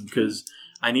dying? Because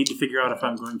I need to figure out if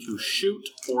I'm going to shoot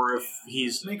or if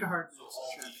he's... Make a hard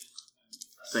check.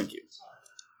 Thank you.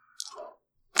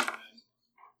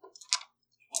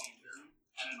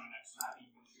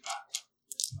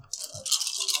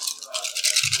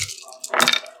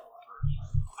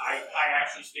 I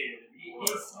actually stated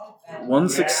it. 1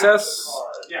 success,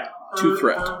 Yeah. 2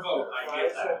 threat. Per vote, I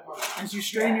get that. As you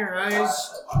strain your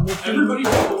eyes, looking Everybody's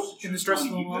supposed to in the choose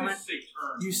stressful one, even if moment, they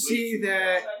turn. you see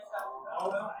that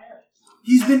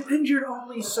he's been injured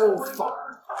only so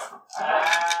far.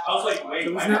 I was like, wait,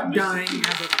 So he's I'm not missing dying two.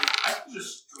 as of yet. I can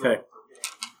just Okay.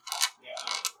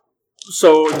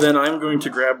 So then I'm going to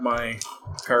grab my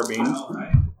carbine,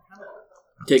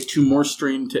 take 2 more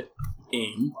strain to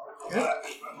aim,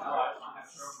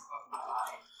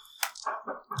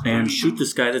 and shoot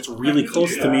this guy that's really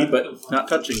close to me but not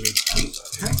touching me.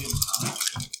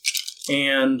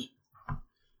 And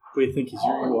what do you think? He's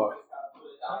your Ewok.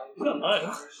 He's not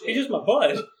mine. He's just my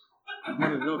bud. I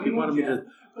wanted to know if you wanted me to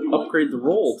upgrade the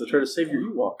roll to try to save your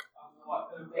Ewok.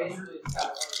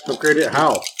 Upgrade it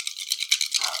how?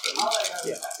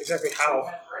 Yeah, exactly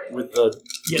how. With the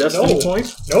destiny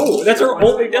point? No, that's our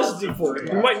only destiny point.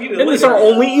 We might need it And it's later. our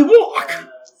only Ewok!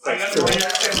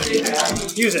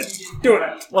 Use it. Do it.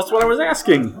 Well, that's what I was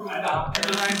asking.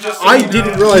 I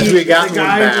didn't realize we had gotten the one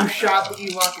guy who back. shot the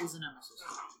Ewok is a nemesis.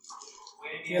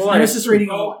 He has Well, a nemesis rating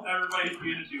of 1. Everybody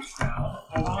be introduced now.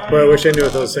 Boy, I wish I knew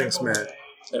what those things meant.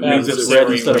 That means it's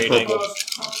red instead of purple.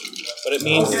 But it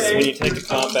means when you take a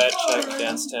combat check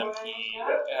against him, he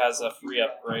has a free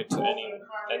upgrade to anything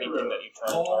that you try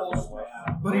to target him with.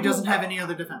 But he doesn't have any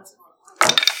other defense.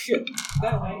 Shit.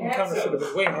 That encounter should have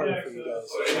been way harder for you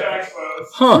guys.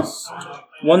 Huh.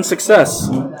 1 success.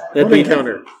 That'd One be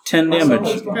encounter. 10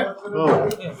 damage. Oh.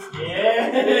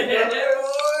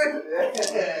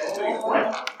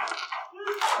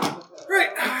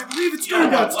 Right, I believe it's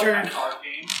Urgot's turn.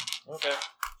 Okay.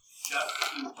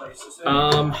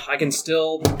 I can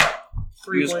still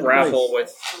use grapple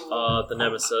with the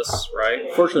Nemesis,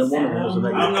 right? Fortunately, one of them is a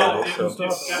negative die,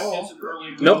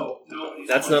 so... Nope.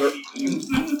 That's not a...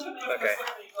 Okay.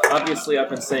 Obviously, I've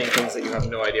been saying things that you have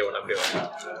no idea what I'm doing.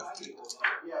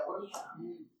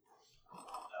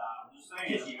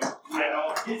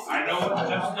 I know what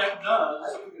the step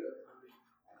does.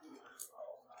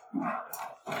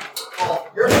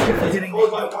 You're getting the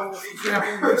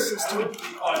grappling system.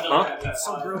 Huh? It's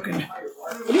so broken.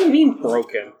 What do you mean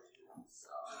broken?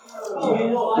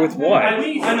 With what? I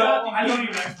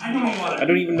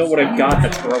don't even know what I've got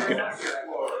that's broken.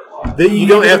 That you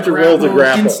don't have to roll the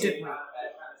grapple. Instantly.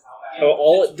 Oh,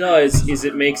 all it does is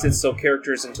it makes it so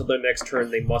characters until their next turn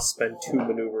they must spend 2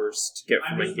 maneuvers to get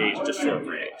from engaged to short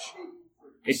range.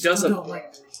 It doesn't. Don't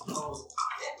like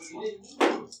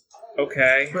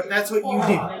Okay. But that's what you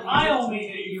did.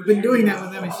 You've been doing that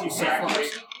with nemesis so far.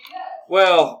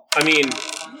 Well, I mean,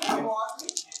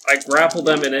 I grapple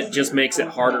them and it just makes it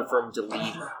harder for them to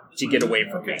leave, to get away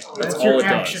from me. That's all your it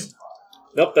action. does.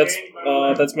 Nope,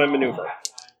 that's my maneuver.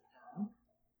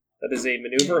 That is a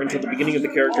maneuver until the beginning of the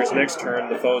character's next turn.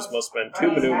 The foes must spend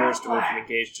 2 maneuvers to move from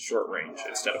engaged to short range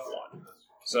instead of 1.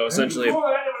 So essentially,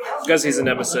 because he's a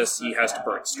nemesis, he has to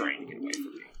burn strain to get away from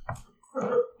me.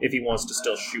 If he wants to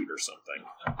still shoot or something.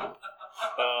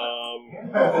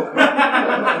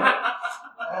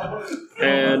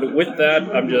 And with that,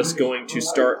 I'm just going to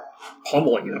start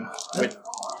pummeling him with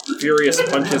furious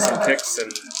punches and kicks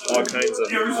and all kinds of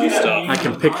stuff. I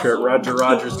can picture it. Roger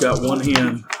Rogers got one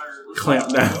hand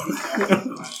clamped down.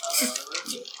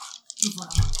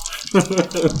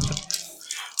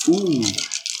 Ooh,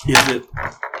 is it?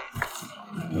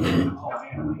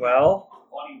 Well,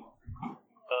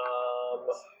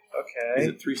 okay. Is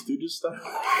it Three Stooges stuff?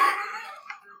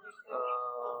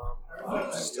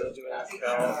 Still doing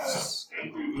counts.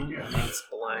 It's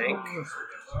blank.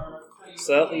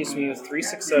 So that leaves me with 3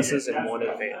 successes and 1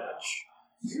 advantage.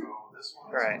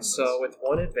 Alright, so with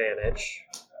 1 advantage,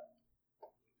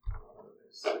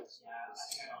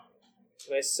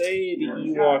 can I say the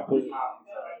Ewok was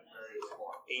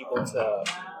able to,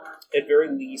 at very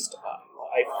least,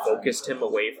 I focused him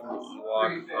away from the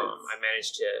Ewok. I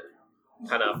managed to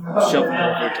kind of shove him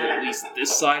over to at least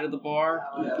this side of the bar.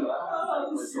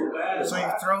 So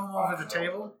you throw him over the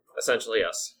table? Essentially,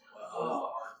 yes.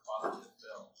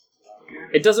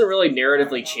 It doesn't really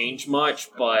narratively change much,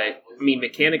 but, I mean,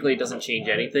 mechanically it doesn't change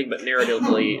anything, but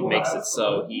narratively it makes it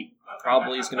so he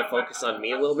probably is going to focus on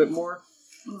me a little bit more.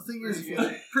 Well, the thing is, if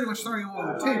you're pretty much throwing him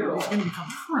over the table, he's going to become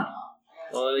prone.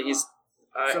 Well, he's...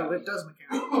 So that does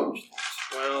mechanically change.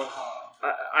 Well,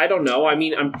 I don't know. I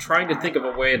mean, I'm trying to think of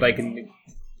a way that I can...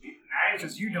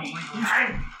 Because you don't like boost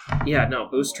train. Yeah, no,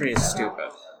 boost train is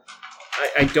stupid.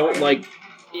 I don't like...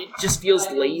 It just feels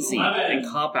lazy and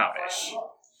cop-out-ish.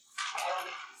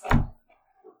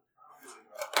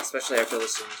 Especially after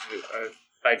listening to...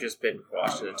 I just been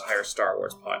watched an entire Star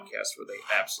Wars podcast where they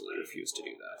absolutely refuse to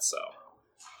do that, so...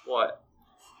 What?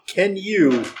 Can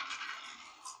you,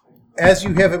 as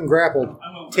you have him grappled,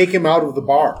 take him out of the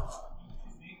bar?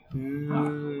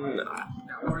 No.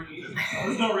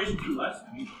 There's no reason to less.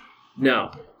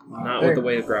 No. Not with the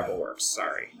way the grapple works,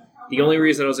 sorry. The only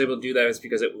reason I was able to do that is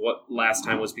because last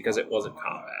time was because it wasn't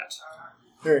combat.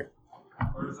 Here.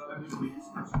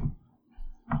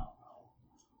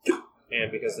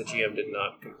 and because the GM did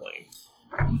not complain.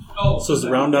 So is the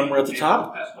round done? We're at the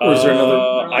top, or is there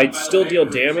another? I'd still deal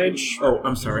damage. Oh,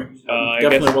 I'm sorry. I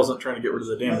Definitely guess wasn't trying to get rid of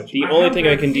the damage. the only thing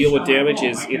I can deal with damage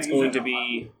is it's going to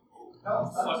be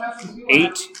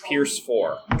 8 pierce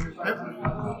 4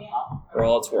 for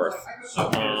all it's worth.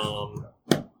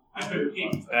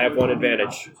 I have one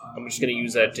advantage. I'm just going to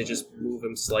use that to just move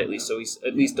him slightly, so he's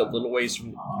at least a little ways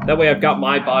from. That way, I've got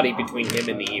my body between him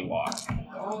and the Ewok.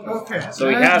 Okay, So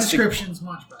he that has to- description's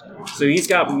much better. So he's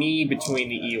got me between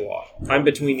the Ewok. I'm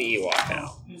between the Ewok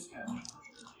now,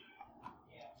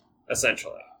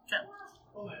 essentially.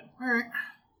 Alright.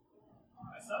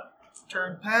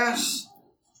 Turn pass.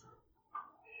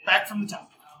 Back from the top.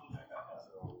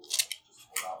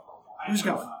 Who's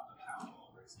going?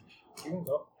 You can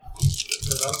go.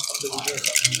 'Cause I'm busy doing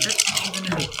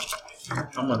something.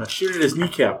 I'm gonna shoot at his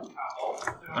kneecap.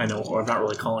 I know, I'm not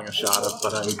really calling a shot up,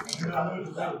 but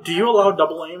I'm... Do you allow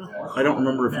double aim? I don't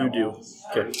remember if you do.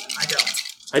 Okay. I don't.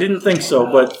 I didn't think so,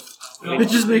 but... It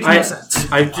just makes no sense.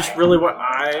 I just really want...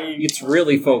 It's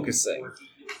really focusing.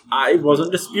 I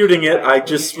wasn't disputing it, I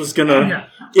just was gonna...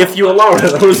 If you allowed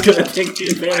it, I was gonna take the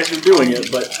advantage of doing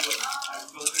it, but...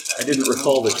 I didn't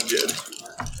recall that you did.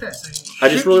 I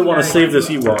just really want to save this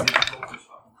Ewok.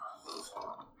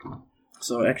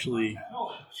 So actually...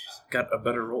 Got a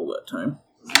better roll that time.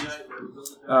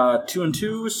 2 and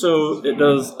 2, so it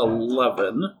does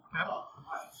 11.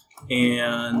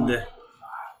 And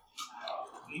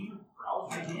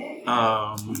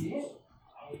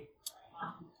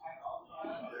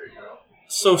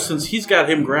so since he's got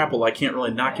him grappled, I can't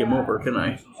really knock him over, can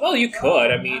I? Well, you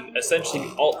could. I mean,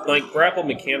 essentially, grapple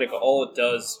mechanic, all it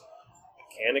does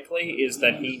mechanically is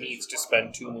that he needs to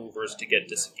spend 2 movers to get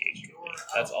disengaged with me.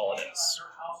 That's all it is.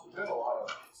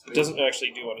 It doesn't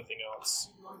actually do anything else.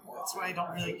 That's why I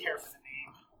don't really care for the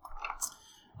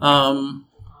name.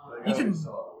 You can...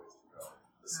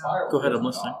 Go ahead, I'm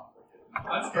listening.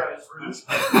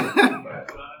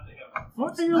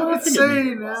 What are you I would laughing say at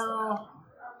me? now...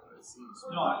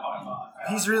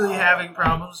 He's really having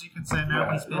problems. You can say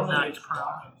now he's been knocked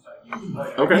prone.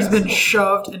 Okay. He's been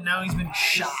shoved and now he's been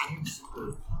shot.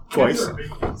 Twice.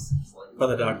 By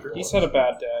the doctor. He's had a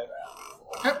bad day.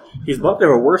 He's about to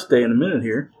have a worse day in a minute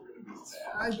here.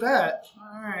 I bet.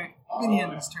 Alright.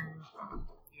 Minion's turn.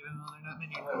 Even though they're not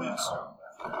minion moves.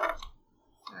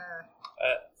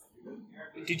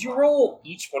 Did you roll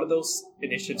each one of those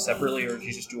initiatives separately, or did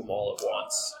you just do them all at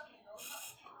once?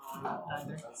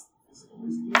 Neither.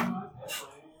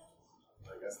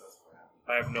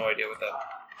 I have no idea what that...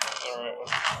 Alright, well...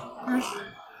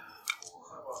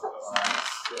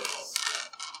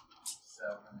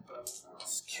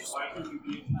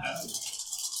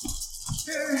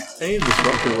 I need a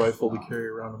disruptor rifle to carry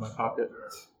around in my pocket.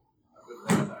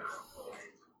 I'm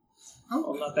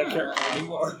not that character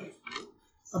anymore.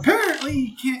 Apparently,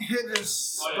 you can't hit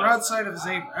this broadside of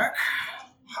Zabrak.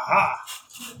 Ha!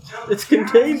 It's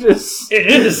contagious. It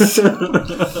is!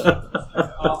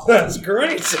 That's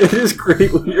great! It is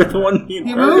great when you're the one being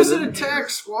He moves and targeted.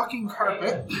 attacks Walking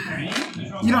Carpet.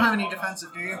 You don't have any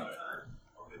defensive, do you?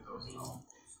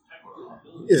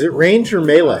 Is it range or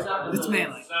melee? It's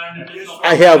melee.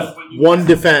 I have 1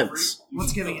 defense.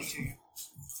 What's giving it to you?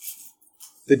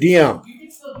 The DM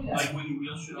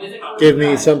gave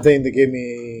me something to give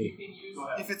me...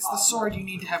 If it's the sword, you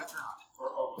need to have it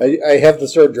drawn. I have the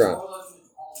sword drawn.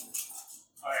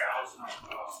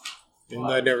 And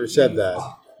I never said that.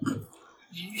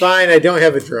 Fine, I don't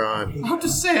have it drawn. I have to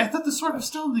say, I thought the sword was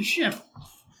still in the ship.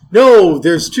 No,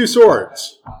 there's 2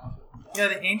 swords. Yeah,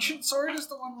 the ancient sword is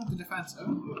the one with the defensive.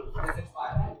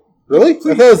 Really? I thought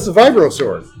it was the vibro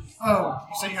sword. Oh,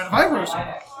 you said you had a vibro sword.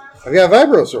 I've got a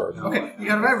vibro sword. Okay, you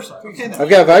got a vibro sword. Okay, then. I've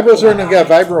got a vibro sword and I've got a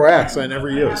vibro axe I never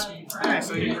use. Alright,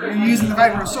 so you're using the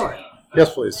vibro sword.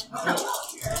 Yes, please. That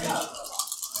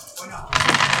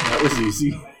was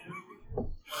easy.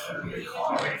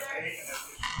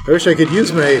 I wish I could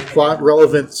use my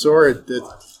plot-relevant sword that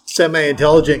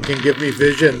semi-intelligent can give me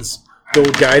visions that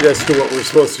will guide us to what we're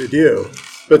supposed to do.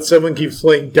 But someone keeps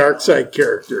playing dark side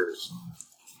characters.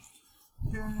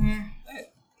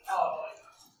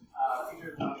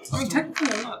 I mean,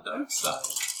 technically I'm not dark side,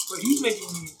 but he's making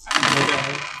me...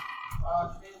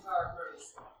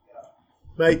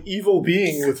 My evil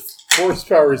being with force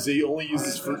powers that he only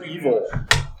uses for evil.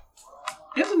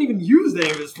 He hasn't even used any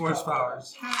of his force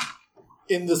powers.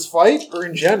 In this fight or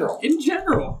in general? In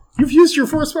general. You've used your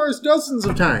force powers dozens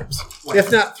of times,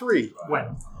 if not 3.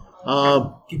 When?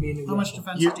 Give me an How much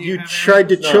defense You, do you you have? tried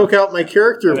to choke out my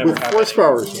character never with have force any.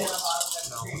 powers once.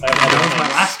 That was my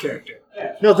last character.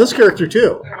 No, this character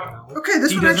too. Okay,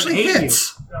 this He one doesn't actually hate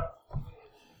hits.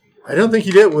 I don't think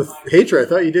you did it with hatred. I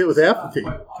thought you did it with apathy.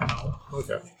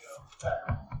 Okay.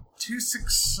 2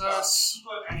 success,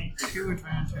 2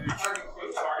 advantage.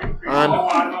 On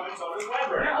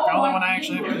The only one I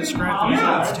actually have to describe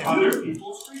the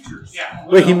results to.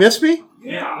 wait, he missed me?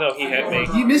 No, he hit me.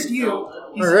 He missed you.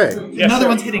 All right. Another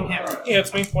one's hitting him. Yeah,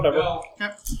 it's me. Whatever.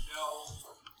 Yep.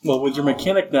 Well, with your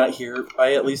mechanic not here,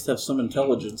 I at least have some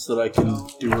intelligence that I can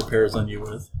do repairs on you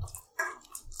with.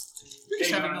 You're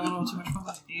just having a little too much fun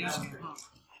with the DS.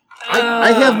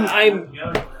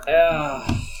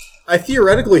 I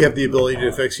theoretically have the ability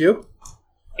to fix you.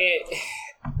 I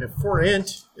have 4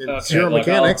 int and 0 look,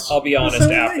 mechanics. I'll be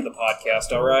honest after the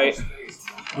podcast, alright?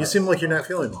 You seem like you're not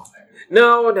feeling well.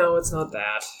 No, it's not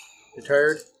that. You're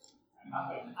tired?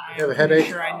 I have a headache?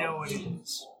 Sure, I know what it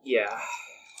is. Yeah.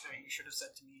 You should have said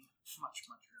to me much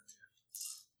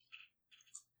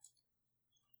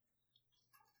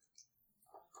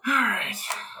earlier. Alright.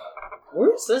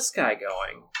 Where's this guy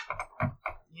going?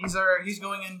 He's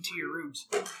going into your rooms.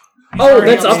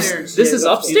 That's upstairs. This is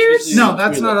upstairs? No,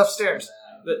 that's not upstairs.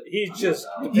 He's just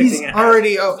He's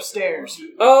already upstairs.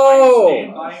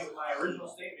 Oh!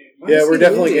 Yeah, we're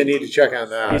definitely going to need to check on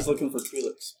that. He's looking for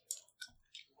Twi'leks.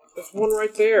 There's one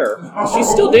right there. She's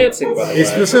still dancing, by the way. A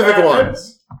specific one.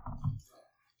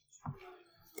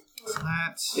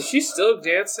 That's Is she still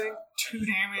dancing? 2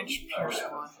 damage, pierce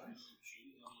 1.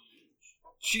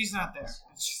 She's not there.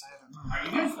 It's just I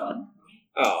haven't moved.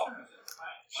 Oh.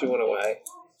 She went away.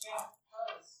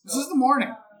 This is the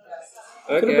morning.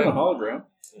 Could have been a Okay. hologram.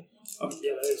 Oh,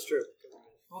 yeah, that is true.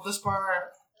 Well, this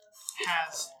bar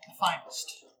has the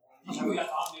finest.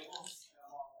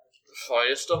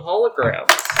 Finest of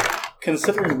holograms.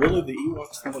 Considering really the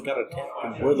Ewoks never got attacked,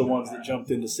 and we're the ones that jumped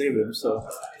in to save him, so...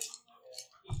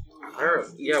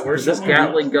 Where's this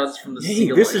Gatling guns from the Hey,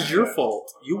 ceiling? this is your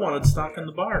fault. You wanted stock in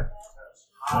the bar.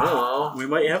 I don't know. We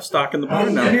might have stock in the bar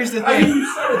now. Here's the thing.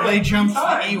 They jumped the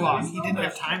Ewok. He didn't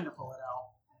have time to pull it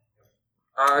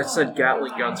out. I said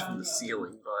Gatling guns from the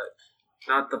ceiling, but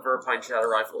not the Verpine Shadow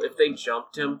Rifle. If they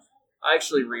jumped him, I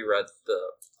actually reread the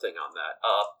thing on that.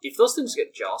 If those things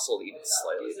get jostled even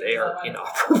slightly, they are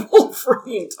inoperable for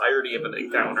the entirety of an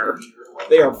encounter.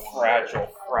 They are fragile.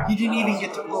 He didn't even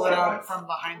get to pull it out from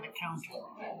behind the counter.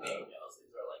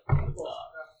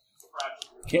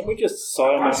 Can't we just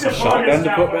saw him with a shotgun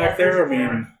to put back there? I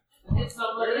mean...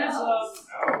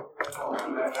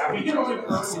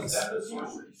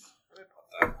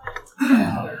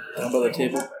 Down by the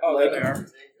table. Oh, there they are.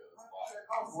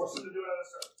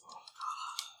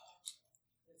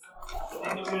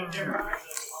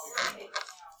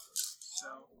 So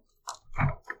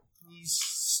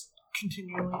he's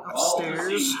continually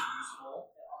upstairs,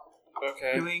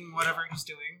 Okay. doing whatever he's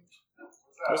doing.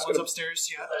 No one's upstairs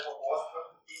yet.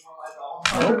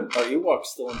 Oh, our Ewok's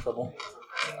still in trouble.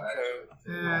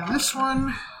 And this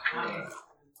one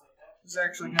is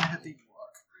actually going to hit the Ewok.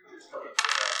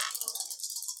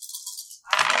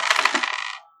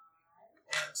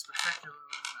 And spectacularly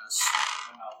miss.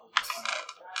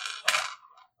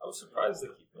 I was surprised they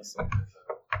keep missing.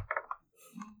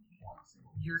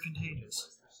 You're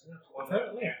contagious.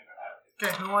 Apparently.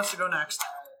 Okay, who wants to go next?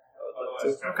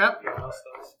 Okay.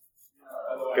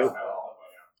 Go.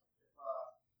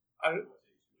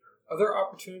 Are there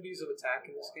opportunities of attack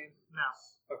in this game?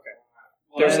 No. Okay.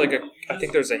 I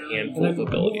think there's a handful of Move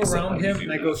abilities. around him,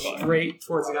 and I go straight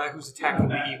towards the guy who's attacking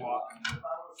the Ewok.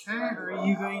 Okay, are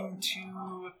you going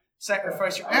to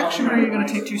sacrifice your action, or are you going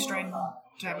to take 2 strain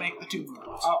to make the 2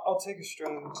 moves? I'll take a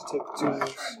strain to take 2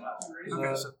 moves.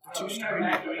 Okay, so 2 strain.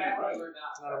 And then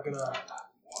I'm gonna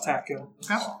attack him.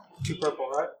 Okay. 2 purple,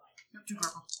 right? Yep, 2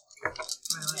 purple.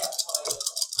 Melee.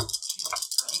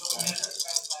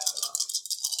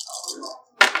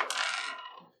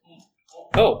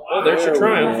 Oh, there's your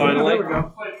triumph, finally.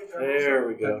 There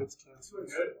we go.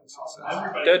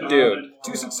 Good dude.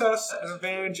 2 success, an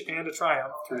advantage, and a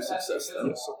triumph. 3 success then.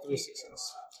 Yeah, so 3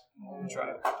 success.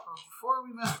 Triumph. Before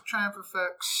we mess with triumph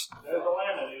effects,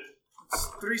 it's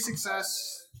 3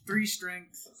 success, 3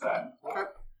 strength. Okay.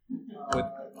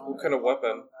 What kind of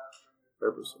weapon?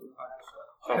 Purpose.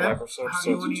 Oh, Okay. Microsoft How do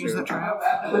you want to use that triumph?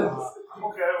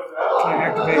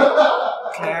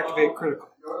 Can I activate critical?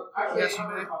 Yes, you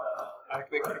may.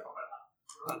 Activate critical.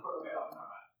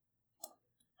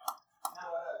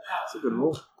 That's a good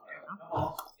roll.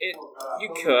 You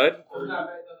could.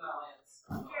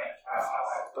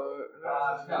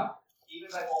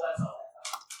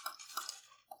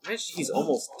 Imagine he's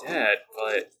almost dead,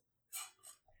 but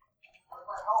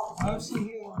I've seen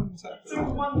him attack.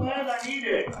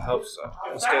 I hope so.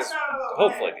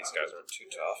 Hopefully these guys aren't too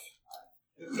tough.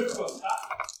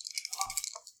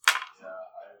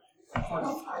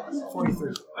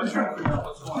 43. I'm trying to figure out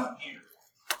what's going on here.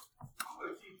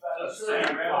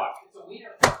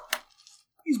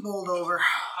 He's bowled over.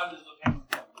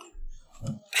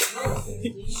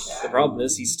 The problem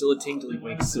is he's still a tingling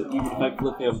wing, so even if I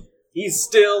flip him, he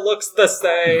still looks the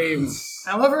same.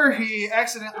 However, he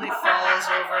accidentally falls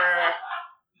over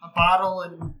a bottle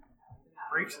and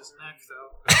breaks his neck, though.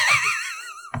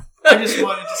 I just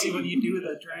wanted to see what you do with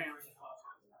that dram.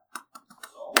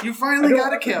 You finally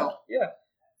got a kill. Yeah,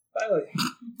 finally.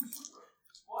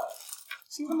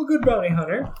 See, I'm a good bounty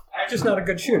hunter, just not a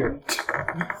good shooter.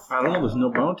 I don't know. There's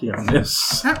no bounty on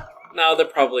this. No, they're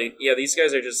probably... Yeah, these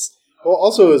guys are just... Well,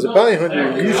 also, as a bounty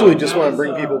hunter, you usually just want to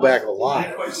bring people back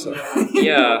alive. So.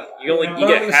 Yeah, you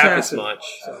get half as much.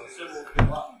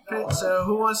 Okay, so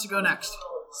who wants to go next?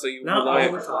 So you rely...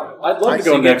 I'd love to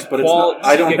go next, but it's not,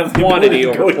 I don't have the quantity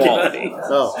ability to over go quality. again.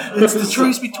 Oh. It's the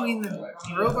choice between the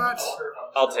robots.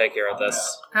 I'll take care of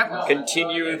this. Okay.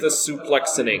 Continue the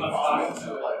suplexing.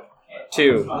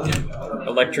 2.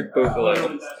 Electric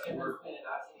Boogaloo.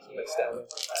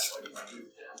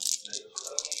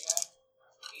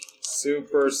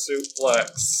 Super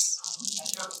suplex.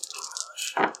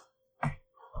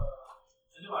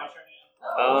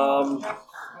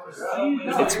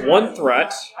 It's 1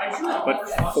 threat, but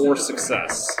 4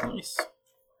 success. Nice.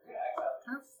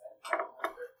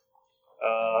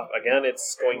 Again,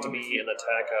 it's going to be an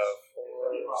attack of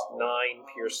 9,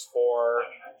 pierce 4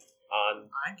 on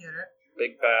I get it.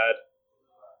 Big Bad.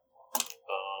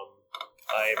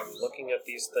 I'm looking at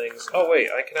these things. Oh wait,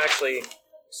 I can actually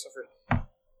suffer.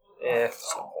 There's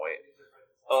no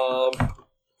point.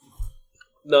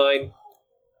 9.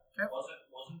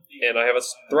 And I have a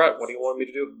threat. What do you want me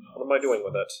to do? What am I doing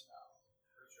with it?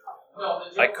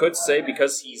 I could say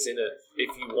because he's in it.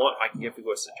 If you want, I can give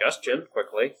you a suggestion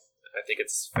quickly. I think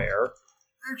it's fair.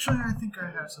 Actually, I think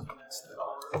I have something instead.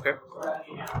 Okay.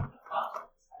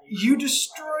 You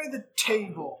destroy the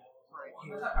table right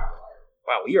here.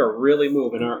 Wow, we are really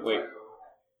moving, aren't we?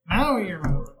 Now you're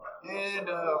moving. And,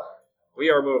 We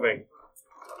are moving.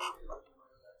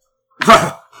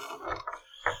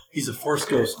 He's a force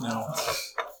ghost now.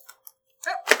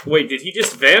 Wait, did he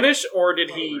just vanish or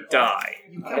did he die?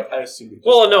 I assume he just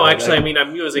Well, no, died. actually, I mean,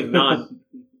 I'm using non.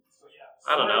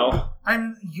 I don't know.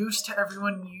 I'm used to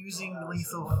everyone using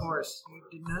lethal force. You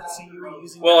did not say you were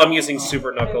using... Well, I'm using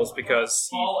Super Knuckles because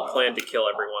he planned to kill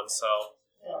everyone, so.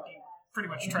 He pretty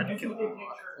much tried to kill you.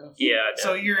 Yeah,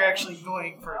 So you're actually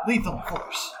going for lethal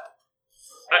force.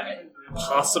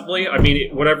 possibly. I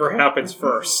mean, whatever happens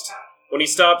first. When he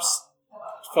stops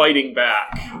fighting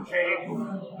back.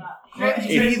 Well,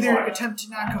 you can either attempt to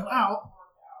knock him out.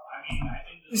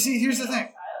 You see, here's the thing.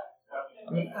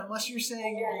 Unless you're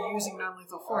saying you're using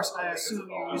non-lethal force, I assume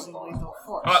you're using lethal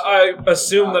force. I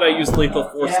assume that I use lethal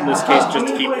force in this case just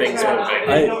to keep things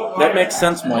moving. That makes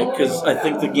sense, Mike, because I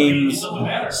think the game's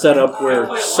set up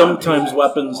where sometimes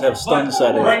weapons have stun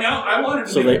setting,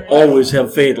 so they always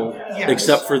have fatal,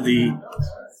 except for the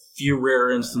few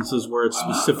rare instances where it's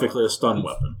specifically a stun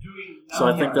weapon. So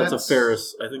I think that's a fair.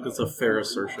 I think that's a fair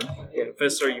assertion. Yeah,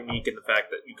 fists are unique in the fact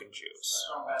that you can choose.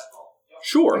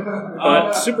 Sure,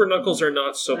 But Super Knuckles are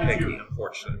not so picky,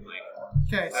 unfortunately.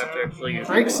 Okay, I have to actually so use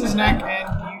breaks his neck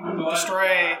and you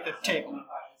destroy the table.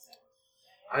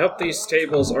 I hope these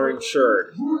tables are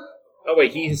insured. Oh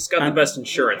wait, he's got the best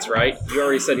insurance, right? You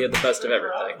already said he had the best of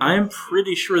everything. I'm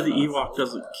pretty sure the Ewok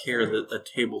doesn't care that the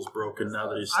table's broken now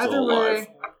that he's still Either alive.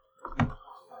 way,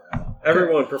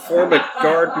 Everyone, perform a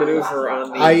guard maneuver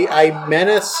on the... I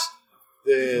menace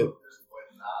the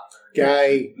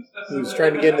guy who's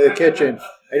trying to get into the kitchen.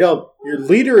 I tell him, your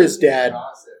leader is dead.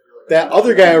 That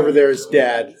other guy over there is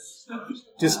dead.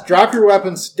 Just drop your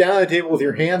weapons down on the table with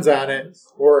your hands on it,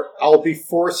 or I'll be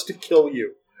forced to kill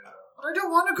you. I don't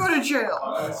want to go to jail.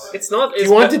 It's not... Do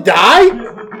you want to die? I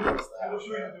don't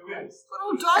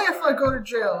die if I go to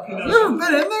jail. You ever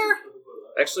been in there?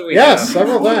 Actually, we Yes, have.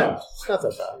 several times. It's not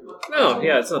that bad. No,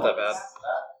 yeah, it's not that bad.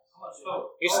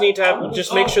 You just need to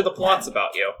just make sure the plot's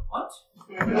about you. What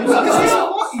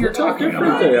you're talking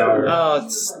about? They are. Oh,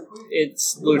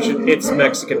 it's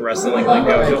Mexican wrestling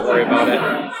lingo. Don't worry about it.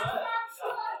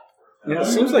 Yeah, it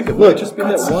seems like it Look, might just be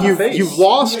that one face. you've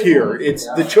lost here. It's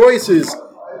the choice is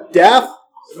death,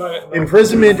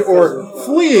 imprisonment, or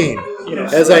fleeing.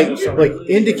 As I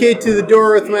indicate to the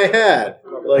door with my head.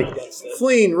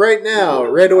 Fleeing right now,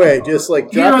 right away. Just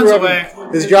drop your runs weapon. away.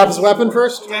 Does he drop his weapon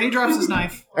first? Yeah, he drops his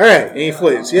knife. Alright, and he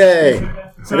flees. Yay.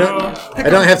 So, I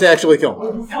don't have to actually kill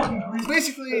him.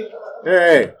 basically,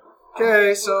 Alright.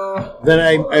 okay, so Then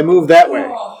I move that way.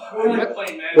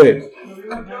 Wait.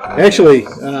 Actually,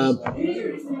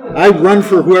 I run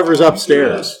for whoever's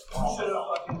upstairs.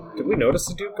 Can notice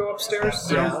the dude go upstairs?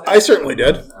 Yeah. I certainly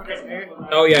did. Okay.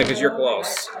 Oh yeah, because you're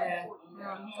close. Yeah.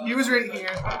 He was right here.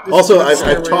 This Also, is the I've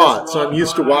stairway. taught, so I'm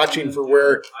used to watching for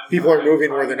where people are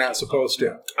moving where they're not supposed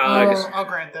to. I guess- I'll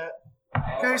grant that.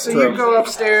 Okay, so True. you go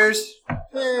upstairs.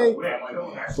 Hey,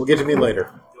 we'll get to me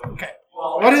later. Okay.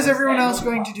 What is everyone else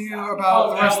going to do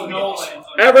about the rest of the guild?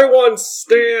 Everyone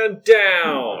stand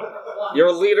down!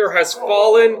 Your leader has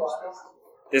fallen.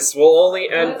 This will only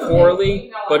end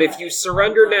poorly, but if you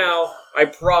surrender now, I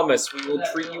promise we will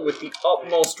treat you with the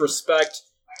utmost respect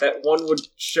that one would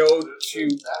show to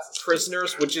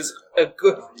prisoners, which is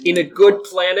in a good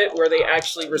planet where they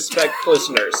actually respect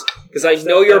prisoners. Because I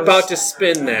know you're about to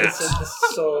spin that.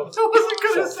 So, I wasn't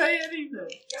going to say anything.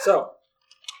 so,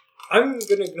 I'm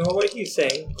going to ignore what he's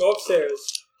saying, go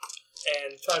upstairs,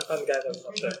 and try and find the guy that was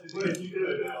up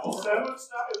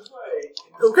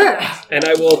there. Okay. And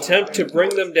I will attempt to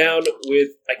bring them down with,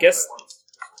 I guess,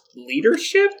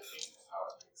 leadership?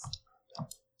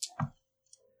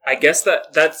 I guess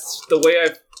that's the way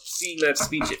I've seen that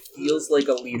speech. It feels like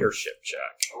a leadership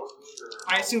check.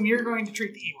 I assume you're going to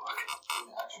treat the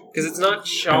Ewok. Because it's not I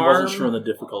charm, wasn't sure on the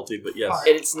difficulty, but yes.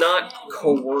 and it's not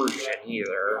coercion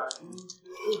either.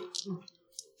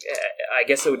 I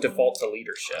guess it would default to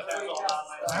leadership.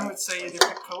 I would say either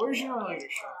coercion or leadership.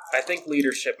 I think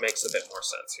leadership makes a bit more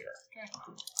sense here.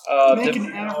 Make The-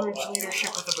 an average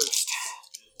leadership with a boost.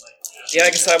 yeah, I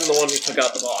guess I'm the one who took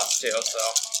out the boss too, so...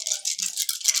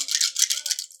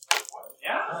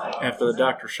 After the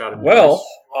doctor shot him. Well,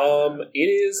 it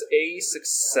is a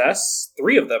success.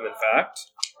 3 of them, in fact.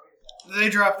 They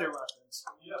drop their weapons.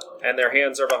 And their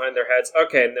hands are behind their heads.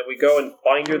 Okay, and then we go and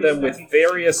binder them with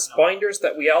various binders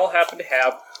that we all happen to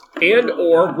have, and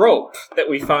or rope that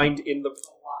we find in the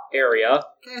area.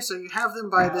 Okay, so you have them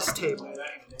by this table.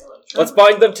 Let's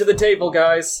bind them to the table,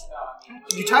 guys.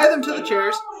 You tie them to the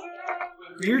chairs.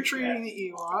 You're treating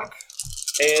the Ewok.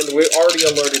 And we already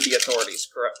alerted the authorities,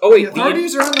 correct? Oh The wait,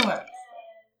 authorities are on the way.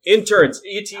 interns.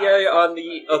 ETA on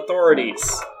the authorities.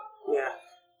 Yeah.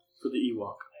 For the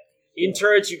Ewok.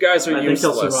 Interns, you guys are I think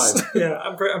he'll useless. survive. Yeah,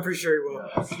 I'm pretty sure he will.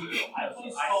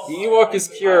 The Ewok is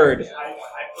cured.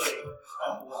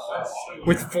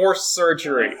 With forced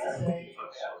surgery.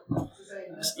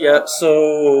 Yeah,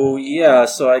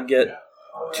 so I get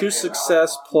 2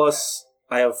 success plus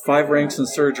I have 5 ranks in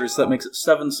surgery, so that makes it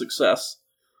 7 success.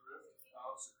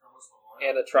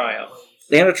 And a triumph.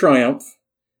 And a triumph.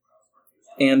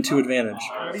 And 2 advantage.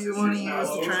 How do you want to use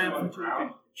the triumph and to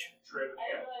advantage?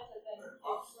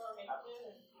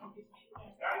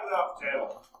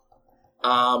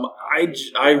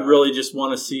 I really just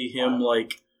want to see him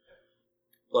like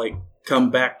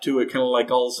come back to it, kind of like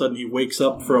all of a sudden he wakes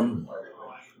up from,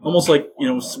 almost like, you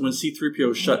know, when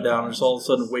C-3PO is shut down, and just all of a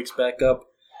sudden wakes back up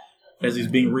as he's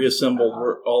being reassembled,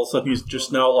 where all of a sudden he's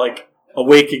just now like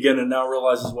awake again and now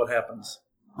realizes what happens.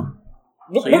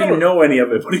 So he didn't know any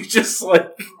of it, but he's just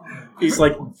like, he's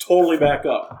like totally back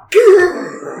up.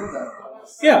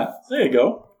 Yeah, there you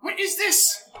go. What is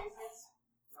this?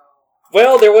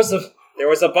 Well, there was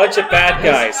a bunch of bad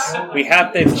guys. We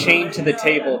have them chained to the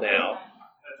table now.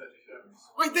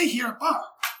 Wait, they hear a bar.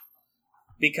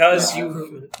 Because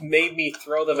you made me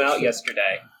throw them out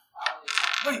yesterday.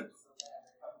 Wait.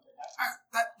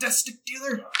 That death stick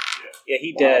dealer? Yeah,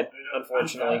 he dead,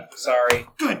 unfortunately. Sorry.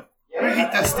 Good. I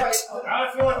hate death sticks.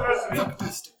 Fuck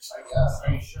death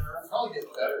sticks.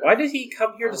 Why did he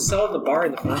come here to sell in the bar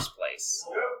in the first place?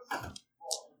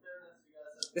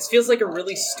 This feels like a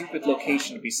really stupid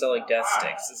location to be selling death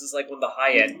sticks. This is like one of the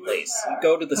high-end place. You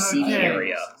go to the seedy Okay.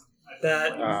 area. He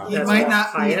might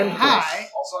not be high,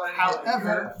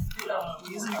 however,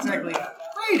 he isn't exactly the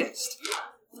greatest.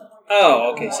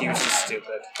 Oh, okay, so he was just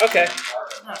stupid. Okay.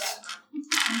 Yes.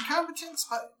 Incompetence,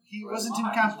 but he wasn't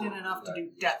incompetent enough to do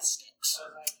death sticks.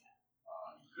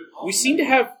 We seem to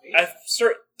have...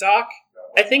 Doc,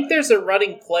 I think there's a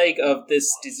running plague of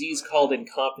this disease called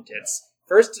incompetence.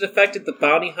 First it affected the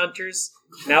bounty hunters,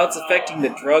 now it's affecting the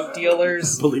drug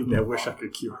dealers. Believe me, I wish I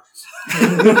could cure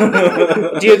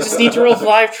it. Do you just need to roll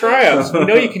 5 triumphs? We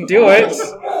know you can do it.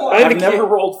 I've never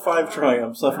rolled 5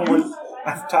 triumphs.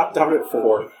 I've topped out at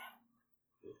 4.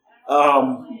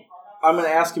 I'm going to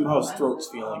ask him how his throat's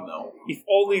feeling, though. If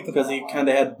only because he kind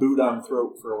of had boot on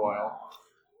throat for a while.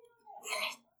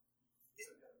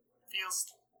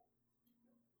 Feels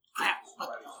crap, but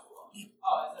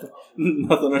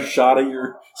Nothing a shot of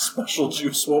your special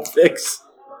juice won't fix.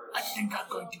 I think I'm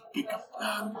going to pick up.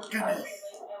 I'm gonna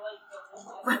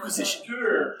requisition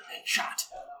a shot.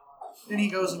 Then he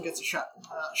goes and gets a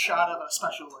shot of a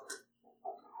special liquor.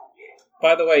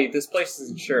 By the way, this place is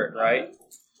insured, right?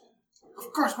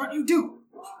 Of course, what do you do?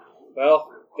 Well,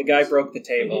 The guy broke the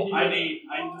table. I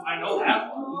know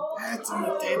that one. It's on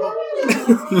the table.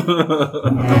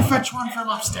 Go fetch one from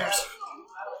upstairs.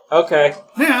 Okay.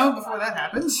 Now, before that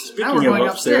happens, now we're Speaking of going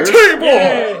upstairs.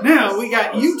 upstairs. Now we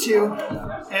got you two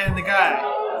and the guy.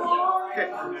 Okay.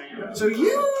 So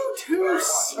you two.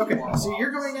 Okay. So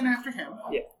you're going in after him.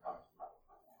 Yeah.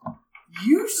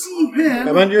 You see him.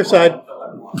 I'm on your side.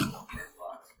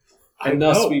 And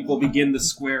thus we will begin the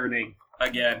squaring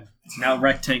again. Now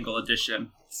rectangle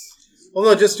edition. Well,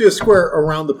 no, just do a square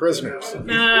around the prisoners.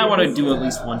 Nah, I want to do at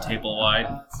least one table wide.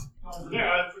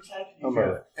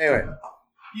 Anyway,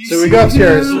 You so we see go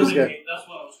upstairs. him Let's go. That's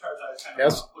one of those cards I kind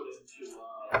of Yes? put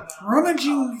into.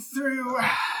 rummaging through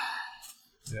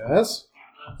Yes.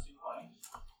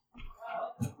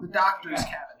 the doctor's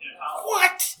cabin.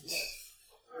 What?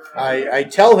 I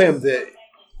tell him that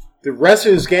the rest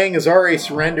of his gang is already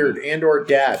surrendered and or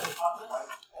dead.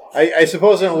 I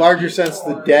suppose in a larger sense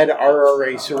the dead are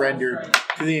already surrendered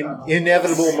to the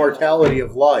inevitable mortality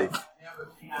of life.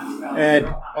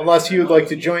 And unless he would like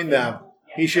to join them,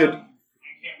 he should...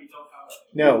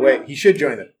 No, wait, he should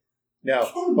join them. No,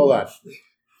 hold on.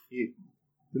 The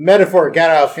metaphor got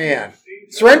out of hand.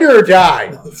 Surrender or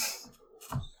die.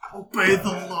 Obey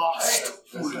the lost.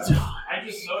 I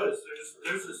just noticed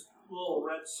there's this little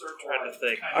red circle. Trying to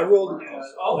think. I rolled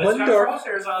one dark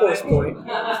force point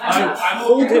to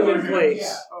hold him in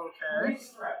place. Okay.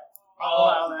 I'll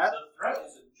allow that.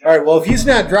 Alright, well, if he's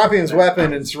not dropping his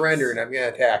weapon and surrendering, I'm going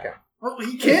to attack him. Well,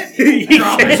 he can't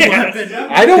drop his weapon.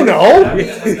 I don't know.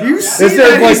 You see Is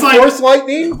there that? like He's like, force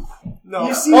lightning? No.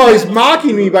 you see Oh, that? he's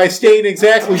mocking me by staying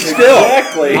exactly still.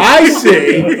 Exactly. I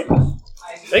see.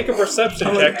 Make a perception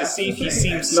check to see if he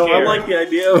seems No, scared. I like the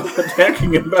idea of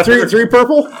attacking him better. Three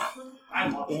purple?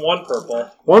 One purple.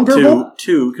 One purple?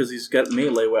 Two, because he's got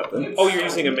melee weapon. Oh, you're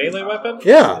using a melee weapon?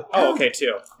 Yeah. Oh, okay,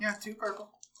 2. Yeah, 2 purple.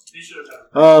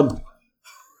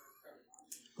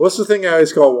 What's the thing I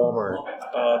always call Walmart?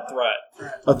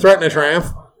 Threat. A threat and a triumph?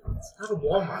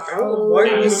 Why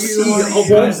do you see a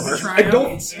Walmart? I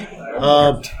don't see.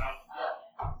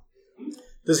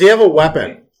 Does he have a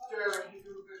weapon?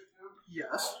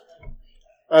 Yes.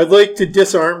 I'd like to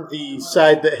disarm the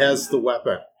side that has the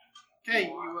weapon. Okay,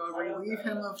 you relieve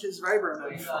him of his vibro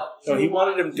knife. No, he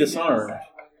wanted him disarmed.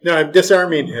 No, I'm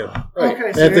disarming him. Right.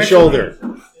 Okay, so At the you're shoulder.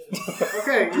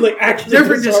 Okay, Like actually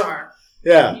different disarm.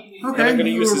 Yeah. Okay, I'm gonna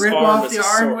you use his rip arm off as the a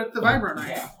arm sword. with the vibro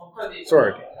knife.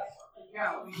 Sword.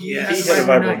 Yeah, He had a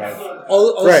vibro knife.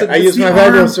 Right, I use my the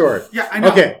vibro arm- sword. Yeah, I know.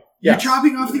 Okay, You're yes.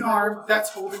 chopping off the arm that's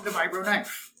holding the vibro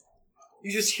knife.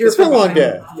 You just hear It's from been long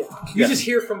behind day. you. You just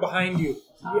hear from behind you.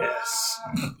 Yes.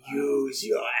 Use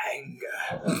your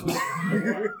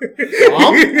anger.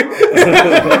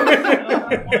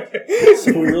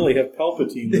 So we really have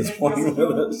Palpatine that's playing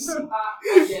with us.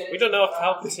 We don't know if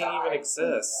Palpatine even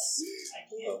exists.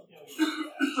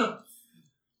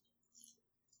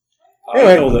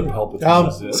 I know that Palpatine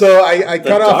exists. So I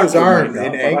cut off his doctor arm might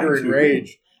in not, anger but I and do.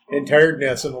 rage and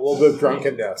tiredness and a little bit of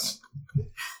drunkenness.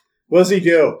 What does he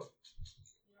do?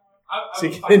 Does he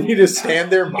continue to stand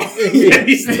there mocking me?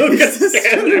 He's still gonna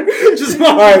stand there. Just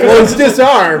all right, well, he's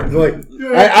disarmed. Like,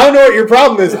 I don't know what your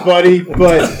problem is, buddy,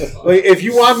 but like, if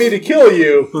you want me to kill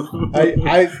you,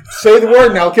 I say the word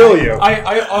and I'll kill you.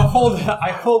 I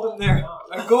hold him there.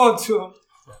 I go up to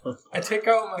him. I take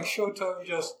out my Shoto and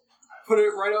just put it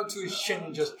right onto his chin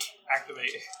and just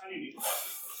activate it.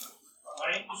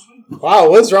 Wow,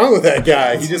 what's wrong with that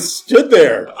guy? He just stood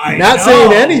there, not know.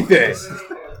 saying anything.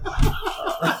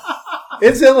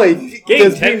 Instantly,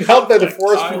 does being helped by the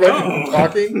force prevent him from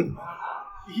talking?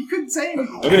 He couldn't say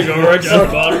anything. I'm gonna go right down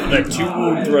the bottom of that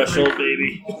 2-wound threshold,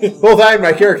 baby. Both I and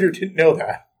my character didn't know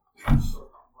that.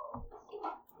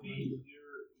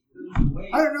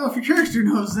 I don't know if your character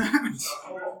knows that.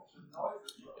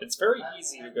 It's very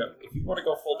easy to go. If you want to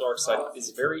go full dark side, it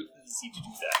is very easy to do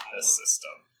that in this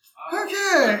system.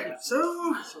 Okay,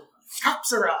 so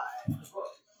cops arrive.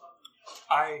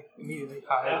 I immediately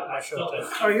hide my Shoto.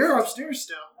 Oh, you're upstairs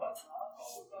still.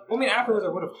 Well, I mean, afterwards I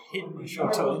would have hidden my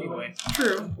Shoto anyway.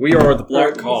 True. We are the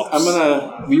Black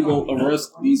Cops. We will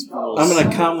arrest these fools. I'm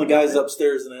gonna calm the guys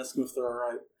upstairs and ask them if they're all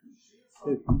right.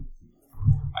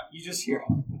 You just hear.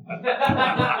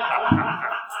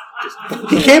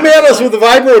 He came at us with a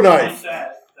vibro knife.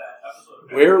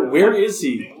 Where is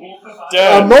he?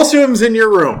 Most of him's in your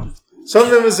room. Some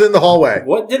of them is in the hallway.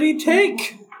 What did he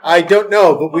take? I don't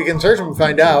know, but we can search him and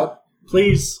find out.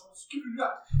 Please.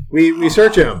 We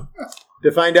search him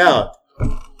to find out.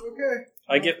 Okay.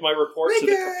 I give my report Make to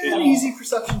the an computer. easy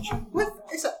perception check with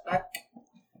a setback.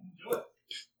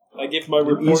 I give my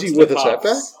report Easy to with the a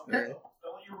cops. setback?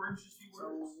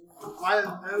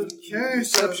 Okay,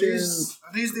 so are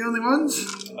these the only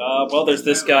ones? Well, there's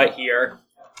this guy here.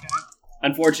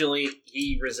 Unfortunately,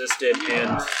 he resisted,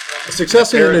 and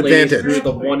Success and an apparently advantage. through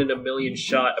the 1 in a million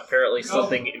shot, apparently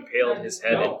something impaled his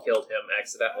head and killed him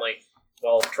accidentally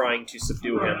while trying to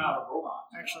subdue him.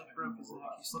 Actually, he broke his neck.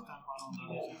 He slipped on a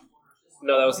bottle.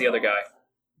 No, that was the other guy.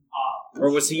 Or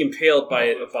was he impaled by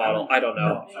a bottle? I don't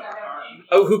know.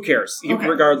 Oh, who cares?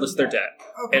 Regardless, they're dead.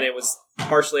 And it was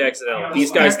partially accidental.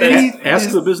 These guys then...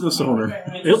 Ask the business owner.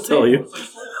 He'll tell you.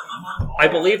 I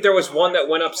believe there was one that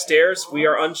went upstairs. We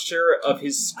are unsure of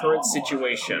his current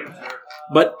situation.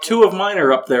 But 2 of mine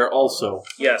are up there also.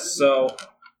 Yes, so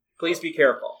please be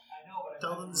careful.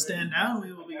 Tell them to stand down.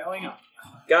 We will be going up.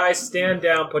 Guys, stand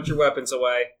down. Put your weapons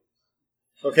away.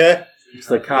 Okay. It's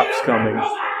the cops coming.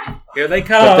 Here they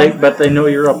come. But they know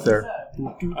you're up there.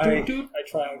 I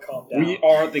try and calm down. We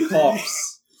are the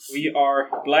cops. We are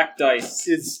Black Dice.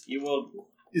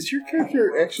 Is your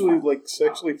character actually like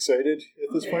sexually excited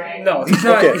at this point? No, he's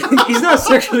not. Okay. He's not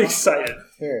sexually excited,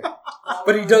 Alright.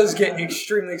 but he does get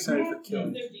extremely excited for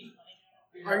killing.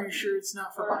 Are you sure it's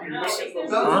not for binders?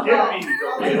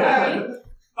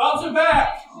 Bouncing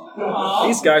back!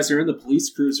 These guys are in the police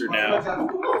cruiser now.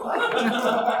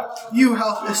 You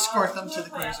help escort them to the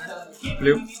cruiser.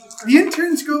 Bloop. The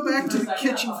interns go back to the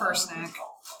kitchen for a snack.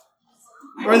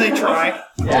 Or they try.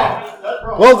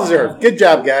 Well deserved. Good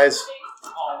job, guys.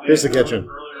 Here's the kitchen.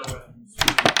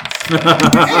 Hey,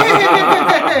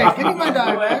 give me my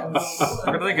die back.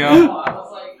 Where do they go?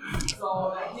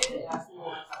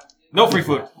 No free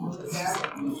food.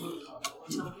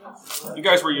 You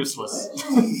guys were useless.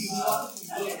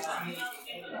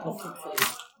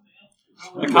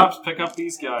 The cops pick up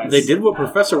these guys. They did what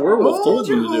Professor Werewolf told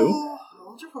them to do.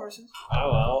 Hold your horses.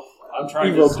 Oh well. I'm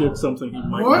trying Evo to... did something he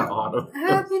might What not ought to.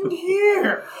 happened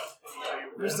here?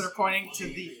 Because they're pointing to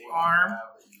the arm.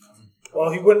 Well,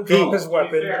 he wouldn't drop his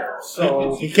weapon,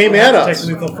 so He came at us. take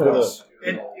lethal force.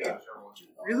 You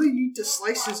really need to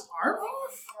slice his arm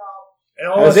off? And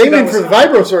I was aiming for the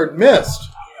vibro sword, missed.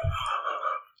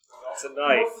 It's a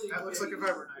knife. That looks like a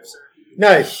vibro knife, sir.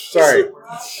 Nice. Sorry.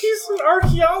 He's an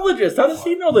archaeologist. How does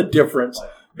he know the difference?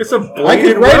 It's a I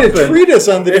bladed could write weapon. a treatise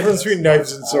on the difference between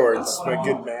knives and swords, my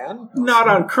good man. Not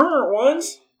on current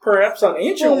ones. Perhaps on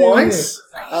ancient I ones.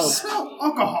 smell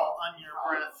alcohol on your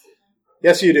breath.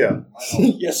 Yes, you do.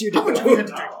 Yes, you How much do. do we have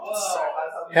to drink?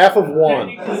 Half of one.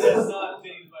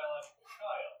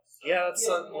 Yeah, that's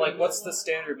like, what's the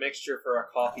standard mixture for a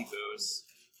coffee booze?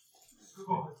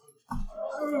 I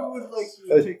would like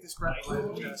you to take this breath away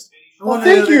from chest. Well,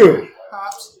 thank you.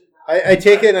 Cops. I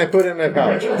take it and I put it in my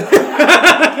pouch.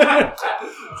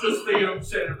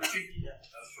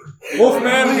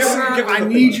 Wolfman, Please, sir, I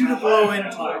need you to blow into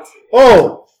it.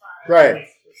 Oh, right.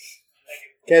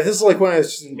 Okay, this is like when I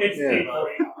was. Yeah.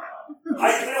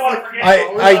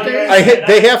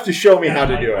 They have to show me how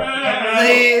to do it.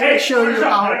 They show you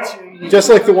how to. Just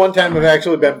like the one time I've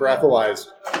actually been breathalyzed,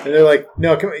 and they're like,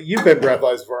 "No, come on, you've been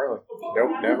breathalyzed before." I'm like,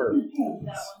 "Nope, never."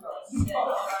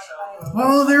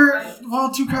 Well,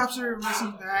 2 cops are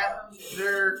missing that.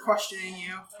 They're questioning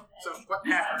you. So what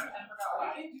happened?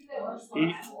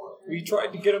 We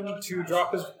tried to get him to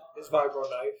drop his vibro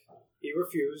knife. He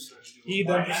refused. He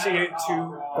then proceeded to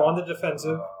go on the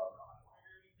defensive.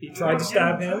 He tried to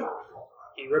stab him.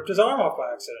 He ripped his arm off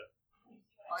by accident.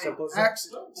 Simple as that.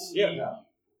 Accident. Yeah.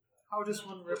 How does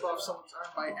one rip off someone's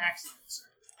arm by accident, sir?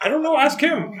 I don't know. Ask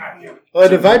him. Well, I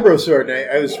had a vibro sword, and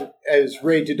I was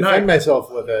ready to defend myself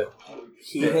with it.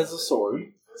 He has a sword.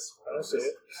 I don't see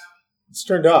it. It's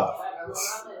turned off.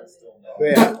 But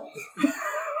yeah.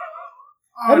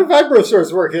 How do vibro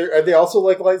swords work? Are they also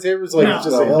like lightsabers? Like it's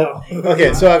just a hilt?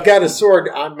 Okay, so I've got a sword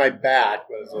on my back.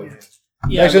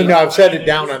 Yeah, Actually, no, I've set it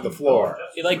down on the floor.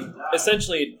 It, like,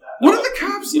 essentially, One of the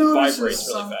cops it notices vibrates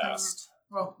really something. fast.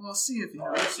 Well, we'll see if he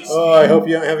notices. Oh, I hope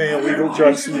you don't have any illegal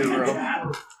drugs in your room.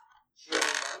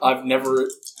 I've never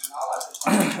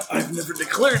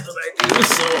declared that I do,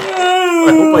 so I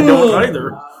hope I don't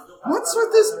either. What's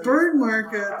with this bird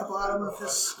mark at the bottom of his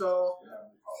skull?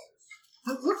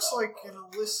 It looks like an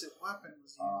illicit weapon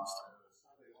was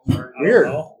used. Weird.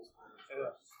 Yeah.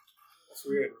 That's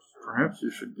weird. Perhaps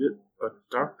you should get a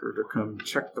doctor to come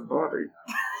check the body.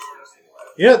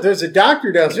 Yeah, there's a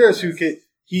doctor downstairs who could.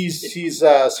 He's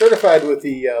certified with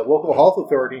the local health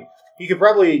authority. He could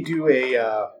probably do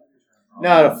a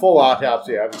not a full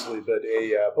autopsy, obviously, but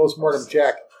a post-mortem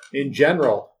check in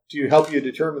general to help you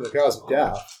determine the cause of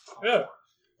death. Yeah.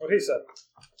 What he said.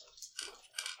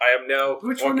 I am now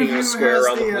Which one walking of in a you square has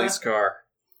around the the, police car.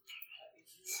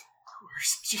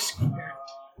 Where's just square?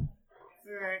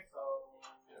 Alright.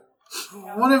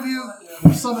 One of you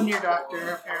summon your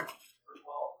doctor up here.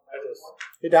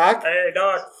 Hey, Doc. Hey,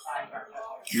 Doc.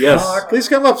 Yes. Please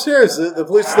come upstairs. The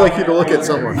police would like you to look at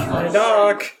someone. Hey,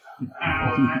 Doc.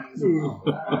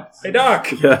 Hey,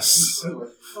 Doc. Yes.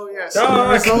 Oh, yes. Doc.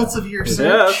 The results of your search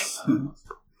Yes.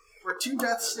 were 2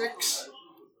 death sticks,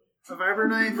 a vibro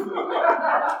knife,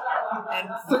 and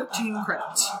 13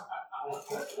 credits.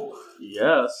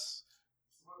 Yes.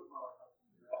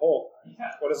 Oh,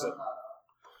 what is it?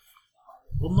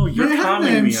 Well, no, you're May I have a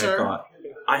calming name, me, sir? I thought.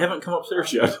 I haven't come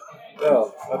upstairs yet.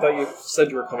 Oh, I thought you said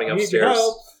you were coming Need upstairs.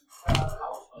 help.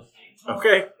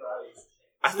 Okay.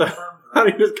 I thought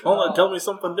he was calling to tell me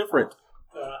something different.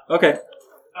 Okay.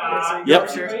 So you go Yep.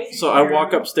 upstairs. So I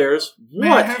walk upstairs. May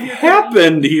I What have your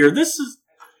happened here? This is...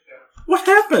 What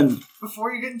happened?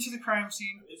 Before you get into the crime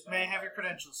scene, may I have your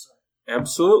credentials, sir?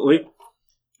 Absolutely.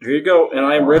 Here you go. And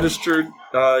I'm registered.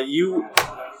 You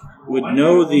would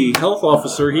know the health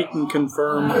officer. He can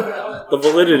confirm the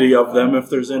validity of them if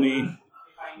there's any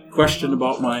question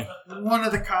about my... One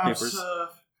of the cops Papers.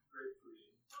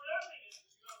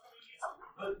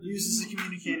 uses a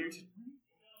communicator to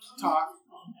talk.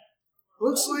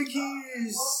 Looks like he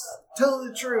is telling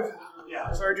the truth,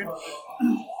 Sergeant.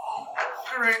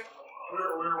 Alright.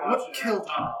 What killed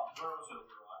him?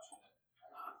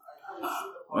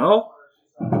 Well,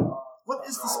 What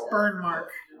is this burn mark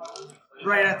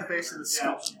right at the base of the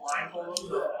skull?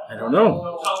 I don't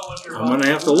know. I'm going to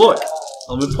have to look.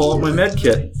 Let me pull up my med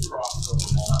kit.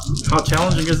 How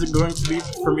challenging is it going to be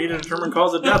for me to determine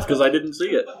cause of death because I didn't see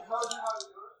it?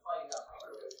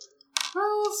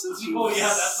 Well, since you've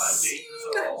seen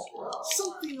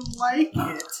something like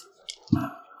it,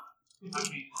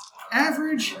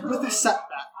 average with a setback.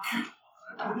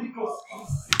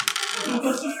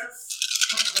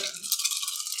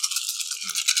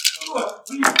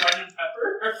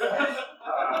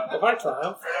 If I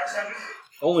triumph,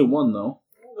 Only one, though.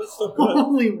 that's so good.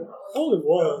 Only one. Only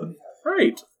one.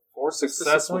 Right. Or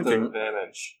success with disappointing.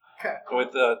 advantage. Okay.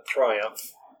 With the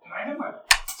triumph.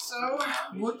 So,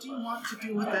 what do you want to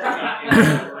do with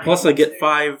that? Plus, I get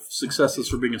 5 successes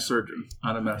for being a surgeon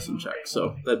on a medicine check,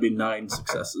 so that'd be 9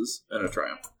 successes and a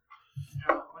triumph.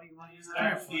 What do you want to use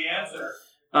that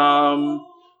for?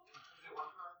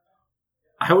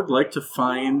 I would like to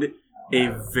find a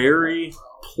very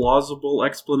plausible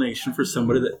explanation for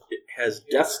somebody that has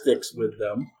death sticks with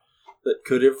them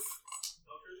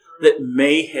that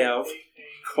may have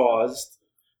caused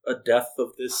a death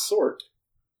of this sort.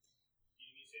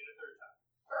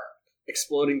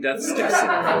 Exploding death sticks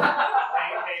syndrome.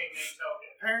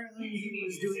 Apparently, he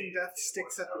was doing death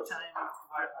sticks at the time of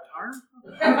the arm.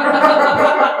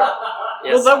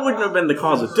 Well, that wouldn't have been the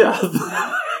cause of death.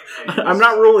 I'm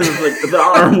not ruling that the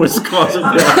arm was the cause of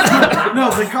death.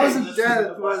 No, the cause of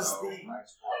death was the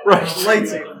Right.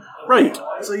 lightsaber. Right.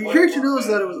 So your character knows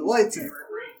that it was a lightsaber.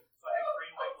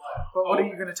 But what are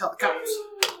you going to tell the cops?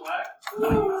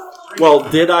 Well,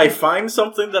 did I find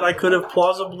something that I can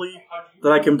plausibly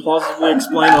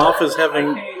explain off as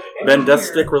having been death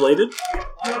stick related?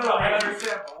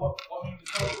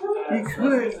 You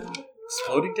could.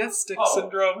 Exploding death stick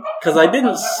syndrome. Because I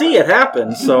didn't see it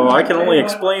happen, so I can only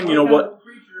explain, what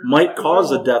might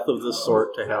cause a death of this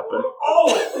sort to happen.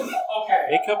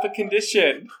 Make up a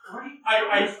condition.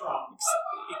 It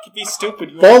could be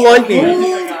stupid. Ball lightning.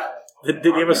 Did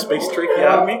you have a space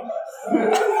tracheotomy?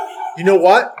 You know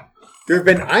what? There have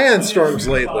been ion storms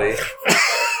lately.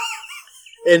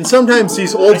 And sometimes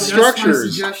these old My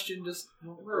structures. suggestion just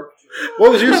won't work.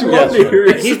 What was your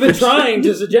suggestion? He's been trying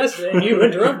to suggest it, and you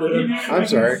interrupted him. I'm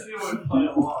sorry.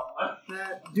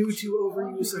 That due to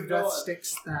overuse of death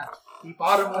sticks, that the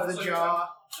bottom of the jaw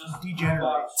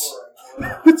degenerates.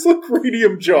 It's like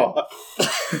radium jaw.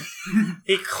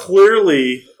 He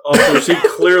clearly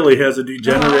has a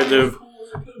degenerative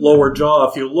lower jaw.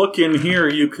 If you look in here,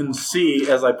 you can see,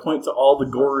 as I point to all the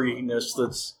goriness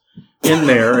that's in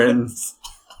there, and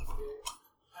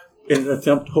in an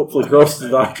attempt to hopefully gross the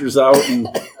doctors out. And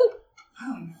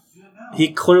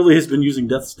he clearly has been using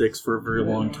death sticks for a very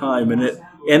long time, and it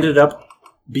ended up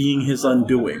being his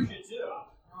undoing.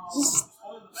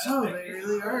 So they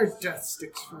really are death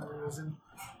sticks for a reason.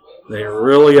 They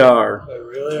really are. They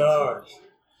really are.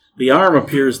 The arm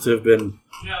appears to have been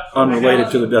unrelated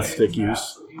to the death stick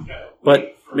use,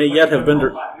 but may have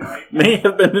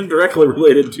been indirectly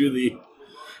related to the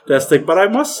death stick. But I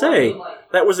must say,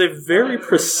 that was a very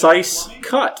precise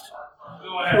cut.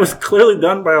 It was clearly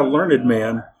done by a learned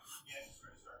man.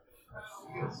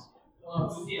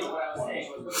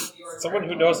 Someone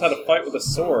who knows how to fight with a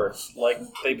sword. Like,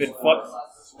 they've been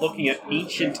looking at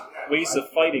ancient ways of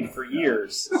fighting for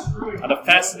years. Out of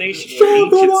fascination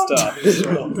with ancient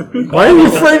stuff. Why are you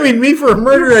framing me for a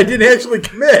murder I didn't actually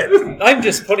commit? I'm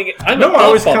just putting it. I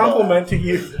was complimenting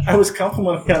you. I was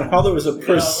complimenting on how there was a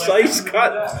precise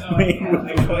cut made with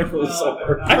the flamethrower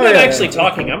sword. I'm not actually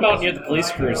talking. I'm out near the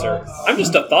police cruiser. I'm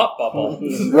just a thought bubble.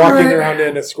 Walking around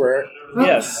in a square.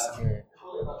 Yes.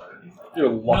 You're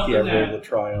lucky I rolled a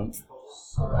triumph.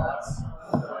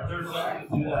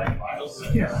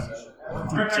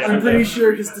 I'm pretty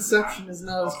sure his deception is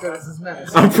not as good as his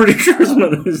medicine. I'm pretty sure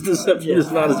his deception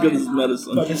is not as good as his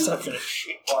medicine. My deception is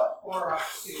shit.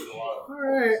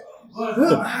 Alright.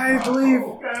 I believe.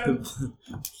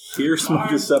 Here's my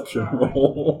deception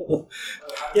roll.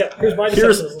 Yeah, here's my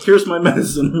deception. Here's my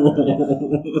medicine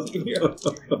roll.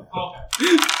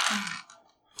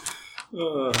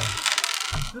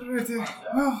 Alright then.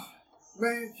 Well,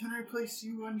 can I place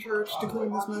you on charge to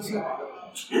clean this mess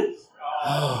up?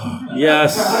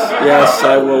 Yes,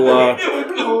 I will I'll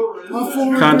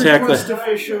forward contact the request the...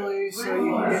 officially so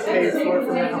you can get paid for it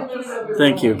from now.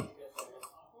 Thank you.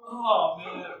 Oh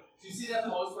man. Do you see that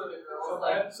post where the girl was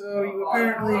like, So you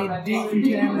apparently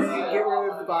decontaminate, get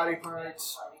rid of the body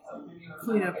parts,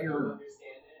 clean up your room.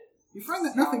 You find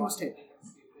that nothing was taken.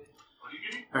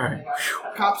 Alright.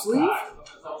 Cops leave,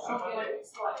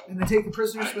 and they take the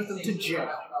prisoners with them to jail.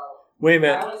 Wait a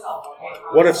minute.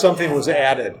 What if something was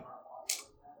added?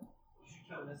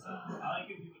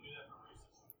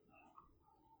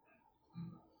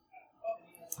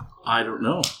 I don't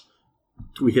know.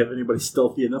 Do we have anybody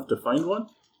stealthy enough to find one?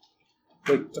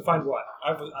 Like, to find what?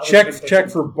 Check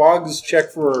for bugs.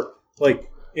 Check for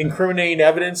incriminating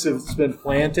evidence if it's been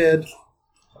planted.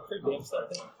 Pretty damn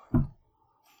stealthy.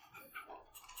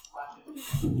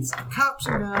 Cops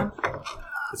are gone.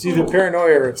 It's either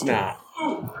paranoia or it's not.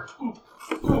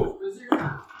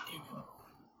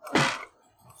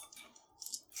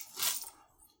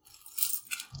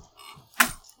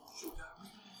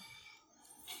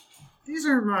 These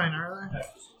are mine, are they?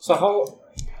 So how?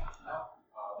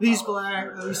 These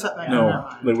black, these set back. No,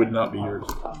 they would not be yours.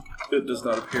 It does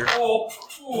not appear. I don't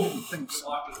think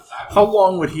so. How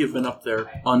long would he have been up there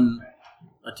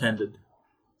unattended?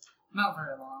 Not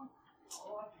very long.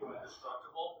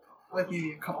 Like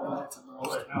maybe a couple minutes at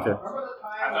most. Okay.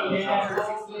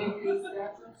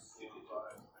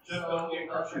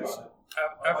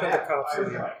 After the cops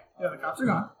leave, Yeah, the cops are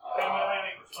gone.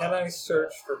 can I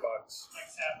search for bugs?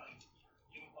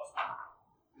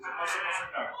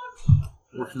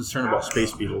 We're concerned about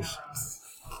space beetles.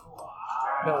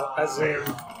 No, as in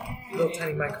little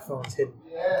tiny microphones hidden.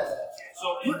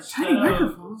 What, tiny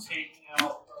microphones?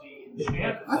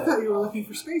 I thought you were looking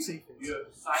for space aphids.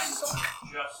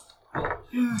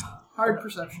 Yeah, hard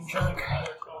perception check.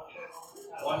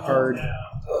 Hard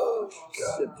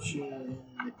perception.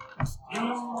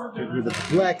 Get rid of the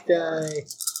black die.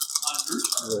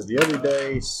 The other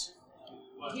dice.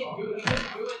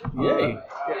 Yay.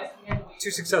 2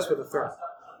 success with a threat.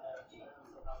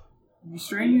 You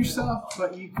strain yourself,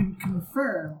 but you can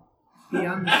confirm,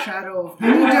 beyond the shadow of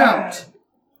any doubt,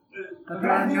 that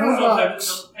there are no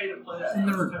bugs in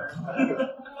the room.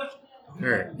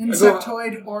 Alright.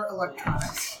 Insectoid or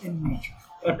electronic in nature.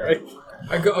 Alright.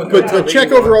 But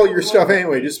check over all your stuff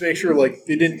anyway. Just make sure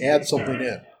they didn't add something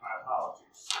in.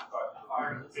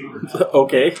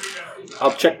 Okay.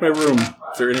 I'll check my room.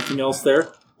 Is there anything else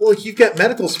there? Well, you've got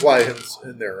medical supplies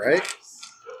in there, right?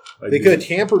 They could have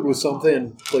tampered with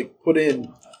something, put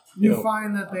in. You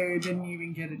find that they didn't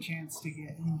even get a chance to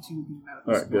get into the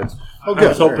medical. All right, good. Oh, I good.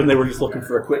 was hoping they were just looking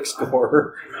for a quick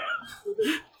score.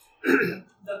 that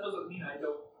doesn't mean I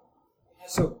don't.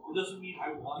 So, It doesn't mean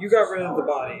I want. you got rid of the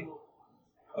body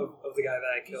of the guy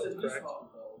that I killed, correct?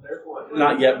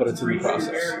 Not yet, but it's in the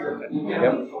process.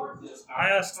 Yep. I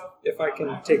asked if I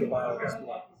can take a vial of his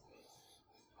blood.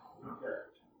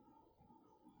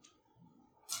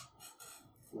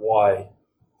 Why?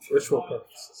 For ritual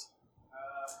purposes.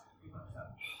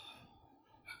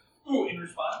 Ooh, in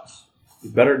response.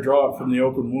 You better draw it from the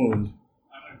open wound.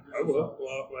 I will.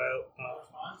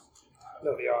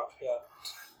 No, the art, yeah.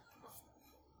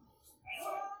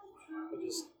 I'll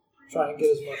just try and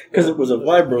get as much. Because it was a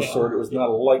vibro sword, it was not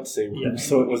a lightsaber,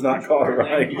 so it was not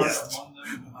cauterized.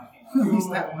 Use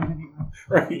that one anyway.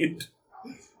 Right.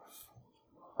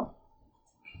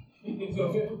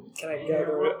 Can I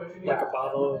gather a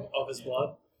bottle of his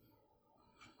blood?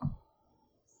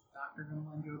 Doctor gonna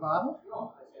want to do a bottle?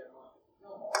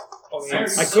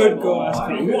 I could go ask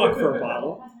the Ewok for a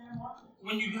bottle.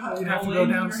 You'd have to go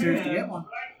downstairs to get one.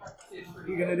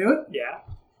 You gonna do it? Yeah.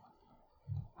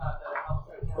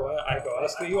 I go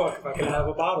ask the Ewok if I can have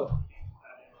a bottle.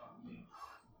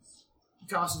 He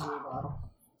tosses you a bottle.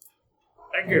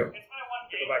 Thank you.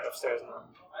 Go back upstairs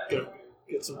and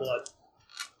get some blood.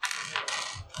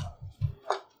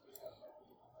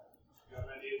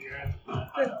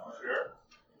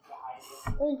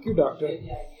 Thank you, Doctor.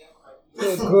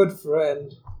 You're a good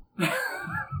friend. What's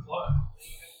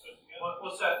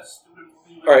that stupid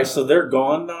movie? All right, so they're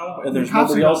gone now, and there's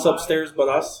nobody else upstairs but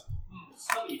us.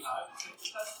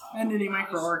 And any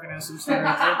microorganisms there.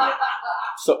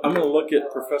 So I'm going to look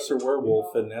at Professor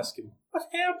Werewolf and ask him, what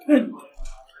happened?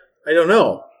 I don't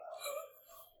know.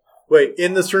 Wait,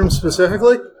 in this room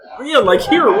specifically? Yeah, like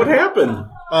here, what happened?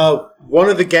 One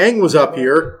of the gang was up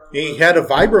here. He had a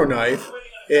vibro knife,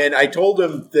 and I told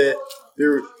him that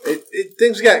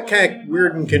things got kind of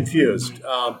weird and confused.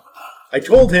 I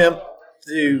told him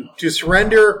to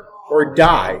surrender or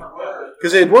die,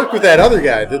 because it had worked with that other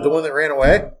guy, the one that ran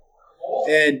away.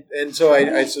 And so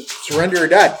I said, surrender or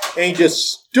die. And he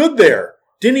just stood there,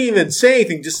 didn't even say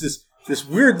anything, just this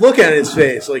weird look on his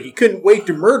face, like he couldn't wait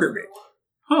to murder me.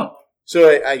 Huh. So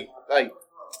I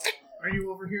Are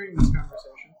you overhearing this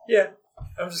conversation? Yeah.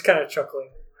 I'm just kind of chuckling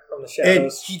from the and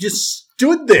shadows. he just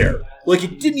stood there, like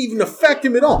it didn't even affect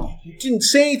him at all. He didn't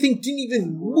say anything, didn't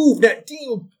even move, didn't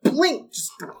even blink,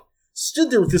 just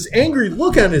stood there with this angry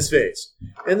look on his face.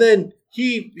 And then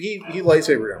he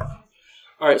lightsabered him.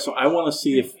 All right, so I want to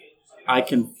see if I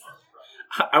can.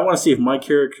 I want to see if my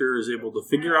character is able to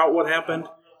figure out what happened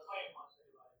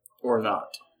or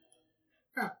not.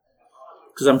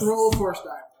 Because I'm. Roll a force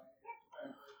die.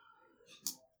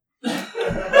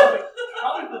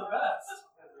 Probably for the best.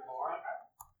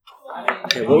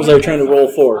 Okay, what was I trying to roll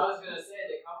for? I was going to say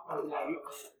they come from that.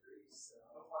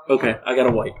 Okay, I got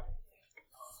a white.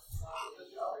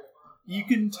 You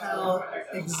can tell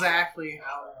exactly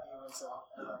how he was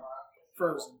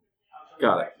frozen.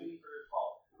 Got it.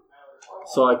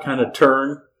 So I kind of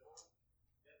turn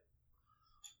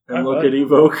and look at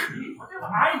Evoke.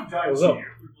 I died What's to up? you.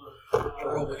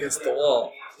 Throw him against the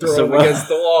wall. So, Throw him against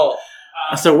the wall.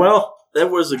 I said, "Well, it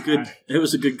was a good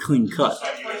clean cut.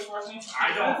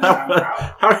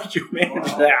 How did you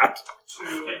manage that?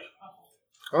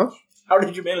 Huh? How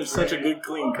did you manage such a good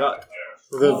clean cut?"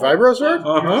 The vibro sword?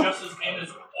 Uh-huh. Just as mean as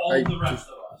all the rest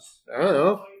of us. I don't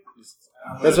know.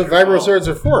 That's what vibro swords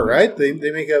are for, right? They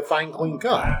make a fine, clean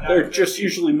cut. They're just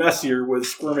usually messier with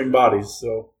squirming bodies,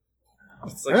 so.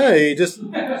 It's like, Yeah,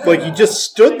 you just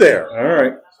stood there, All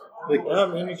right. yeah, I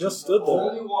mean, he just stood there.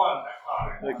 Only one that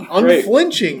caught it. like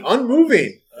unflinching,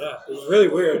 unmoving. Yeah, it was really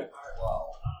weird.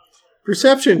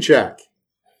 Perception check.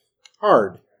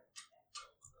 Hard.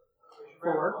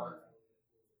 4.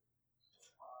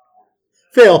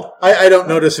 Fail. I don't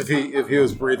notice if he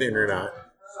was breathing or not.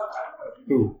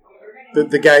 Who?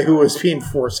 The guy who was being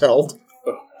force held.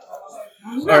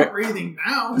 He's All not right. breathing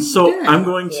now. He's So dead. I'm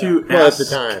going to Well, at ask. the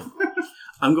time.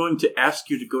 I'm going to ask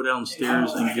you to go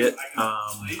downstairs and get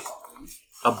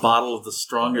a bottle of the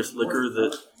strongest liquor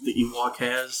that the Ewok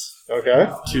has,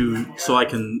 Okay. so I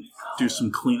can do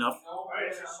some cleanup,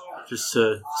 just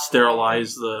to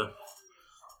sterilize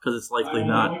because it's likely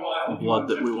not blood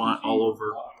that we want all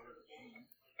over.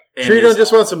 And Sure you don't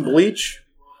just want some bleach?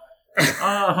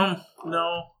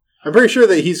 no. I'm pretty sure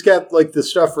that he's got like the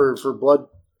stuff for blood.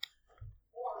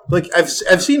 Like I've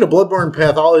seen a bloodborne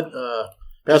pathogen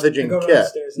Go kit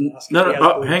downstairs and ask No, if he has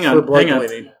no, bleach. hang for on, blood hang on.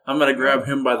 cleaning. I'm going to grab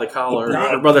him by the collar,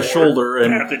 or by the shoulder,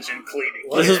 and Pathogen cleaning.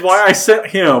 this is why I sent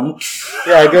him.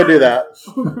 Yeah, go do that.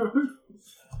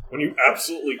 When you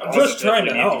absolutely I'm just trying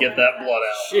to need help. to get that blood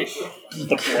out.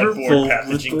 The bloodborne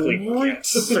pathogen cleaning kit.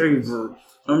 Saber.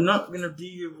 I'm not going to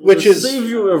be able Which to is- save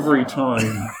you every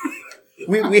time.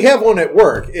 We have one at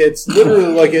work. It's literally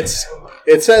like it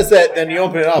says that, then you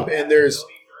open it up and there's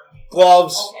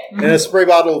gloves and a spray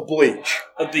bottle of bleach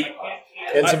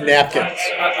and some napkins.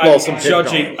 Well, some I'm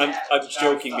joking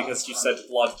because you said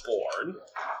bloodborne.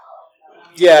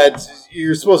 Yeah,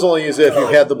 you're supposed to only use it if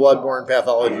you've had the bloodborne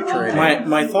pathology training.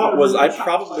 My thought was I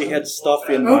probably had stuff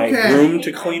in my Okay. room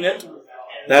to clean it.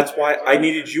 That's why I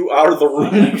needed you out of the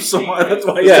room. So that's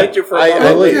why I Yeah, sent you for a I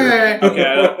bottle. leave. Okay.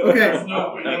 Okay.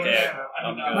 Okay.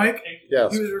 I'm good. Mike,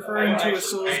 Yes. he was referring to a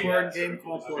Soulsborne game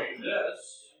called Blood.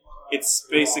 It's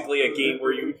basically a game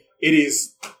where it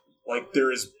is like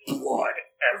there is blood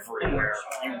everywhere.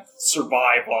 You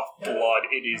survive off blood.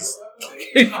 It is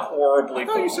horribly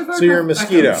Oh, you blood. survived. So you're a I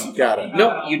mosquito. thought- Got it.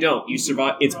 No, you don't. You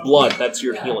survive. It's blood. That's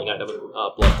your healing item in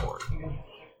Bloodborne.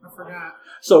 I forgot.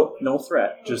 So no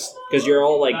threat, just Because you're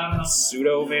all like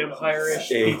pseudo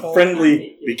vampire-ish a people.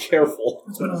 friendly. Be careful.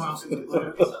 It's been a while since I played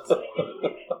it.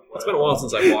 It's been a while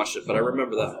since I watched it, but I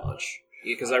remember that much.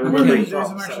 Because I One of remember these days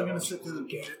I'm actually going to sit through and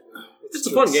get it. it's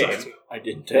a fun game. I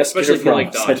didn't test Especially it if you like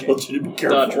once. I dodging. told you to be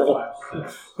Dodge careful.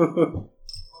 roll.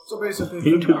 So basically,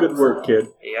 You do good work, kid.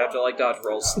 You have to like dodge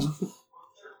rolls.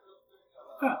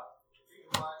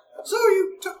 So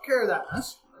you took care of that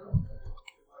mess.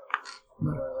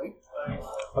 Literally.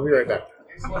 I'll be right back.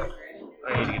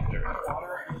 I need to get there.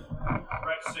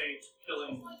 Right stage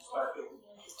killing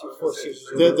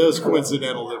Starfield. That's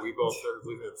coincidental that we both started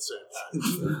leaving at the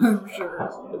same time.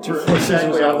 I'm sure.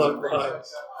 Exactly, I love behind.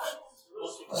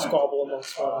 Squabble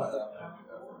amongst one another.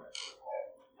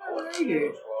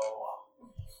 Alrighty.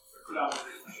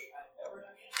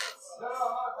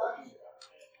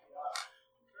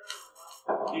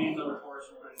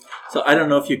 So I don't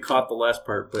know if you caught the last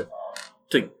part, but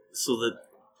so that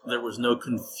there was no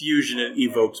confusion in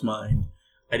Evoke's mind,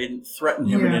 I didn't threaten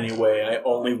him in any way. I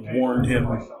only warned him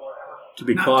to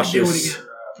be Not cautious. To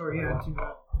do it again. Or yeah,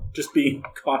 to Just be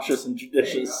cautious and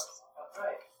judicious.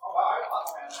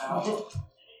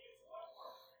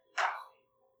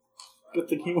 Good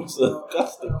thing he was a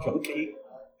dusting junkie.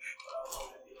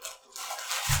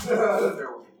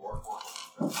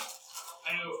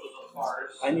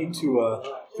 I need to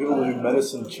be able to do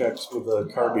medicine checks with a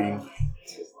carbine.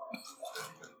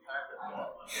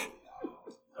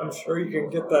 I'm sure you can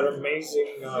get that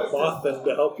amazing Bothan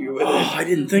to help you with Oh, it. I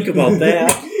didn't think about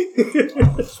that.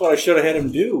 That's what I should have had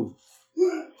him do. I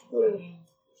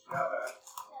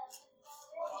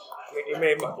mean, he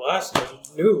made my blaster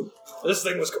new. This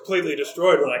thing was completely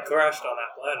destroyed when I crashed on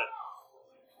that planet.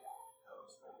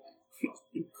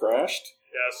 You crashed?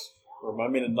 Yes.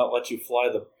 Remind me to not let you fly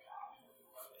the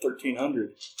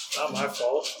 1300. Not my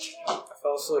fault. I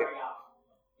fell asleep.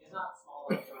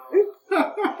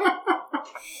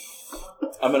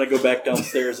 I'm going to go back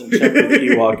downstairs and check with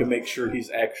Ewok and make sure he's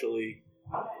actually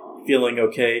feeling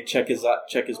okay. Check his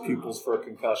pupils for a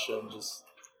concussion. Just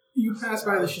you pass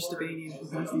by the Shistabanian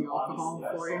who has the alcohol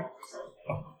for you.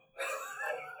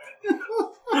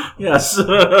 yes.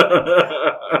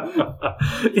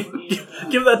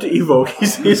 Give that to Evoke.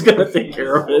 He's going to take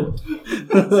care of it.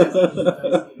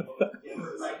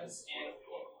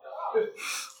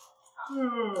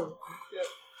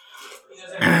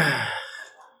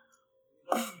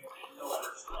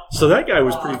 So that guy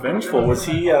was pretty vengeful. Was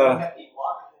he?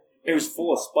 He was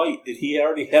full of spite. Did he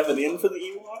already have it in for the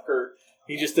Ewok, or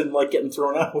he just didn't like getting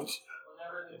thrown out?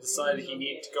 He decided he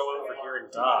needed to go over here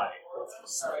and die.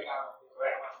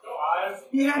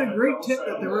 He had a great tip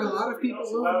that there were a lot of people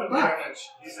willing to buy.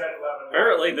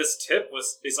 Apparently, this tip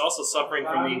is also suffering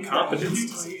from the incompetence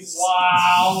disease.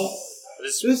 Wow.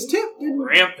 This tip didn't.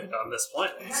 Rampant on this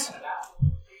planet.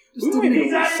 We might be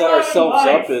able to set ourselves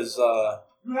up as.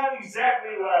 You have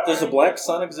exactly what I Does a black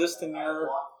sun exist in your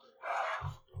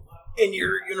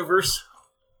universe?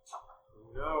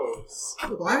 Who knows?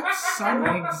 The Black Sun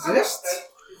exists,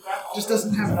 just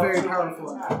doesn't have very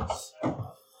powerful attacks.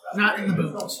 Not in the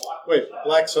boons. Wait,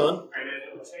 Black Sun?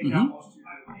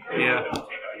 Mm-hmm. Yeah.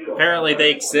 Apparently they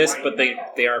exist, but they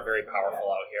aren't very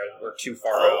powerful out here. We're too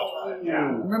far out.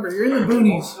 Remember, you're in the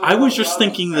boonies. I was just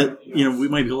thinking that, we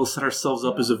might be able to set ourselves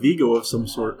up as a Vigo of some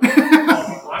sort.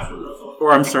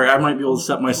 Or, I'm sorry, I might be able to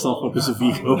set myself up as a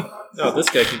Vigo. No, this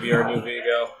guy could be our new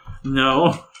Vigo.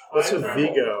 No. What's a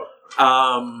Vigo?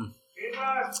 Have you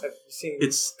seen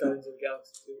It's- Guardians of the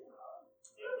Galaxy 2?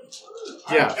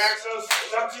 Yeah.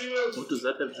 What does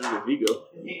that have to do with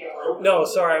Vigo? No,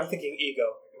 sorry, I'm thinking Ego.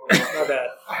 My bad.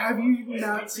 Have you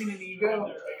not seen an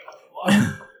ego?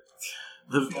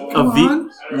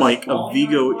 Mike, a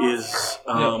Vigo is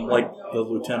like the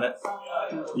lieutenant,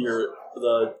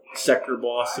 the sector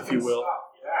boss, if you will,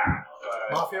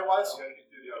 Mafia-wise?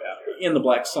 in the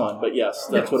Black Sun. But yes,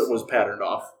 that's what it was patterned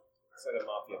off. It's like a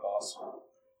mafia boss.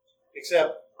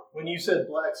 Except, when you said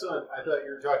Black Sun, I thought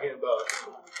you were talking about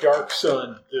Dark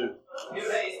Sun, the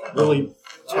really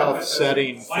tough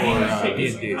setting for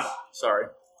D&D. Sorry.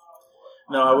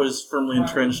 No, I was firmly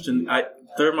entrenched in.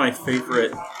 They're my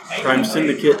favorite crime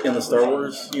syndicate in the Star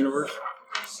Wars universe.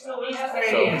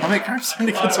 How many crime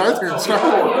syndicates are there in Star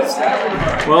Wars?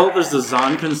 Well, there's the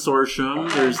Zon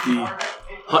Consortium, there's the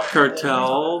Hutt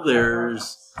Cartel,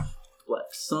 there's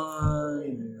Black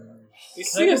Sun. The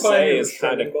Can I combine CSA your is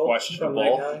kind of Shrinking Bolt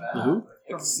questionable. from that guy? Who?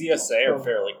 The CSA are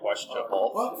fairly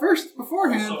questionable. Well, first,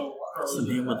 beforehand, What's the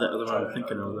name of the other one I'm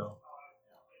thinking of, though?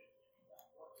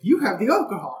 you have the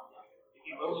alcohol.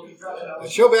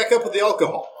 Show back up with the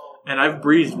alcohol. And I've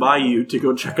breezed by you to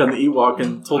go check on the Ewok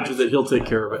and told you that he'll take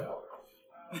care of it.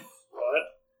 What?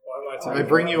 Why am I Did I taking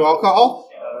bring you alcohol?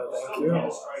 Thank you.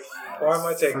 Why am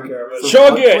I taking care of it?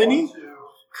 Chug it!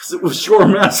 Because it was your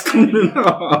mask cleaning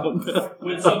up.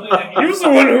 He was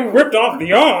the one who ripped off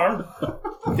the arm.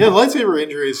 Yeah, lightsaber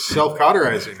injury is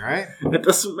self-cauterizing, right? It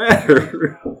doesn't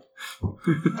matter.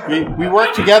 We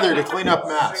work together to clean up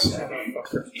mess.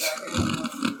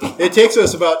 motherfucker. It takes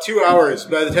us about 2 hours.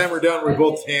 By the time we're done, we're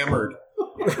both hammered.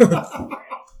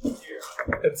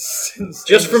 It's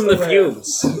Just from the way.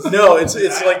 fumes. No, it's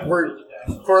like we're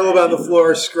pour a little bit on the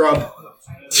floor, scrub.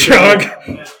 Chug.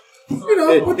 You know,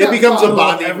 It, put it that becomes a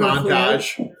bottle of bonding Everclear.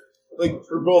 montage. Like,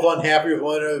 we're both unhappy with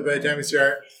one another by the time we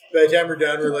start. By the time we're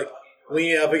done, we're like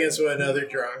leaning up against one another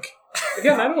drunk.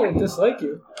 Again, I don't dislike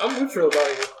you. I'm neutral about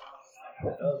you.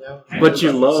 But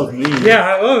you love me.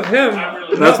 Yeah, I love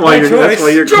him. That's why you're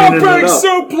cleaning it Jumping up.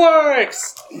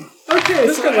 suplex! Okay,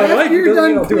 Just so 'cause I like after you you're doesn't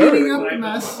mean done I'll do cleaning everything. up the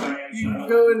mess, you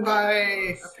go and buy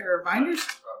a pair of binders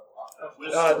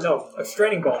No, a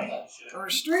straining ball. or a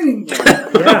restraining board.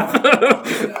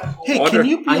 Yeah. Hey, Wonder- can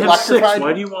you be I have 6. electrified?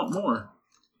 Why do you want more?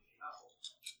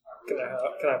 Can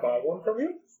I buy one from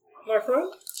you, my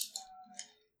friend?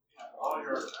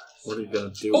 What are you gonna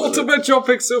do? With it? Ultimate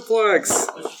jumping suplex!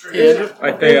 And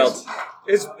I failed.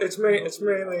 It's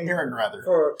mainly Aaron, rather.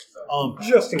 for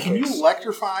just in Can case. you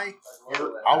electrify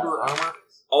your outer armor?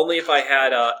 Only if I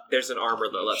had there's an armor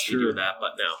that lets me Sure. do that,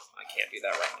 but no, I can't do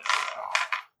that right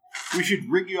now. We should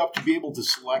rig you up to be able to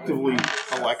selectively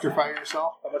electrify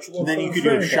yourself. How much you And want then for you the could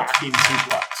do a straining ball? shocking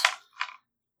suplex.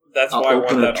 That's I'll why I want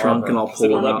open a that trunk armor, and I'll 'cause pull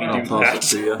it'll one let out me and I'll do toss that. it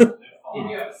to you.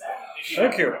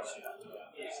 Thank you.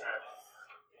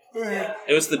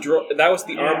 It was that was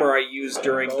the armor I used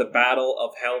during the Battle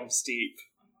of Helm's Deep.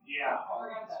 Yeah,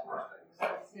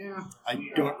 I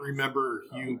don't remember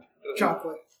you.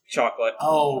 chocolate. Chocolate.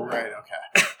 Oh, right,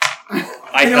 okay.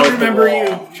 I held don't the remember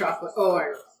wall. you, chocolate. Oh,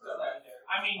 I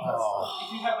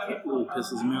Oh, It really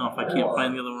pisses me off. I can't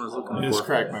find the other one I was I looking just for.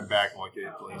 cracked my back in like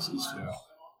 8 places, too.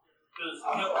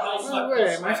 By the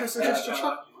way, my sister just a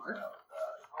chocolate bar.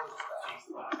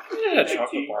 Yeah,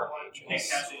 chocolate bar.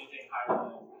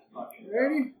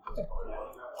 Ready?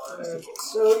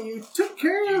 So you took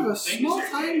care of a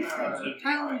small-time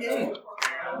town game.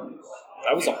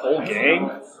 That was a whole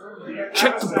gang.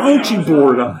 Check the bouncing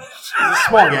board on it.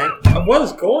 Small gang. I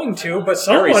was going to, but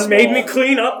Very someone made small. me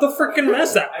clean up the freaking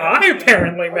mess that I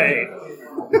apparently made.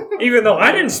 Even though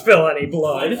I didn't spill any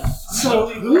blood. So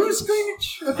who's going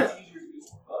to... Okay.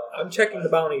 I'm checking the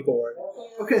bounty board.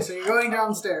 Okay, so you're going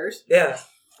downstairs. Yeah,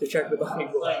 to check the bounty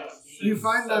board. You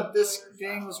find that this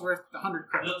game was worth 100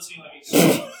 credits.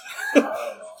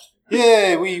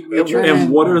 Yay, we turned And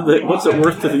in. what's it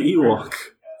worth to the Ewok?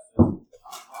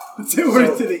 What's it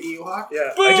worth to the Ewok?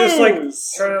 Yeah, I just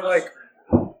trying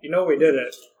to we did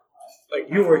it. Like,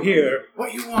 you were here.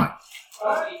 What you want?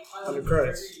 100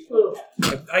 credits.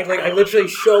 I literally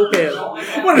show him.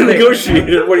 What a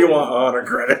negotiator. What do you want? 100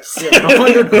 credits.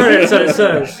 100 credits that it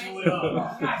says.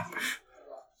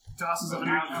 Tosses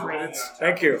 100 credits.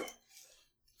 Thank you.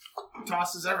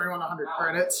 Tosses everyone 100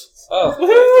 credits.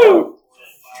 Oh.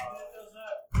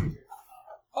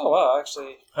 Oh, wow,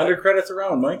 actually. 100 credits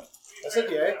around, Mike. I said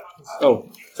yay. Oh,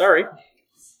 sorry.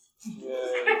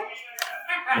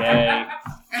 Yay.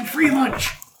 And free lunch.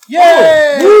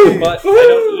 Yay! But I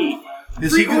don't eat.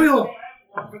 Is Free he good? oil.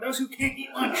 For those who can't eat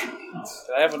lunch. Can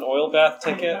I have an oil bath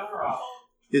ticket?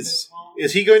 Is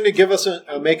he going to give us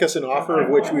make us an offer of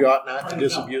which we ought not to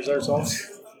disabuse ourselves?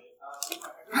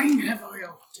 I can have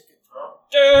oil ticket.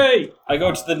 Yay! I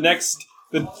go to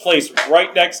the place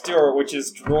right next door, which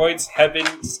is Droid's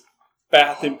Heaven's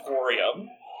Bath Emporium.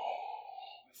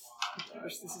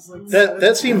 Gosh, this is like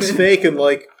That seems fake and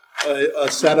like a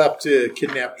setup to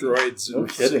kidnap droids No and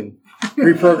kidding.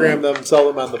 reprogram them, sell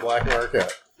them on the black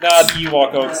market. Nah, the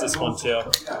Ewok owns this one too.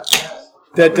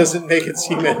 That doesn't make it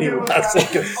seem any less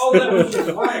like a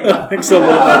Makes it a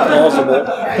little more plausible.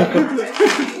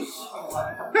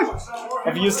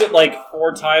 I've used it like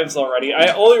 4 times already.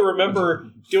 I only remember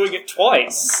doing it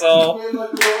twice, so this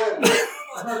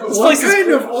what place is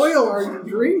kind of oil are you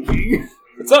drinking?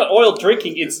 it's not oil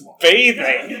drinking, it's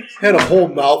bathing. had a whole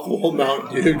mouthful of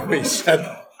Mountain Dew when he said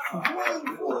that.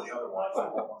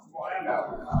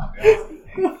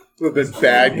 Would have been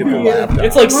bad getting the laptop.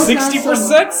 It's like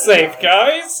 60% safe,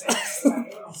 guys.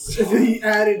 The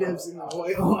additives in the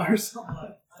oil or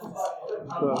something.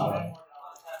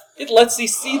 It lets you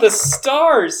see the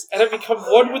stars and have become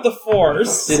one with the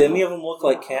Force. Did any of them look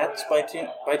like cats by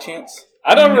chance?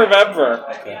 I don't remember.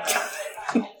 Okay.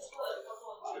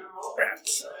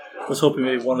 I was hoping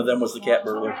maybe one of them was the cat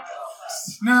burglar.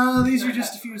 No, these are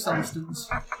just a few substance.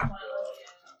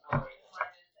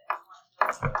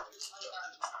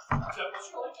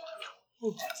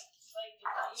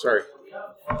 Sorry.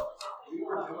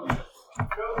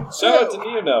 Shout out to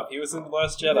Neonup. He was in The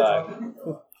Last Jedi.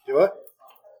 Do what?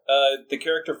 The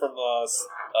character from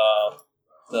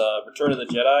the Return of the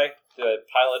Jedi, the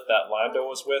pilot that Lando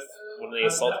was with when they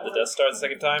assaulted the Death Star the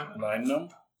second time. Nine them?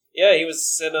 Yeah, he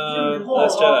was in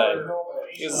Last Jedi.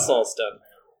 He was a Soul Stone.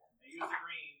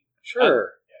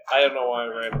 Sure. I don't know why I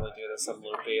randomly do this. I'm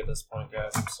loopy at this point,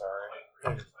 guys. I'm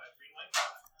sorry.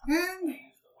 And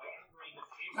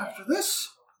after this,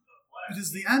 it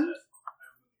is the end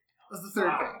of the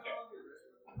third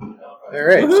game. All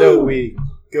right, so we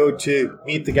go to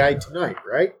meet the guy tonight,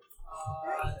 right?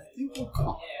 I think we'll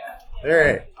call. All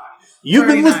right. You've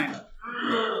been listening.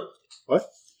 39. What?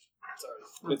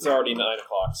 It's already 9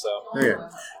 o'clock, so. Okay.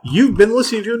 You've been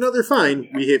listening to another fine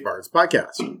We Hate Bards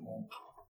podcast.